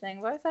vagina. You're saying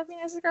boys have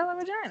penises, girls have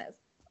vaginas,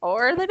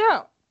 or they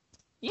don't.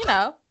 It is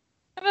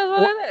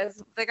what it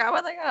is. They got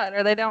what they got,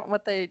 or they don't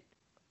what they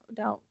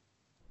don't.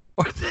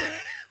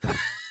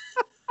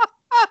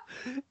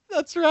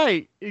 That's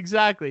right.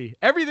 Exactly.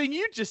 Everything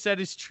you just said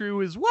is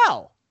true as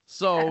well.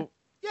 So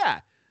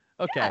yeah.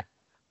 Okay. Yeah.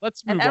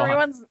 Let's move on. And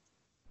everyone's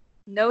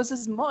nose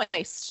is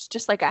moist,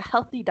 just like a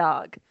healthy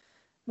dog.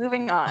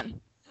 Moving on.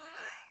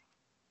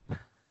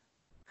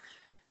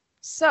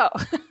 So.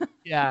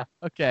 Yeah.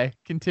 Okay.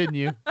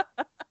 Continue.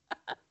 That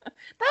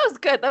was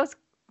good. That was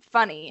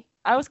funny.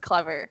 I was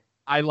clever.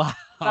 I'm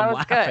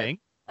laughing.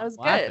 That was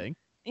good.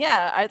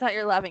 Yeah, I thought you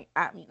were laughing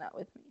at me, not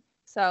with me.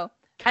 So,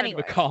 anyway. Kind of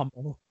a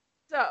combo.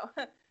 So,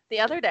 the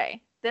other day,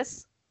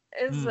 this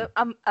is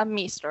a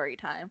me story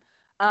time.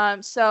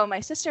 So my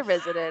sister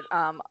visited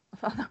on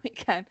the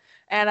weekend,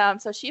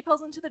 and so she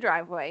pulls into the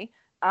driveway.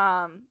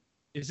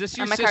 Is this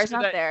your my sister car's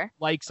not that there.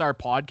 likes our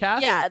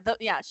podcast?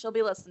 Yeah, she'll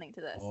be listening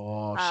to this.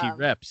 Oh, she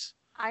rips.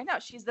 I know,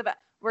 she's the best.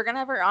 We're gonna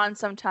have her on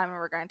sometime, and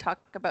we're gonna talk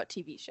about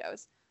TV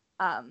shows.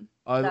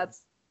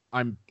 That's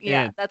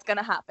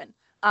gonna happen.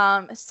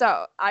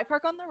 So I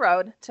park on the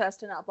road to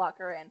not block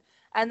her in,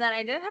 and then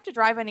I didn't have to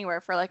drive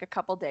anywhere for like a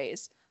couple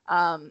days.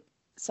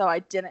 So I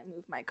didn't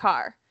move my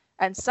car.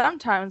 And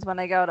sometimes when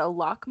I go to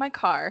lock my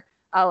car,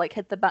 I'll like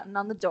hit the button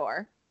on the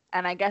door,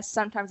 and I guess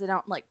sometimes I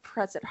don't like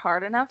press it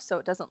hard enough so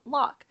it doesn't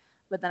lock.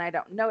 But then I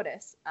don't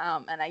notice.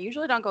 And I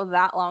usually don't go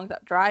that long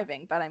without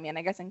driving. But I mean,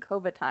 I guess in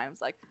COVID times,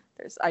 like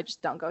I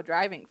just don't go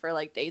driving for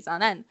like days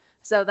on end.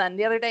 So then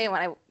the other day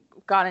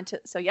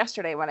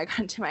yesterday when I got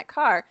into my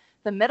car,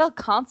 the middle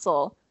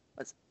console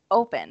was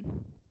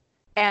open,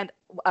 and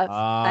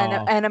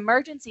an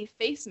emergency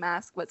face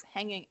mask was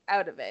hanging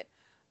out of it,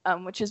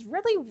 which is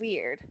really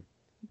weird.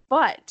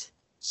 But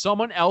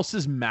someone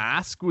else's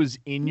mask was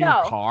in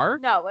your car?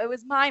 No, it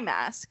was my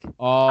mask.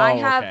 Oh,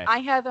 I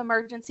have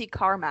emergency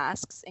car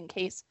masks in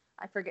case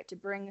I forget to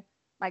bring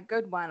my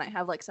good one. I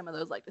have like some of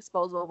those like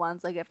disposable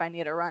ones, like if I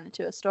need to run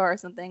into a store or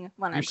something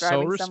when I'm driving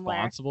somewhere. You're so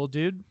responsible,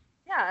 dude.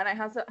 Yeah, and I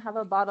have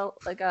a bottle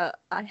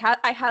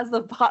I has a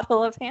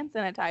bottle of hand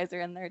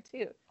sanitizer in there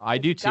too. I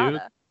do too.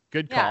 Gotta.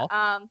 Good Yeah.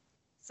 call.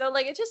 So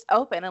like it's just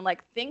open and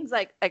like things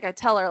like I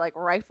tell are like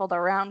rifled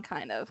around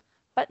kind of,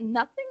 but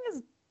nothing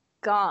is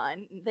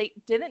gone. They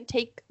didn't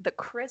take the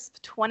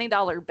crisp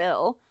 $20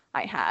 bill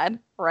I had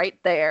right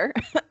there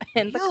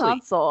in the Really?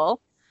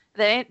 console.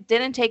 They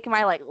didn't take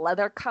my like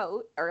leather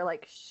coat or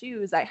like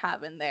shoes I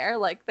have in there.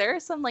 Like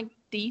there's some like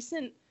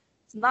decent.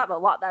 It's not a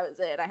lot. That was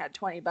it. I had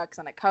 $20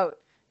 on a coat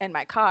in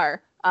my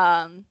car.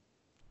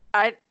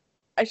 I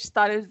just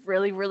thought it was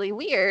really really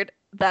weird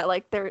that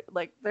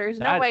there's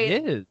no way.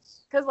 That is.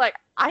 Because, like,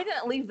 I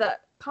didn't leave the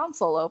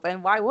console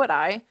open. Why would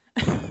I?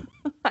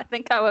 I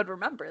think I would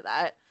remember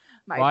that.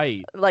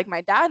 Right. Like,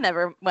 my dad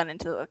never went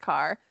into the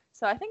car.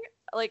 So I think,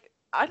 like,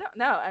 I don't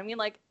know. I mean,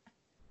 like,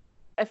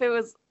 if it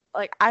was,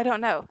 like, I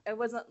don't know. It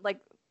wasn't, like,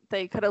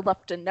 they could have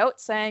left a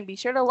note saying, be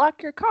sure to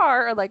lock your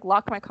car or, like,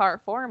 lock my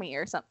car for me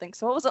or something.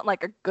 So it wasn't,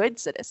 like, a good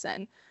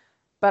citizen.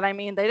 But, I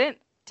mean, they didn't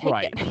take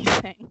Right.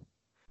 anything.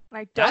 And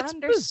I don't That's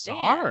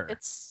understand. bizarre.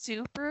 It's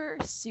super,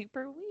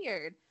 super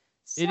weird.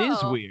 It is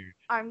So, weird.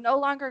 I'm no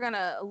longer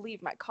gonna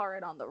leave my car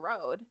out on the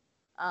road.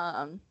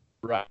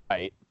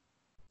 Right.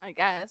 I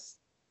guess.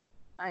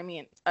 I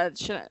mean,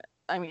 shouldn't.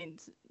 I mean,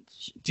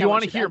 Do you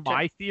want to hear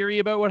my theory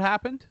about what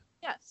happened?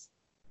 Yes.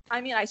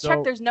 I mean, I So-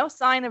 checked. There's no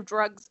sign of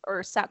drugs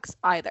or sex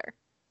either.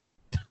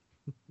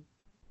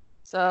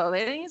 So they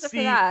didn't use it for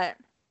See, that.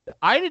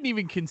 I didn't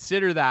even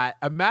consider that.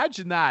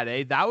 Imagine that,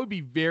 eh? That would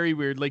be very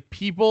weird. Like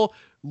people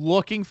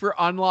looking for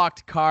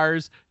unlocked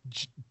cars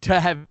to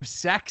have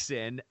sex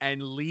in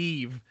and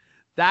leave.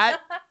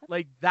 That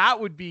like that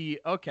would be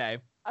okay.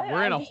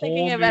 We're in I'm a just whole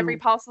thinking of new every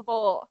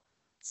possible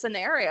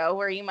scenario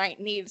where you might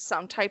need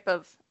some type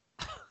of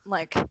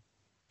like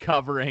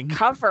covering.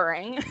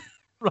 covering.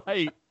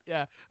 Right.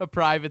 Yeah. A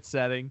private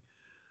setting.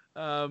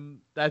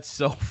 That's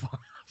so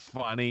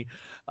funny.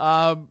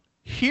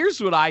 Here's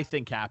what I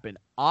think happened.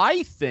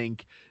 I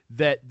think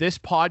that this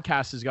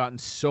podcast has gotten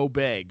so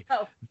big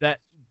Oh.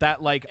 that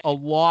like a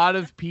lot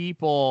of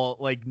people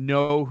like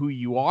know who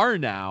you are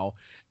now,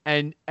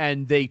 and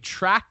they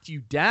tracked you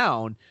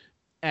down,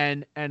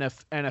 and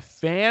a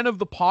fan of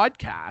the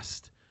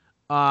podcast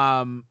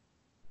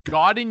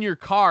got in your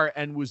car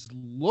and was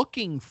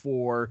looking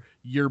for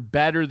your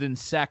Better Than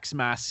Sex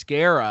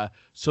mascara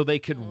so they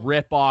could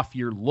rip off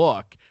your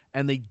look,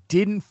 and they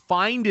didn't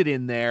find it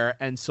in there,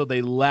 and so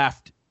they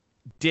left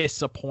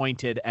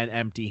disappointed and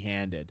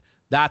empty-handed.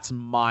 That's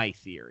my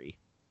theory.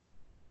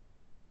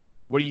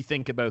 What do you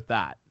think about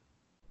that?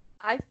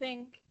 I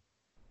think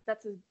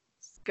that's as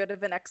good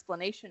of an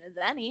explanation as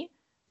any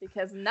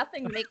because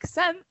nothing makes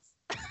sense.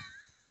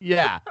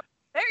 Yeah.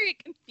 Very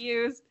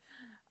confused.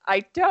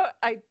 I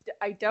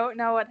don't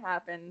know what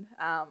happened.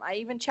 I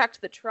even checked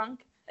the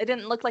trunk. It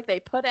didn't look like they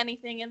put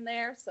anything in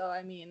there, so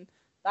I mean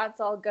that's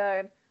all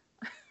good.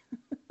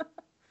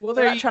 Well,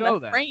 They're there not you trying go to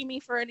then. frame me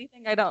for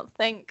anything, I don't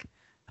think.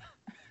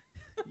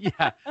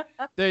 Yeah.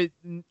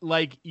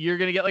 Like you're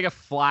gonna get like a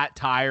flat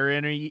tire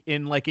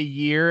in like a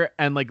year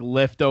and like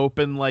lift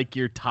open like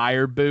your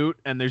tire boot,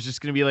 and there's just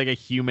gonna be like a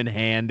human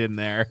hand in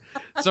there.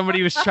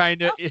 Somebody was trying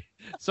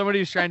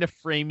to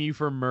frame you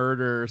for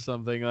murder or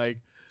something.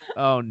 Like,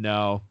 oh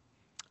no.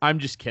 I'm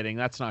just kidding.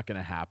 That's not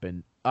gonna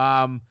happen.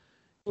 Yeah,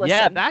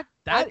 Listen, that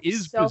That'd be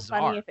is so bizarre.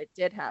 funny if it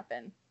did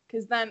happen,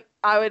 because then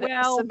I would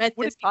Well, submit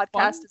would this it be fun?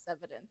 podcast as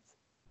evidence.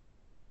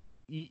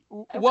 I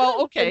Well,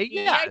 wouldn't okay, be.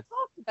 yeah. I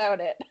talked about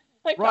it.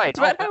 I Right,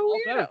 talked about I'll- how I'll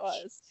weird it vouch.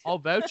 was. I'll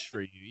vouch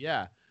for you.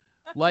 Yeah.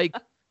 Like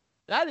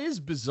that is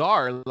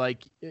bizarre.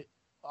 Like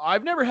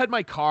I've never had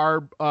my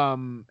car,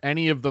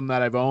 any of them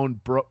that I've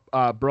owned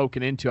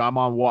broken into. I'm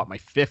on my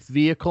 5th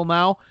vehicle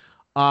now.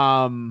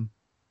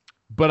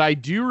 But I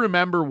do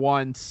remember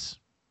once,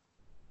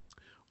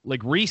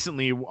 like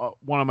recently,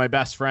 one of my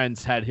best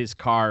friends had his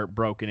car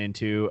broken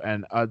into,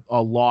 and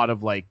a lot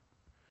of like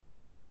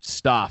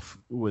stuff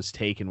was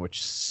taken,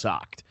 which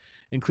sucked,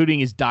 including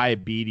his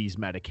diabetes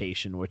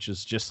medication, which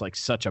is just like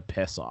such a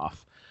piss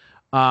off.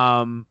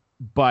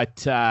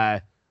 But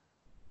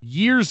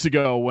years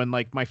ago, when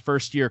like my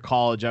first year of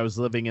college, I was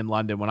living in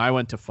London when I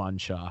went to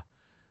Funshaw,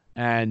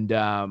 and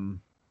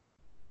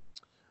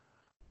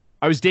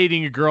I was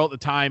dating a girl at the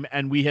time,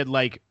 and we had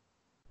like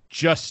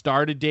just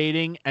started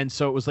dating, and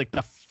so it was like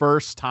the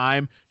first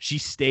time she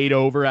stayed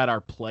over at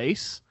our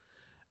place.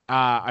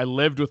 I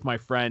lived with my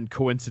friend,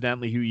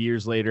 coincidentally, who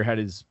years later had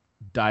his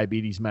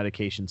diabetes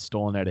medication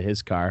stolen out of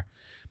his car.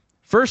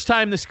 First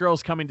time this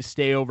girl's coming to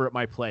stay over at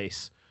my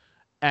place,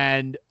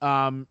 and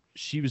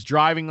she was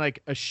driving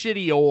like a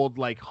shitty old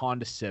like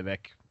Honda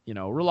Civic,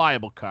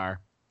 reliable car.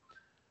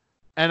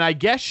 And I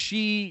guess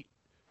she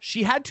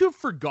had to have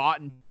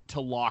forgotten to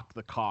lock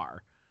the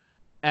car.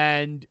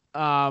 And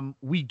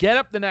we get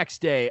up the next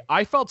day.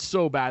 I felt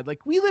so bad.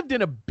 Like we lived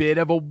in a bit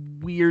of a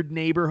weird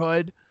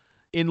neighborhood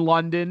in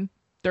London.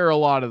 There are a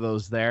lot of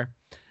those there.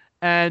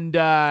 And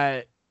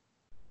I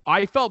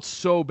felt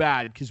so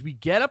bad because we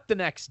get up the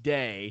next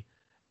day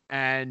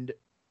and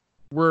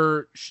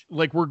we're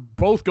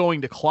both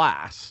going to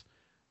class.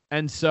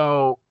 And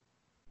so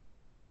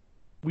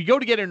We go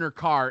to get in her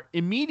car.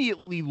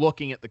 Immediately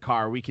looking at the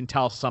car, we can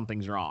tell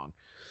something's wrong.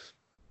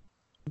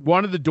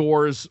 One of the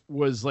doors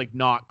was like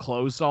not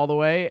closed all the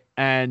way,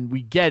 and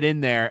we get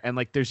in there and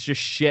like there's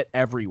just shit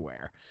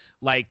everywhere.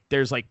 Like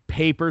there's like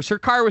papers. Her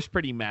car was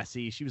pretty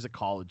messy. She was a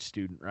college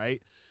student,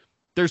 right?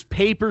 There's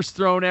papers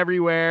thrown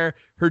everywhere.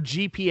 Her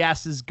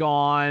GPS is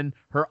gone.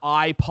 Her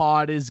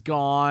iPod is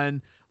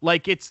gone.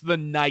 Like it's the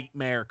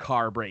nightmare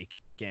car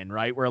break-in,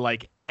 right? Where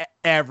like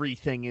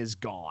everything is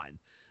gone.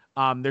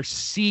 There's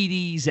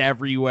CDs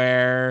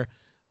everywhere.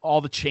 All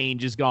the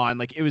change is gone.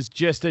 Like it was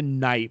just a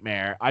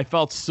nightmare. I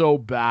felt so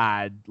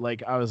bad.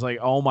 Like I was like,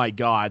 oh my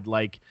God.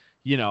 Like,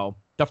 you know,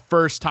 the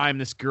first time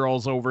this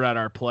girl's over at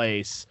our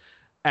place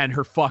and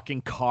her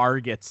fucking car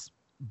gets,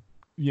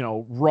 you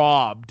know,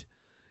 robbed.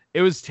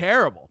 It was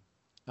terrible.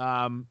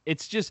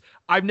 It's just,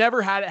 I've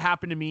never had it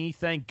happen to me,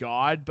 thank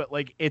God, but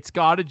like, it's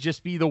gotta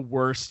just be the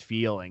worst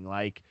feeling.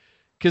 Like,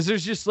 cause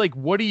there's just like,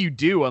 what do you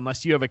do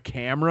unless you have a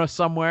camera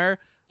somewhere?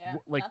 Yeah,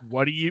 like, nothing.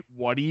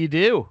 what do you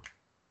do?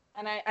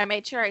 And I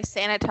made sure I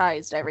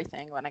sanitized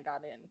everything when I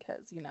got in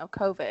because, you know,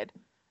 COVID.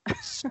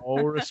 So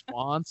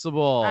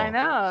responsible. I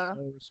know.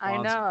 So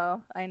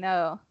responsible. I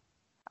know.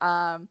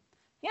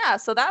 Yeah,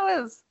 so that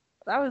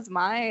was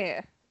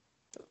my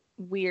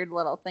weird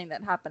little thing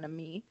that happened to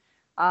me.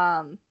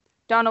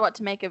 Don't know what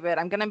to make of it.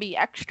 I'm gonna be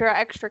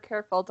extra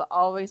careful to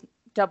always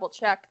double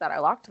check that I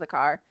locked the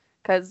car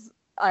because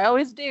I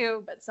always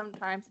do, but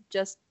sometimes it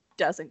just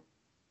doesn't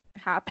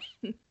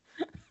happen.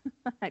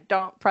 I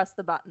don't press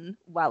the button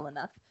well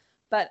enough,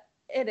 but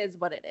it is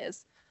what it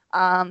is.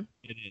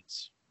 It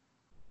is.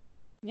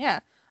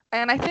 Yeah,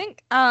 and I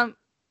think I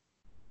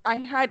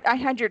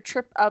had your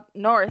trip up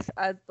north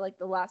as like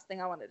the last thing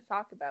I wanted to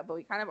talk about, but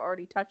we kind of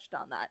already touched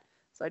on that,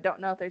 so I don't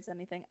know if there's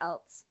anything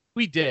else.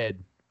 We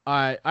did.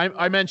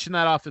 I mentioned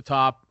that off the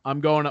top. I'm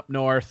going up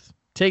north,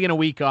 taking a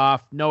week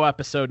off. No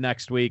episode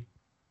next week.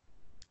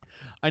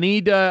 I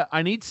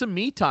need some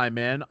me time,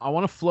 man. I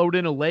want to float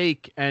in a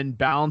lake and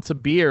balance a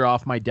beer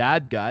off my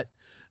dad gut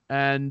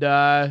and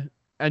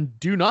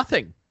do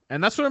nothing.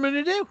 And that's what I'm going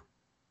to do.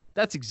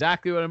 That's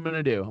exactly what I'm going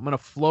to do. I'm going to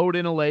float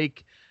in a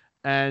lake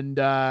and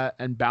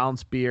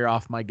balance beer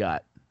off my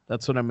gut.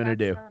 That's what I'm going to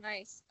do. So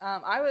nice.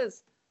 I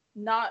was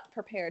not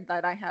prepared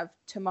that I have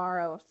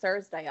tomorrow,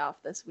 Thursday off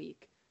this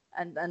week.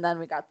 And then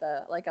we got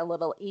a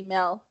little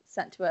email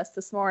sent to us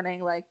this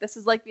morning. Like, this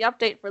is like the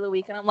update for the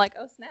week. And I'm like,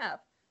 oh,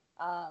 snap.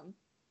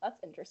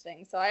 That's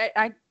interesting. So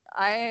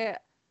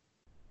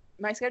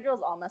my schedule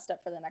is all messed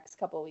up for the next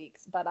couple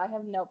weeks, but I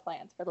have no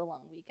plans for the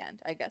long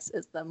weekend, I guess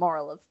is the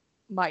moral of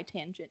my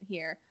tangent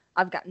here.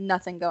 I've got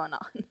nothing going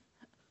on.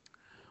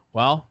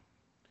 Well,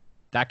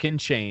 that can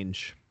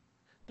change.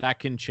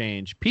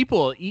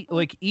 People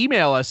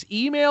email us.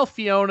 Email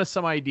Fiona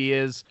some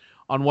ideas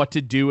on what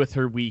to do with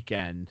her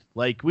weekend.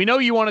 Like, we know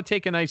you want to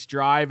take a nice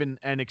drive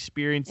and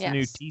experience the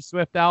new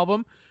T-Swift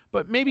album,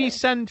 but maybe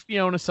send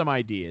Fiona some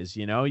ideas.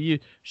 You know,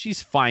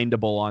 she's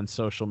findable on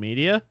social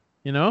media.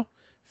 You know,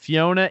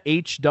 Fiona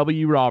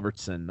H.W.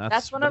 Robertson.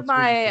 That's one of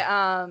my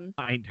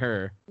find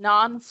her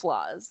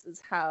non-flaws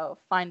is how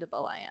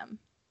findable I am.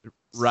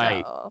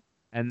 Right. So.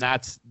 And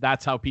that's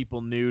how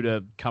people knew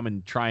to come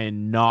and try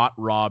and not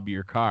rob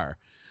your car.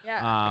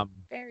 Yeah.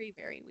 Very,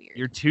 very weird.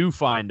 You're too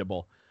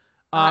findable.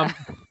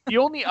 The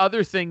only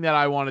other thing that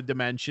I wanted to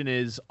mention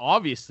is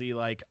obviously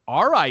like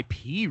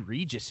R.I.P.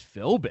 Regis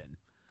Philbin.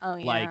 Oh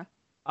yeah. Like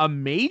a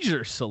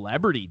major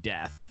celebrity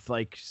death.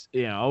 Like,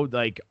 you know,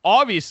 like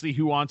obviously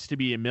Who Wants to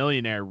Be a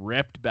Millionaire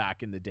ripped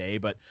back in the day,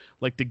 but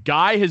like the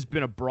guy has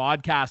been a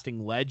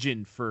broadcasting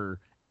legend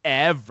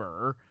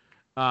forever.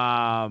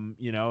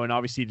 You know, and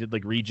obviously he did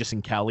like Regis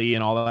and Kelly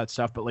and all that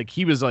stuff, but like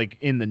he was like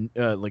in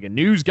the like a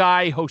news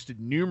guy, hosted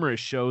numerous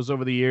shows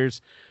over the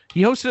years.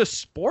 He hosted a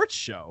sports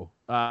show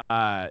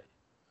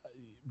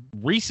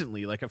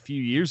recently, like a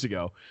few years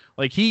ago.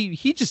 Like he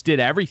just did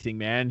everything,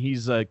 man.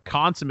 He's a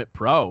consummate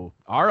pro.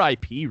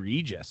 R.I.P.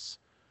 Regis.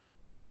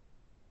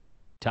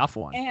 Tough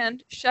one.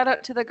 And shout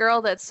out to the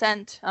girl that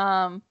sent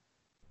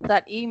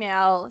that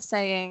email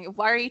saying,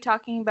 why are you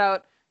talking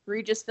about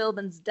Regis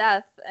Philbin's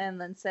death, and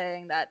then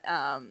saying that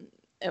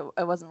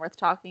it wasn't worth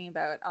talking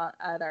about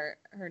at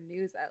her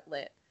news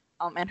outlet.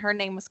 And her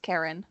name was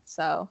Karen,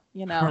 so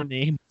you know. Her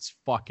name is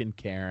fucking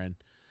Karen.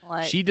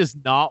 Like, she does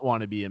not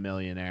want to be a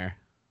millionaire.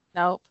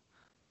 Nope.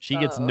 She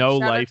gets no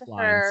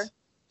lifelines.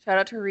 Shout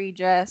out to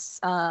Regis.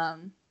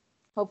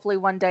 Hopefully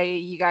one day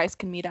you guys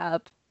can meet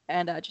up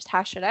and just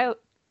hash it out.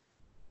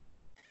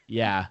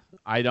 Yeah,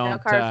 I don't. No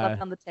cards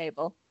left on the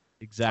table.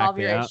 Exactly. Solve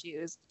your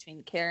issues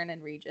between Karen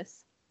and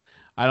Regis.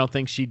 I don't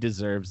think she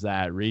deserves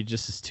that.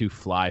 Regis is too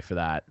fly for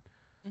that.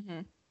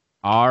 Mm-hmm.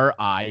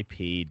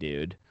 R.I.P.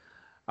 dude.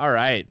 All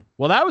right.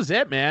 Well, that was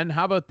it, man.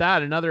 How about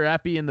that? Another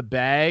epi in the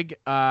bag.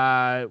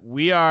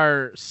 We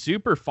are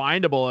super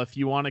findable if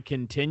you want to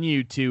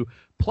continue to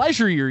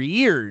pleasure your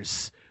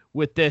ears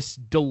with this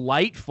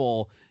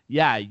delightful.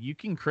 Yeah, you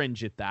can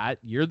cringe at that.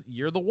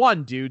 You're the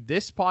one, dude.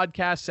 This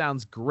podcast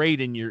sounds great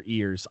in your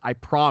ears. I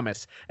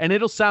promise. And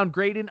it'll sound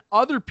great in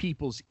other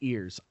people's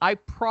ears. I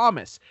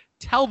promise.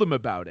 Tell them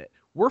about it.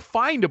 We're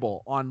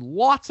findable on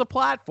lots of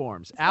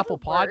platforms. Apple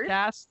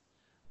Podcasts.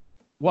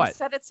 What? You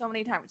said it so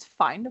many times.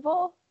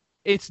 Findable?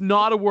 It's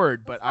not a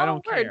word, but It's I not a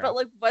don't word, care. But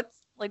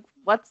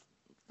what's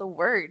the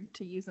word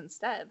to use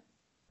instead?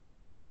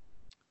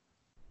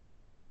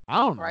 I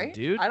don't know, Right?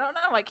 dude. I don't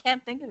know. I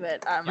can't think of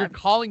it. You're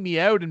calling me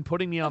out and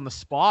putting me on the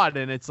spot,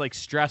 and it's like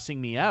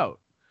stressing me out.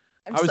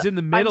 I was in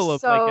the middle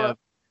of like a.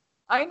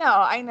 I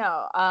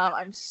know.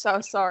 I'm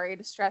so sorry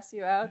to stress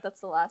you out. That's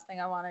the last thing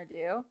I want to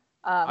do.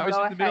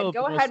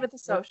 Go ahead with the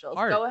socials.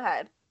 Go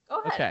ahead.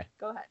 Okay.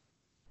 Go ahead.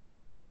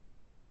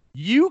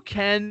 You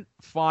can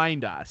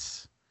find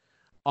us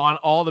on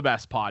all the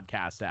best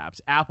podcast apps.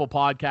 Apple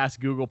Podcasts,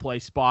 Google Play,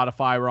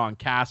 Spotify. We're on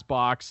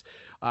CastBox.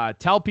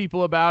 Tell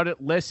people about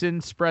it. Listen,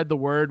 spread the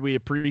word. We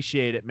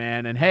appreciate it,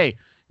 man. And hey,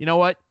 you know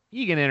what?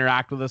 You can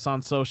interact with us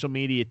on social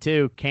media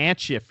too.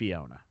 Can't you,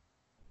 Fiona?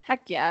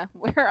 Heck yeah.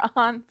 We're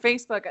on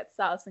Facebook at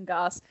Sauce and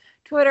Goss,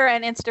 Twitter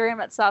and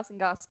Instagram at Sauce and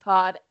Goss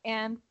Pod.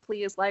 And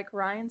please, like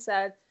Ryan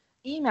said,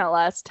 email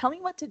us. Tell me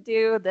what to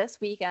do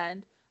this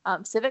weekend.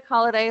 Civic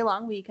holiday,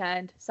 long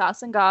weekend,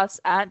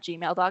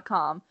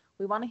 sauceandgoss@gmail.com.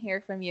 We want to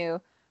hear from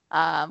you.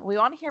 We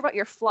want to hear about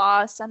your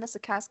flaws. Send us a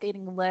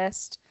cascading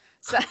list.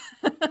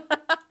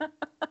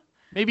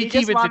 Maybe We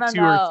keep just it wanna to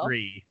 2 know. or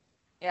 3.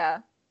 Yeah.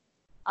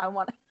 I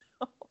want to.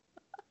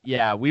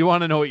 Yeah, we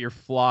want to know what your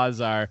flaws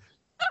are.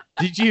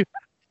 Did you...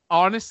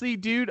 Honestly,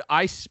 dude,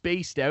 I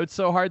spaced out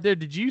so hard there.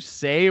 Did you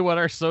say what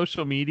our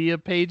social media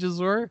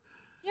pages were?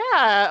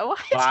 Yeah. What?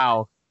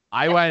 Wow.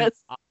 I Yes.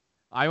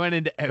 went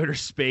into outer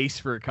space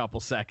for a couple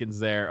seconds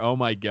there. Oh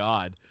my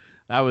god.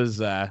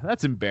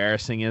 That's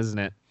embarrassing, isn't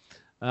it?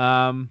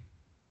 I'm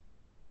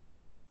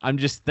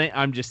just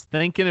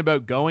thinking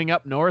about going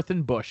up north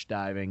and bush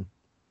diving.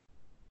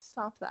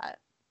 Stop that.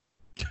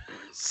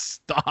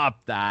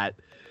 Stop that.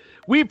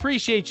 We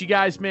appreciate you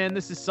guys, man.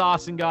 This is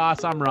Sauce and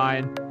Goss. I'm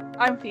Ryan.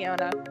 I'm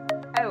Fiona.